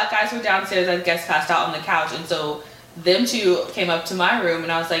two black guys were downstairs, I guess, passed out on the couch, and so them two came up to my room,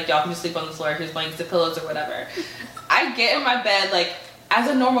 and I was like, y'all can just sleep on the floor, here's blankets and pillows or whatever. I get in my bed like as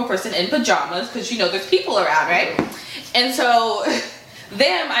a normal person in pajamas, because you know there's people around, right? And so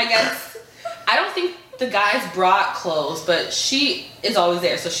them, I guess, I don't think the guys brought clothes, but she is always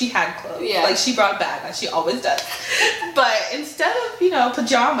there, so she had clothes. Yeah. Like she brought a bag, like she always does. But instead of,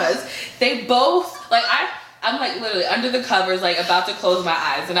 pajamas, they both, like I'm like literally under the covers, like about to close my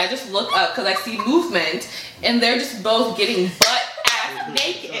eyes, and I just look up because I see movement, and they're just both getting butt-ass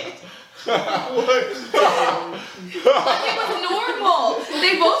naked. Like it was normal.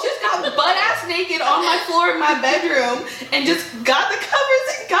 They both just got butt-ass naked on my floor in my bedroom and just got the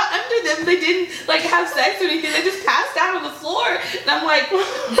covers and got under them. They didn't like have sex or anything. They just passed out on the floor. And I'm like,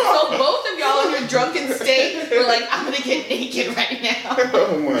 so both of y'all in your drunken state were like, I'm gonna get naked right now.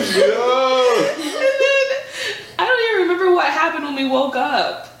 Oh my god. And then I don't even remember what happened when we woke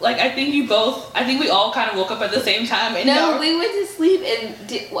up. Like I think we all kind of woke up at the same time. And No, we went to sleep and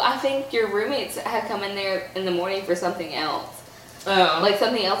I think your roommates had come in there in the morning for something else. Oh. Like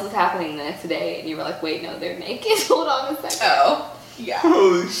something else was happening the next day, and you were like, "Wait, no, they're naked." Hold on a second. Oh, yeah.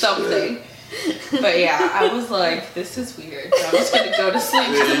 Holy Something. But yeah, I was like, this is weird. So I'm just gonna go to sleep.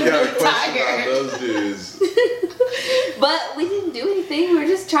 Yeah, you got a I'm question about tired. those dudes. But we didn't do anything. We were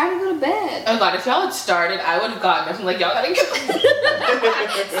just trying to go to bed. Oh god, if y'all had started, I would have gotten up and like, y'all gotta go.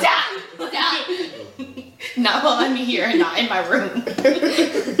 Stop! Stop! Not while I'm here and not in my room.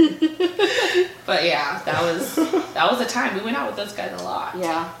 But yeah, that was the time. We went out with those guys a lot.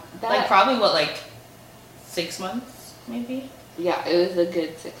 Yeah. Like probably what, 6 months maybe? Yeah, it was a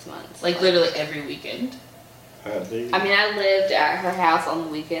good 6 months. Like literally every weekend. I mean, I lived at her house on the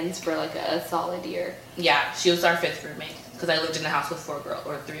weekends for like a solid year. Yeah, she was our 5th roommate because I lived in a house with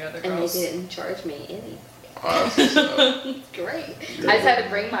 3 other And girls. they didn't charge me any. Awesome. Great. I just had to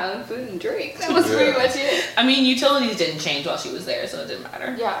bring my own food and drink. That was pretty much it. I mean, utilities didn't change while she was there, so it didn't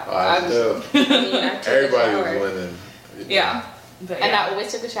matter. Yeah. I took a Everybody was winning. Yeah. But And I yeah,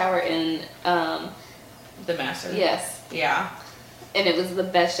 always took a shower in, the master. yes. Yeah. And it was the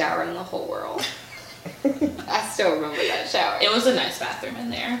best shower in the whole world. I still remember that shower. It was a nice bathroom in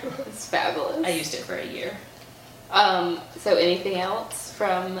there. It's fabulous. I used it for a year. So anything else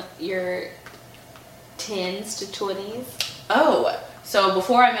from your 10s to 20s? Oh, so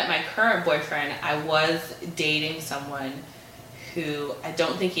before I met my current boyfriend, I was dating someone who I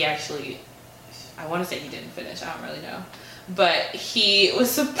don't think he actually, I want to say he didn't finish, I don't really know. But he was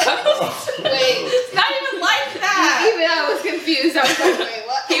supposed to, wait, it's not even like that. Even I was confused. I was like, wait,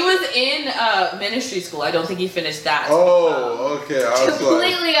 what? He was in ministry school. I don't think he finished that. Oh, okay. I was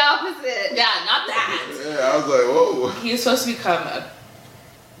completely opposite. Yeah, not that. Yeah, I was like, whoa. He was supposed to become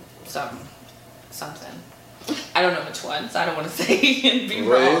something. I don't know which one, so I don't want to say and be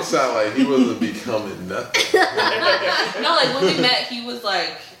Well, wrong. it sounded like he wasn't becoming nothing. No, like when we met, he was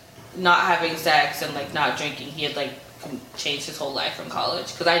like not having sex and like not drinking. He had like changed his whole life from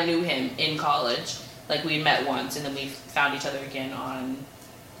college because I knew him in college. Like we met once and then we found each other again on,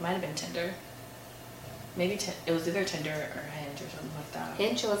 it might have been Tinder. Maybe it was either Tinder or Hinge or something like that.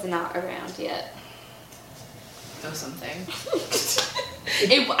 Hinge was not around yet. It was something.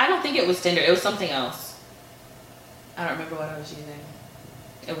 I don't think it was Tinder. It was something else. I don't remember what I was using.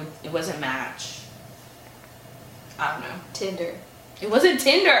 It wasn't Match. I don't know. Tinder. It wasn't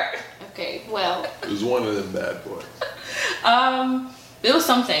Tinder. Okay, well. It was one of them bad boys. It was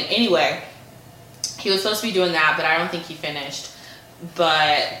something. Anyway, he was supposed to be doing that, but I don't think he finished.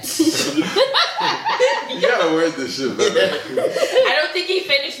 But You gotta word this shit better. I don't think he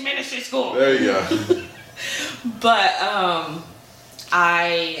finished ministry school. There you go. But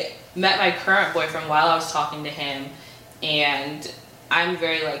I met my current boyfriend while I was talking to him, and I'm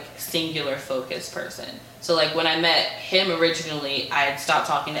very like singular focused person. So like when I met him originally, I had stopped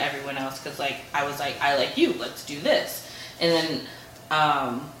talking to everyone else because like I was like, I like you, let's do this. And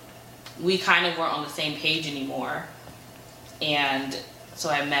then we kind of weren't on the same page anymore. And so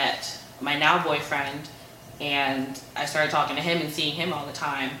I met my now boyfriend, and I started talking to him and seeing him all the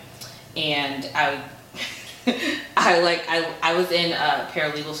time. And I was in a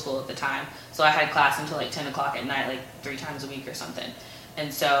paralegal school at the time, so I had class until like 10 o'clock at night, like 3 times a week or something.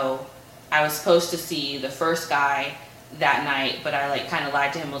 And so I was supposed to see the first guy that night, but I like kind of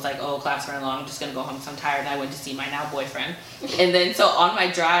lied to him, was like, oh, class ran long, I'm just gonna go home because I'm tired. And I went to see my now boyfriend. And then so on my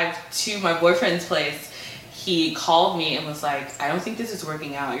drive to my boyfriend's place, he called me and was like, I don't think this is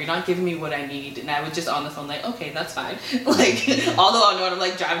working out. You're not giving me what I need. And I was just on the phone like, okay, that's fine. Like, although I know I'm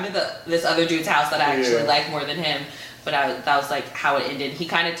like driving to this other dude's house that I actually like more than him. But that was like how it ended. He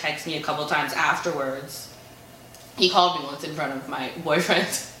kind of texted me a couple times afterwards. He called me once in front of my boyfriend.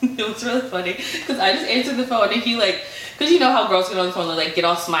 It was really funny because I just answered the phone and he like, because you know how girls get on the phone, they like get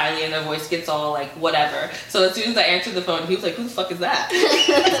all smiley and their voice gets all like whatever. So as soon as I answered the phone, he was like, who the fuck is that?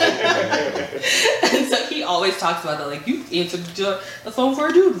 And so he always talks about that, like, you answered the phone for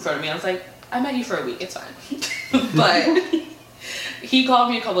a dude in front of me. I was like, I met you for a week, it's fine. But he called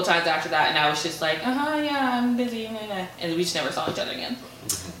me a couple times after that and I was just like, yeah, I'm busy. And we just never saw each other again.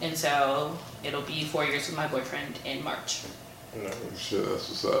 And so it'll be 4 years with my boyfriend in March. No, shit, that's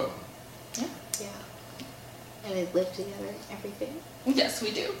what's up. Yeah. And they live together and everything. Yes,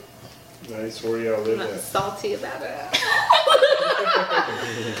 we do. Nice. Where y'all live I'm not at? salty about it.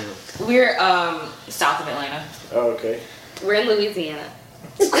 We're south of Atlanta. Oh, okay. We're in Louisiana.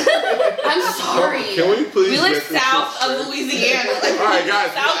 I'm sorry. Can we please We live get this south shit of straight? Louisiana. Alright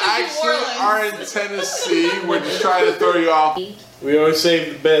guys, South we of New actually Orleans. are in Tennessee. We're just trying to throw you off. We always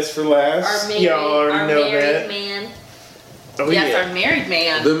save the best for last. Y'all already know that. Man. Oh, Yes, yeah. our married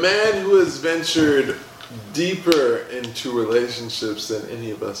man. The man who has ventured deeper into relationships than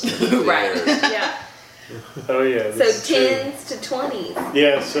any of us have Right. dared. Yeah. Oh, yeah. So this is true. 10s to 20s.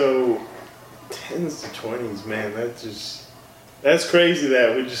 Yeah, so 10s to 20s, man, that's crazy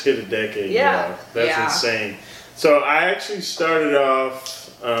that we just hit a decade. Yeah. Now. That's Yeah. insane. So I actually started off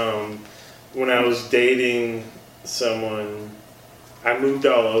when I was dating someone. I moved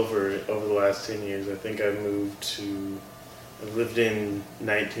all over the last 10 years. I think I've lived in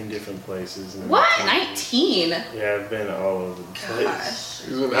 19 different places. In What? 19 19? Yeah, I've been all over the place. Gosh.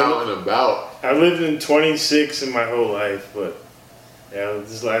 He's been out and about. I lived in 26 in my whole life, but yeah,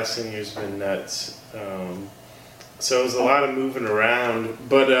 this last 10 years have been nuts. So it was a lot of moving around.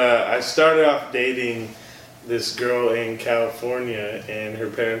 But I started off dating this girl in California, and her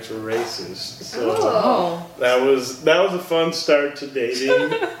parents were racist. So Oh. that was a fun start to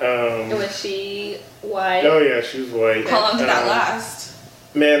dating. And was she white? Oh yeah, she was white. How long did that last?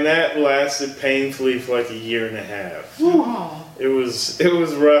 Man, that lasted painfully for like a year and a half. Oh. It was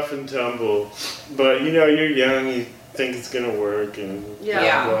rough and tumble, but you know, you're young, you think it's gonna work, and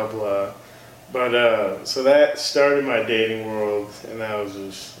Yeah. blah blah. But so that started my dating world, and that was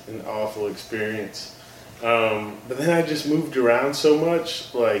just an awful experience. But then I just moved around so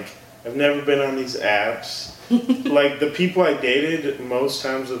much. Like, I've never been on these apps. Like, the people I dated, most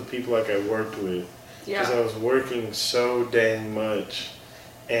times are the people like I worked with. Because I was working so dang much.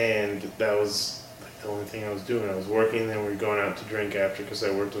 And that was like the only thing I was doing. I was working, and then we were going out to drink after because I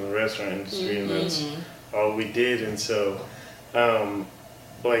worked in the restaurant industry, and that's all we did. And so,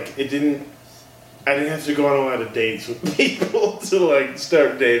 like, I didn't have to go on a lot of dates with people to, like,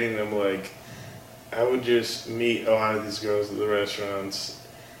 start dating them. Like, I would just meet a lot of these girls at the restaurants,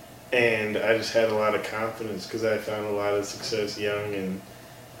 and I just had a lot of confidence because I found a lot of success young and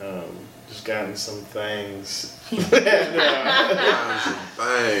just gotten some things. Some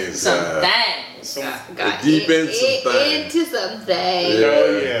things. Got deep into some things. Into some things.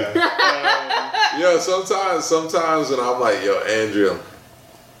 Yeah. Oh, yeah. Sometimes when I'm like, yo, Andrew,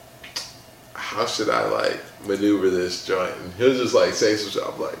 how should I like maneuver this joint? And he'll just like say some shit.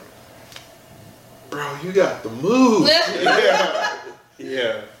 I'm like, bro, you got the move.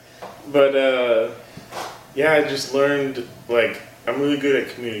 Yeah. But, yeah, I just learned, like, I'm really good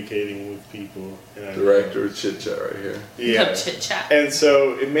at communicating with people. And Director of Chit Chat right here. Yeah. Chit chat. And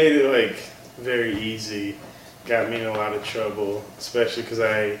so it made it, like, very easy. Got me in a lot of trouble, especially because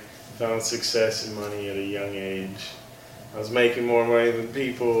I found success in money at a young age. I was making more money than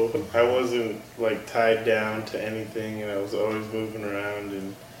people. I wasn't, like, tied down to anything, and I was always moving around,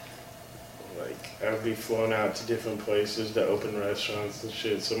 and like, I would be flown out to different places to open restaurants and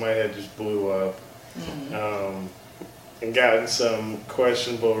shit, so my head just blew up. And gotten some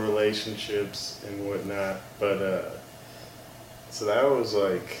questionable relationships and whatnot, but so that was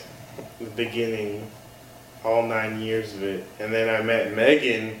like the beginning, all 9 years of it. And then I met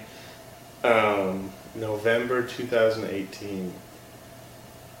Megan November 2018.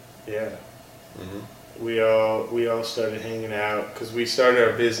 Yeah. We all started hanging out because we started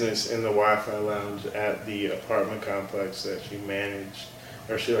our business in the Wi-Fi lounge at the apartment complex that she managed,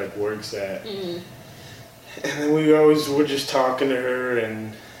 or she like works at. And then we always were just talking to her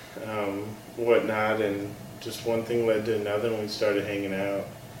and whatnot, and just one thing led to another, and we started hanging out.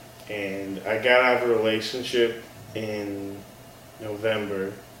 And I got out of a relationship in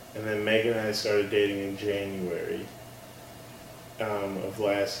November, and then Megan and I started dating in January of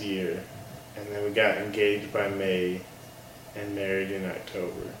last year. And then we got engaged by May and married in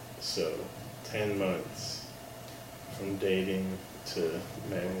October. So 10 months from dating to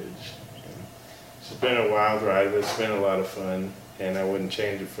marriage. And it's been a wild ride, but it's been a lot of fun. And I wouldn't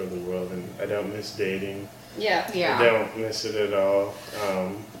change it for the world. And I don't miss dating. Yeah. I don't miss it at all.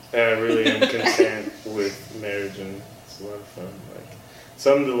 And I really am content with marriage, and it's a lot of fun. Like,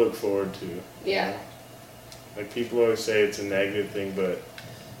 something to look forward to. Yeah. You know? Like, people always say it's a negative thing, but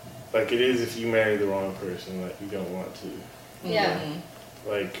like, it is if you marry the wrong person that you don't want to. Yeah.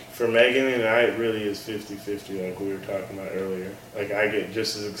 Like, for Megan and I, it really is 50-50, like we were talking about earlier. Like, I get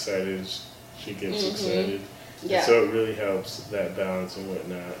just as excited as she gets excited. Yeah. And so it really helps that balance and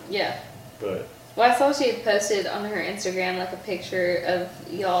whatnot. Yeah. But well, I saw she had posted on her Instagram like a picture of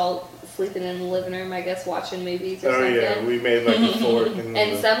y'all sleeping in the living room, I guess, watching movies or something. Oh yeah, we made like a fort.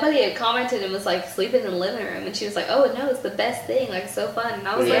 And somebody had commented and was like, sleeping in the living room, and she was like, oh no, it's the best thing, like so fun. And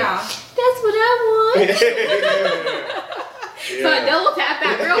I was like, that's what I want. So I double tapped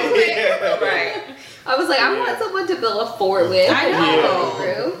that real quick. Right. I was like, I want someone to build a fort with. I know.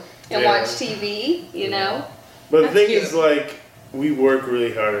 Room and watch TV, you know. But the That's thing cute. is, like, we work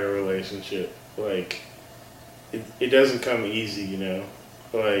really hard in a relationship. Like, it doesn't come easy, you know.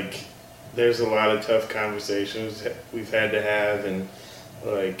 Like, there's a lot of tough conversations we've had to have, and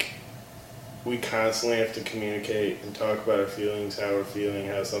like, we constantly have to communicate and talk about our feelings, how we're feeling,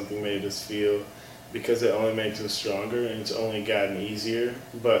 how something made us feel, because it only makes us stronger, and it's only gotten easier.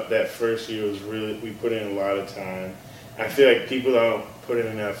 But that first year was really, we put in a lot of time. I feel like people don't put in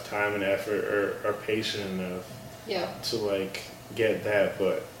enough time and effort, or are patient enough to like get that.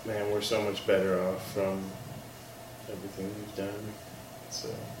 But man, we're so much better off from everything we've done. So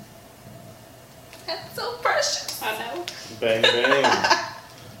That's so precious. I know. bang bang.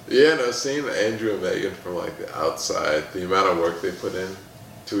 Yeah, no, seeing Andrew and Megan from like the outside, the amount of work they put in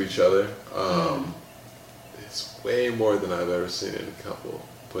to each other, it's way more than I've ever seen in a couple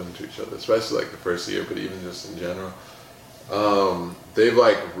put into each other, especially like the first year, but even just in general. They've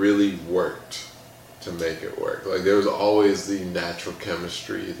like really worked to make it work. Like, there was always the natural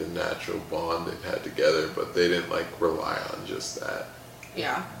chemistry, the natural bond they've had together, but they didn't like rely on just that.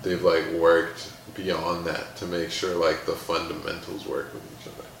 Yeah. They've like worked beyond that to make sure like the fundamentals work with each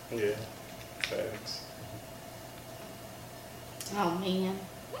other. Yeah, thanks. Oh man.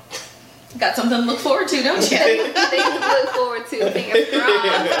 Got something to look forward to, don't you? Things to look forward to. Fingers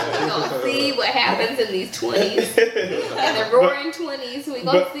crossed. We're gonna see what happens in these 20s. In the roaring 20s, we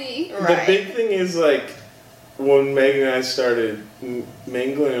gonna see. The big thing is, like, when Megan and I started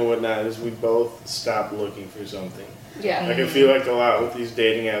mingling and whatnot, is we both stopped looking for something. Yeah. Like, I feel like a lot with these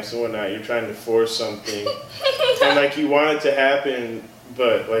dating apps and whatnot, you're trying to force something, and like, you want it to happen,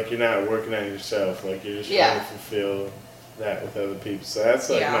 but like, you're not working on yourself. Like, you're just trying to fulfill that with other people. So that's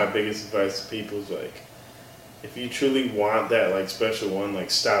like my biggest advice to people is, like, if you truly want that like special one,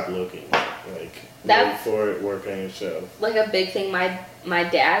 like, stop looking. Like, That's wait for it, work on yourself. like a big thing my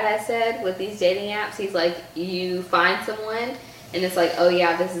dad has said with these dating apps. He's like, you find someone and it's like, oh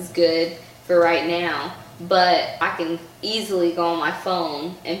yeah, this is good for right now, but I can easily go on my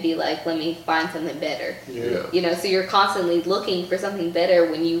phone and be like, let me find something better. Yeah. You know, so you're constantly looking for something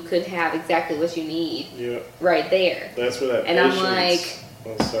better when you could have exactly what you need right there. That's what that and I'm like, I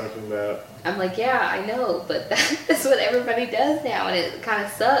was talking about. I'm like, yeah, I know, but that's what everybody does now, and it kind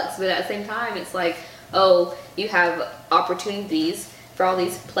of sucks. But at the same time, it's like, oh, you have opportunities for all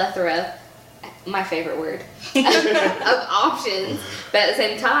these plethora, my favorite word, of options. But at the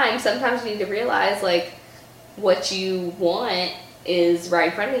same time, sometimes you need to realize, like, what you want is right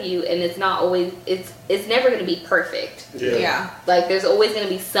in front of you, and it's not always, it's never going to be perfect. Yeah. Like, there's always going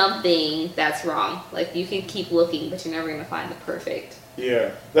to be something that's wrong. Like, you can keep looking, but you're never going to find the perfect.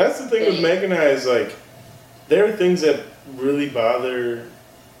 Yeah, that's the thing with Meg and I is, like, there are things that really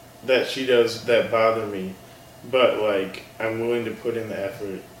that she does that bother me, but, like, I'm willing to put in the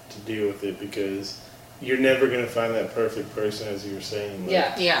effort to deal with it because you're never going to find that perfect person, as you were saying.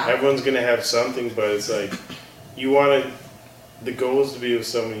 Like, yeah. Everyone's going to have something, but it's like, the goal is to be with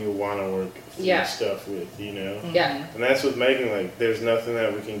someone you want to work through stuff with, you know? Yeah. And that's with Megan, like, there's nothing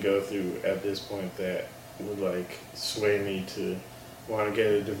that we can go through at this point that would, like, sway me to want to get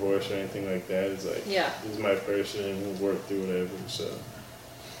a divorce or anything like that. It's like, this is my person and we'll work through whatever, so.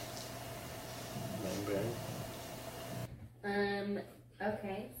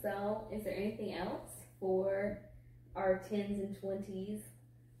 Okay, so is there anything else for our 10s and 20s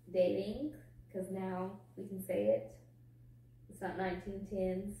dating? Because now we can say it. It's not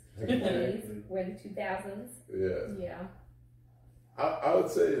 1910s, 20s. We're in the 2000s. Yeah. I would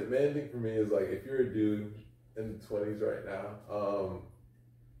say the main thing for me is, like, if you're a dude in the 20s right now,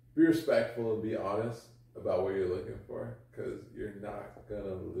 be respectful and be honest about what you're looking for, because you're not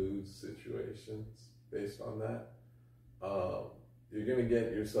gonna lose situations based on that. You're gonna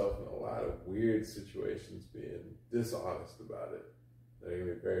get yourself in a lot of weird situations being dishonest about it. They're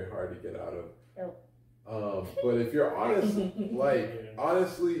gonna be very hard to get out of. But if you're honest, like,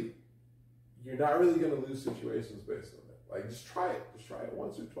 honestly, you're not really gonna lose situations based on it. Like, just try it. Just try it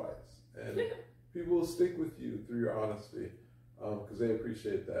once or twice, and people will stick with you through your honesty, because they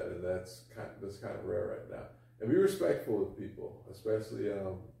appreciate that, and that's kind of rare right now. And be respectful of people, especially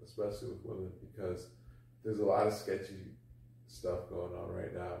with women, because there's a lot of sketchy stuff going on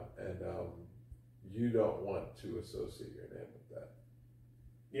right now, and you don't want to associate your name with that.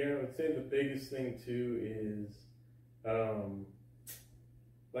 Yeah, I would say the biggest thing too is,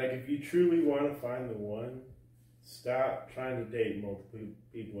 like, if you truly want to find the one, stop trying to date multiple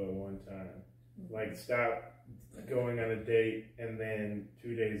people at one time. Like, stop going on a date and then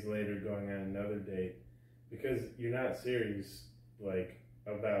 2 days later going on another date, because you're not serious, like,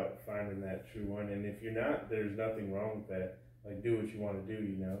 about finding that true one. And if you're not, there's nothing wrong with that. Like, do what you want to do,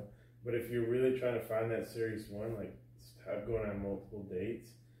 you know? But if you're really trying to find that serious one, like, stop going on multiple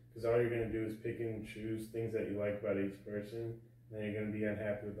dates, because all you're going to do is pick and choose things that you like about each person, and then you're going to be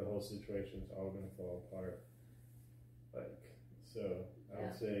unhappy with the whole situation. It's all going to fall apart. Like, so I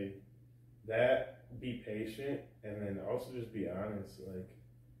would say that, be patient, and then also just be honest. Like,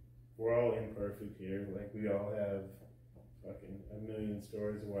 we're all imperfect here. Like, we all have fucking a million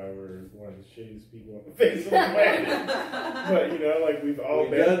stories of why we're one of the shittiest people on the face of the planet. But, you know, like, we've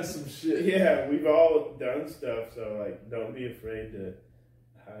done some shit. Yeah, we've all done stuff, so, like, don't be afraid to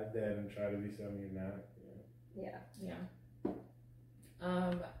hide that and try to be something you're not. You know? Yeah.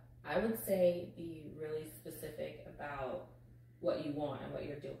 I would say be really specific about what you want and what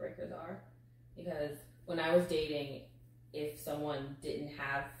your deal breakers are. Because when I was dating, if someone didn't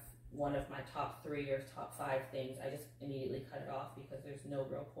have one of my top 3 or top 5 things, I just immediately cut it off, because there's no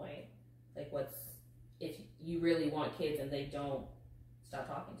real point. Like, if you really want kids and they don't, stop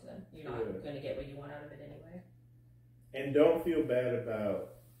talking to them. You're not going to get what you want out of it anyway. And don't feel bad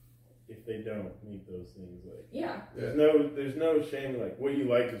about if they don't meet those things. Like, there's no shame. Like, what you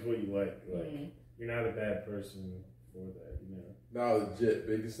like is what you like. Like, you're not a bad person for that, you know. No, legit.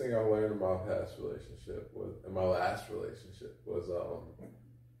 Biggest thing I learned in my last relationship was there's a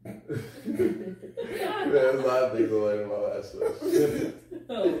lot of things I learned in my last relationship.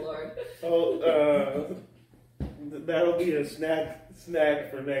 Oh Lord. That'll be a snack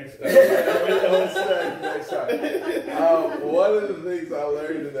for next time. One of the things I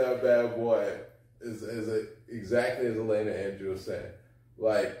learned in that bad boy is exactly as Elena Andrew was saying.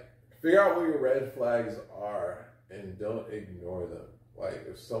 Like, figure out what your red flags are and don't ignore them. Like,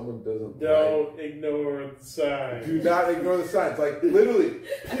 if someone doesn't ignore the signs. Do not ignore the signs. Like, literally.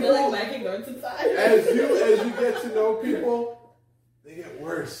 I feel like Mike ignored some signs. As you get to know people, they get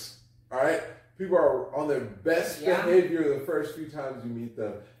worse. All right, people are on their best behavior the first few times you meet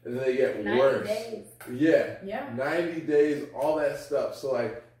them, and then they get 90 worse. days. Yeah, 90 days, all that stuff. So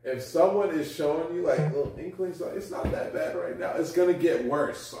like, if someone is showing you like little inklings, like it's not that bad right now. It's gonna get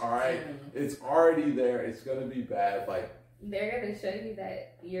worse. All right, it's already there. It's gonna be bad. Like. They're gonna show you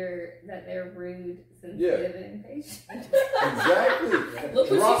that they're rude, sensitive, and impatient. Exactly.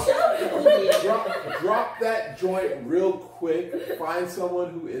 Look what you showed. Drop that joint real quick. Find someone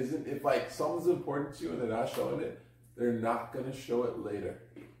who isn't. If like someone's important to you and they're not showing it, they're not gonna show it later.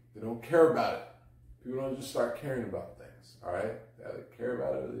 They don't care about it. People don't just start caring about things. All right, they either care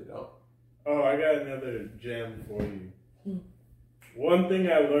about it or they don't. Oh, I got another gem for you. One thing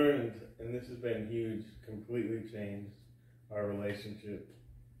I learned, and this has been huge, completely changed our relationship,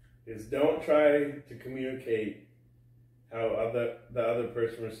 is don't try to communicate how the other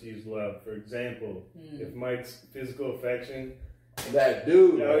person receives love. For example, if Mike's physical affection, that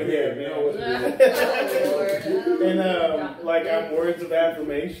dude. Oh yeah, man. And like I'm words of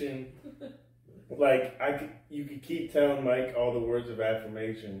affirmation. Like you could keep telling Mike all the words of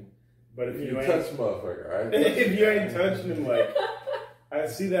affirmation, but if you ain't touch motherfucker, right? if you ain't touching him, like. I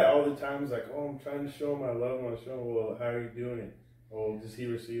see that all the time. It's like, oh, I'm trying to show him I love him. I'm showing him, well, how are you doing it? Oh, does he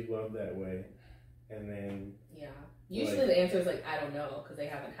receive love that way? And then... Yeah. Usually the answer is like, I don't know, because they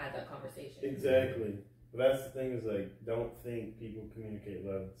haven't had that conversation. Exactly. But that's the thing is like, don't think people communicate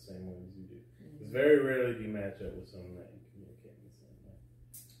love the same way as you do. Because very rarely do you match up with someone that you communicate in the same way.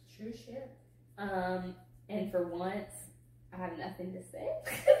 True shit. And for once, I have nothing to say.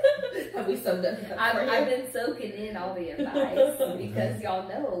 Have we summed up? I've been soaking in all the advice because y'all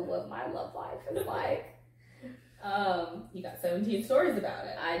know what my love life is like. You got 17 stories about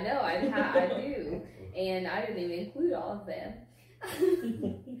it. I know, I do. And I didn't even include all of them.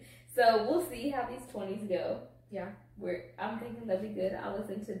 So we'll see how these 20s go. Yeah. I'm thinking they'll be good. I'll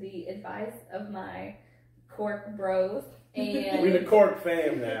listen to the advice of my cork bros. And we the Cork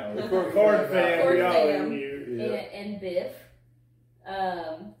fam now. The Cork fam, we all in here. And Biff.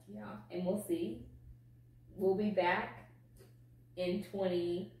 And we'll see. We'll be back in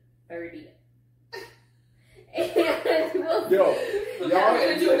 2030. And we'll y'all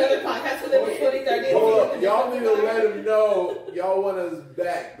gonna do another podcast with them in 2030. Hold up, y'all need to let them know y'all want us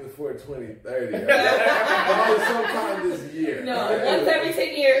back before 2030. Probably sometime this year. No, once every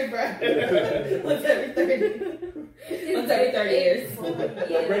 10 years, bro. Once every 30. Once every 30 years. Well,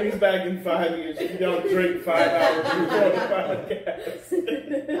 bring us back in 5 years if you don't drink 5 hours before the podcast.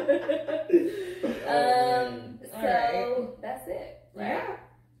 So that's it, right? Yeah.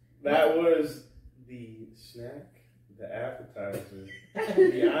 That was the snack, the appetizer,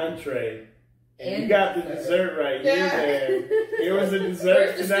 the entree, and you got the dessert right here, man. Here was the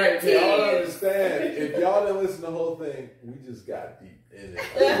dessert tonight. Y'all understand, if y'all didn't listen to the whole thing, we just got deep in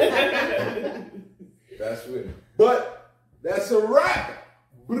it. That's weird. But that's a wrap.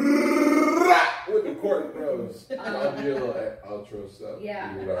 With the Cork Bros. I'll do your little outro stuff.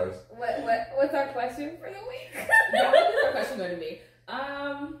 Yeah. Ours. What's our question for the week? Yeah, what is our question going to be?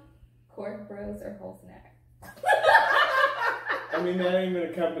 Cork Bros or whole snack? I mean, that ain't even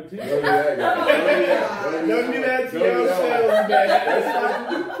a competition. Don't do that, guys. Don't do that to yourselves, man. That's not a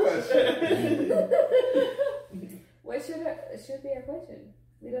good question. What should be our question?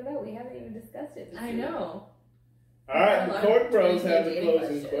 We don't know. We haven't even discussed it. I know. All right, the Cork Bros have the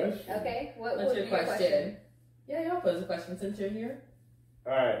closing question. Okay, what's your question? Yeah, y'all pose a question since you're here.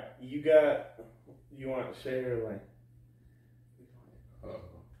 All right, you want Shay or Lane?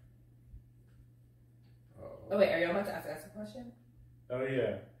 Oh wait, are y'all about to ask us a question? Oh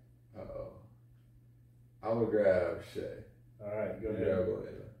yeah. I'm gonna grab Shay. All right, go You ahead. grab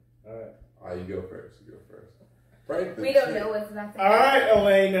Elena. All right. Oh, you go first. You go first. Frank, We don't know what's about to All right,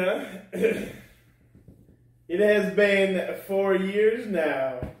 Elena. It has been 4 years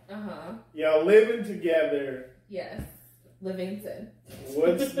now. Y'all living together. Yes. Livingston.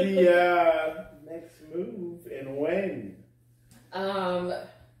 What's the next move and when?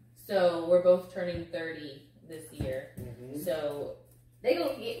 So we're both turning 30 this year. Mm-hmm. So they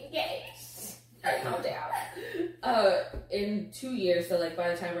gonna get engaged. Calm down. In 2 years, so like by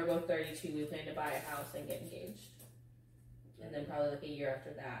the time we're both 32, we plan to buy a house and get engaged. And then probably like a year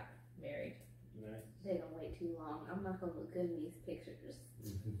after that, married. Nice. They don't wait too long. I'm not gonna look good in these pictures.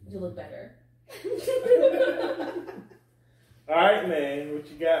 You look better. All right, man. What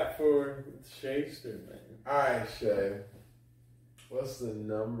you got for Shayster, man? All right, Shay. What's the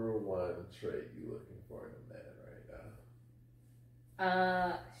number one trait you looking for in a man right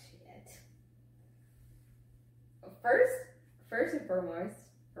now? Shit. First and foremost.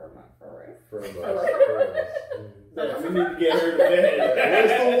 We need to get her to bed.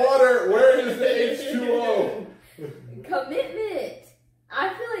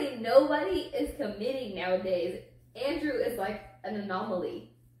 nowadays. Andrew is like an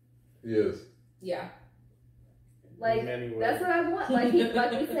anomaly. He is. Yeah. Like, that's what I want. Like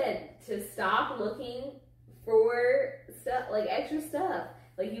he said, to stop looking for stuff, like extra stuff.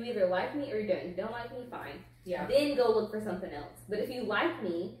 Like, you either like me or you don't. If you don't like me, fine. Yeah. Then go look for something else. But if you like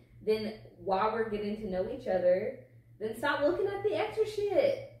me, then while we're getting to know each other, then stop looking at the extra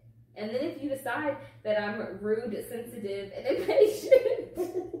shit. And then if you decide that I'm rude, sensitive, and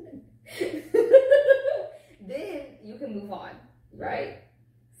impatient, then you can move on, right?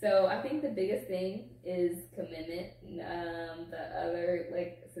 So I think the biggest thing is commitment. The other,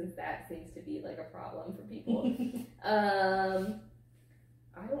 like, since that seems to be like a problem for people, I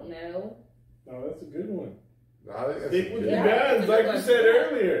don't know. Oh, that's a good one. No, I think that's Stick with good. your guns, like you said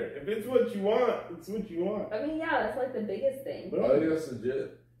earlier. If it's what you want, it's what you want. I mean, yeah, that's like the biggest thing. I think that's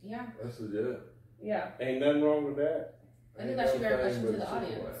legit. Yeah. That's legit. Yeah. Ain't nothing wrong with that. I think that should be our question to the Everybody's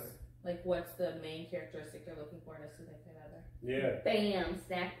audience. way. Like, what's the main characteristic you're looking for in a significant other? Yeah. Bam,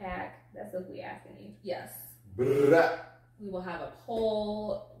 snack pack. That's what we asking you. Yes. Brrrah. We will have a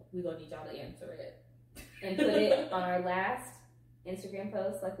poll. We gonna need y'all to answer it. And put it on our last Instagram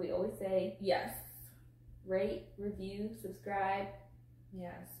post, like we always say. Yes. Rate, review, subscribe.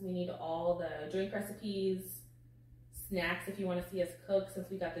 Yes. We need all the drink recipes, snacks if you want to see us cook, since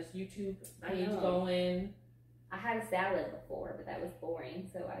we got this YouTube page going. I had a salad before, but that was boring,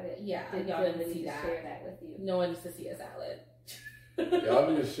 so I didn't. Yeah, didn't y'all feel didn't the see need to that. share that with you. No one needs to see a salad. Y'all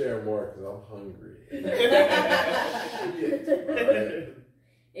need to share more because I'm hungry.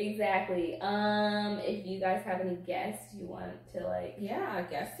 Exactly. If you guys have any guests you want to like, Yeah,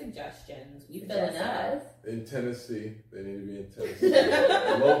 guest suggestions. We suggest filling up. us. In Tennessee. They need to be in Tennessee.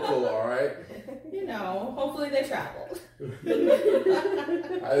 Local, alright? You know, hopefully they travel.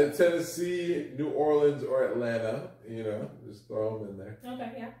 Either Tennessee, New Orleans, or Atlanta. You know, just throw them in there.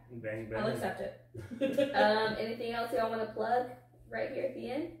 Okay, yeah. Bang, bang. I'll accept it. Anything else y'all want to plug right here at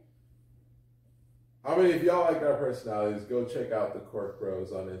the end? I mean, if y'all like our personalities, go check out the Cork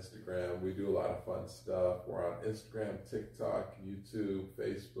Bros on Instagram. We do a lot of fun stuff. We're on Instagram, TikTok, YouTube,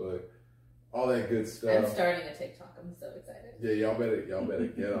 Facebook, all that good I'm stuff. starting a TikTok. I'm so excited. Yeah, y'all better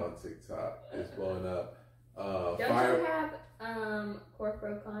get on TikTok. It's blowing up. Don't you have Cork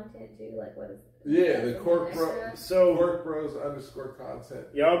Bro content too? Like, what is it? Yeah, the Cork Bro. Extra? So, Cork Bros _ content.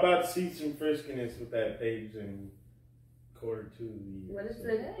 y'all about to see some friskiness with that page in quarter 2 of the year. What's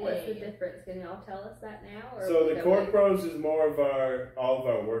the Hey. difference? Can y'all tell us that now? Or So we the don't Cork like- Bros is more of all of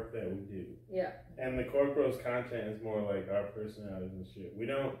our work that we do. Yeah. And the Cork Bros content is more like our personalities and shit. We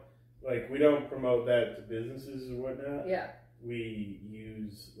don't promote that to businesses or whatnot. Yeah. We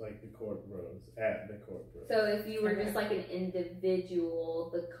use like the Cork Bros at the Cork Bros. So if you were Okay. just like an individual,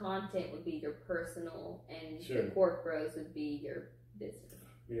 the content would be your personal, and Sure. the Cork Bros would be your business.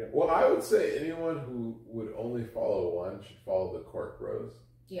 Yeah. Well, I would say anyone who would only follow one should follow the Cork Bros.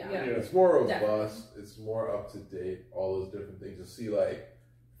 Yeah. Yeah. It's more robust. Definitely. It's more up to date. All those different things. You'll see like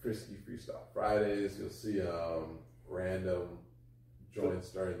Frisky Freestyle Fridays. You'll see random joints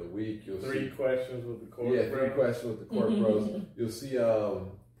during the week. You'll 3 see questions with the Cork yeah, 3 Bros. questions with the Cork Bros. You'll see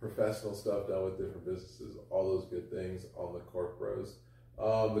professional stuff done with different businesses. All those good things on the Cork Bros.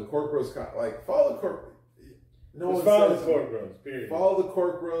 The Cork Bros follow the Cork. No Just one follow says the Cork Bros. Period. Follow the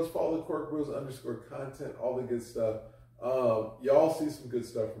Cork Bros. Follow the Cork Bros _ content. All the good stuff. Y'all see some good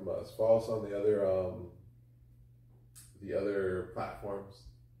stuff from us. Follow us on the other platforms.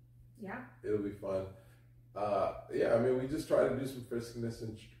 Yeah. It'll be fun. Yeah, I mean, we just try to do some friskiness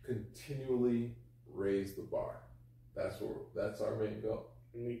and continually raise the bar. That's our main goal.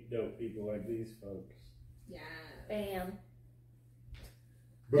 Meet dope people like these folks. Yeah. Bam.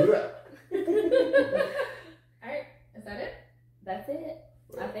 Blah. Alright, is that it? That's it.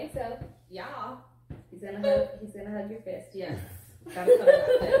 I think so. Yeah. He's gonna hug your fist. Yes. Gotta cuddle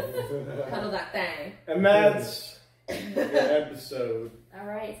that thing. Cuddle that thing. And that's the episode. All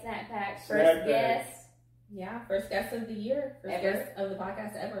right, snack pack. First Snack pack. guest. Yeah, first guest of the year. First Ever. guest of the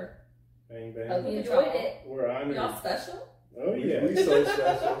podcast ever. Bang Hope bang. you enjoyed it. We're honored. Y'all special? Oh yeah. We so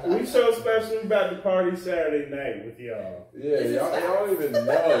special. We so special. We about to party Saturday night with y'all. Yeah, This is y'all facts. don't even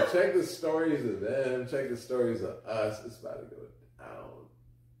know. Check the stories of them. Check the stories of us. It's about to go down.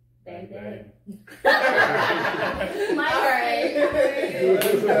 Bang bang. Bang. My Alright.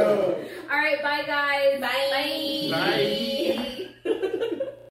 Let's go. All right, bye guys. Bye. Bye.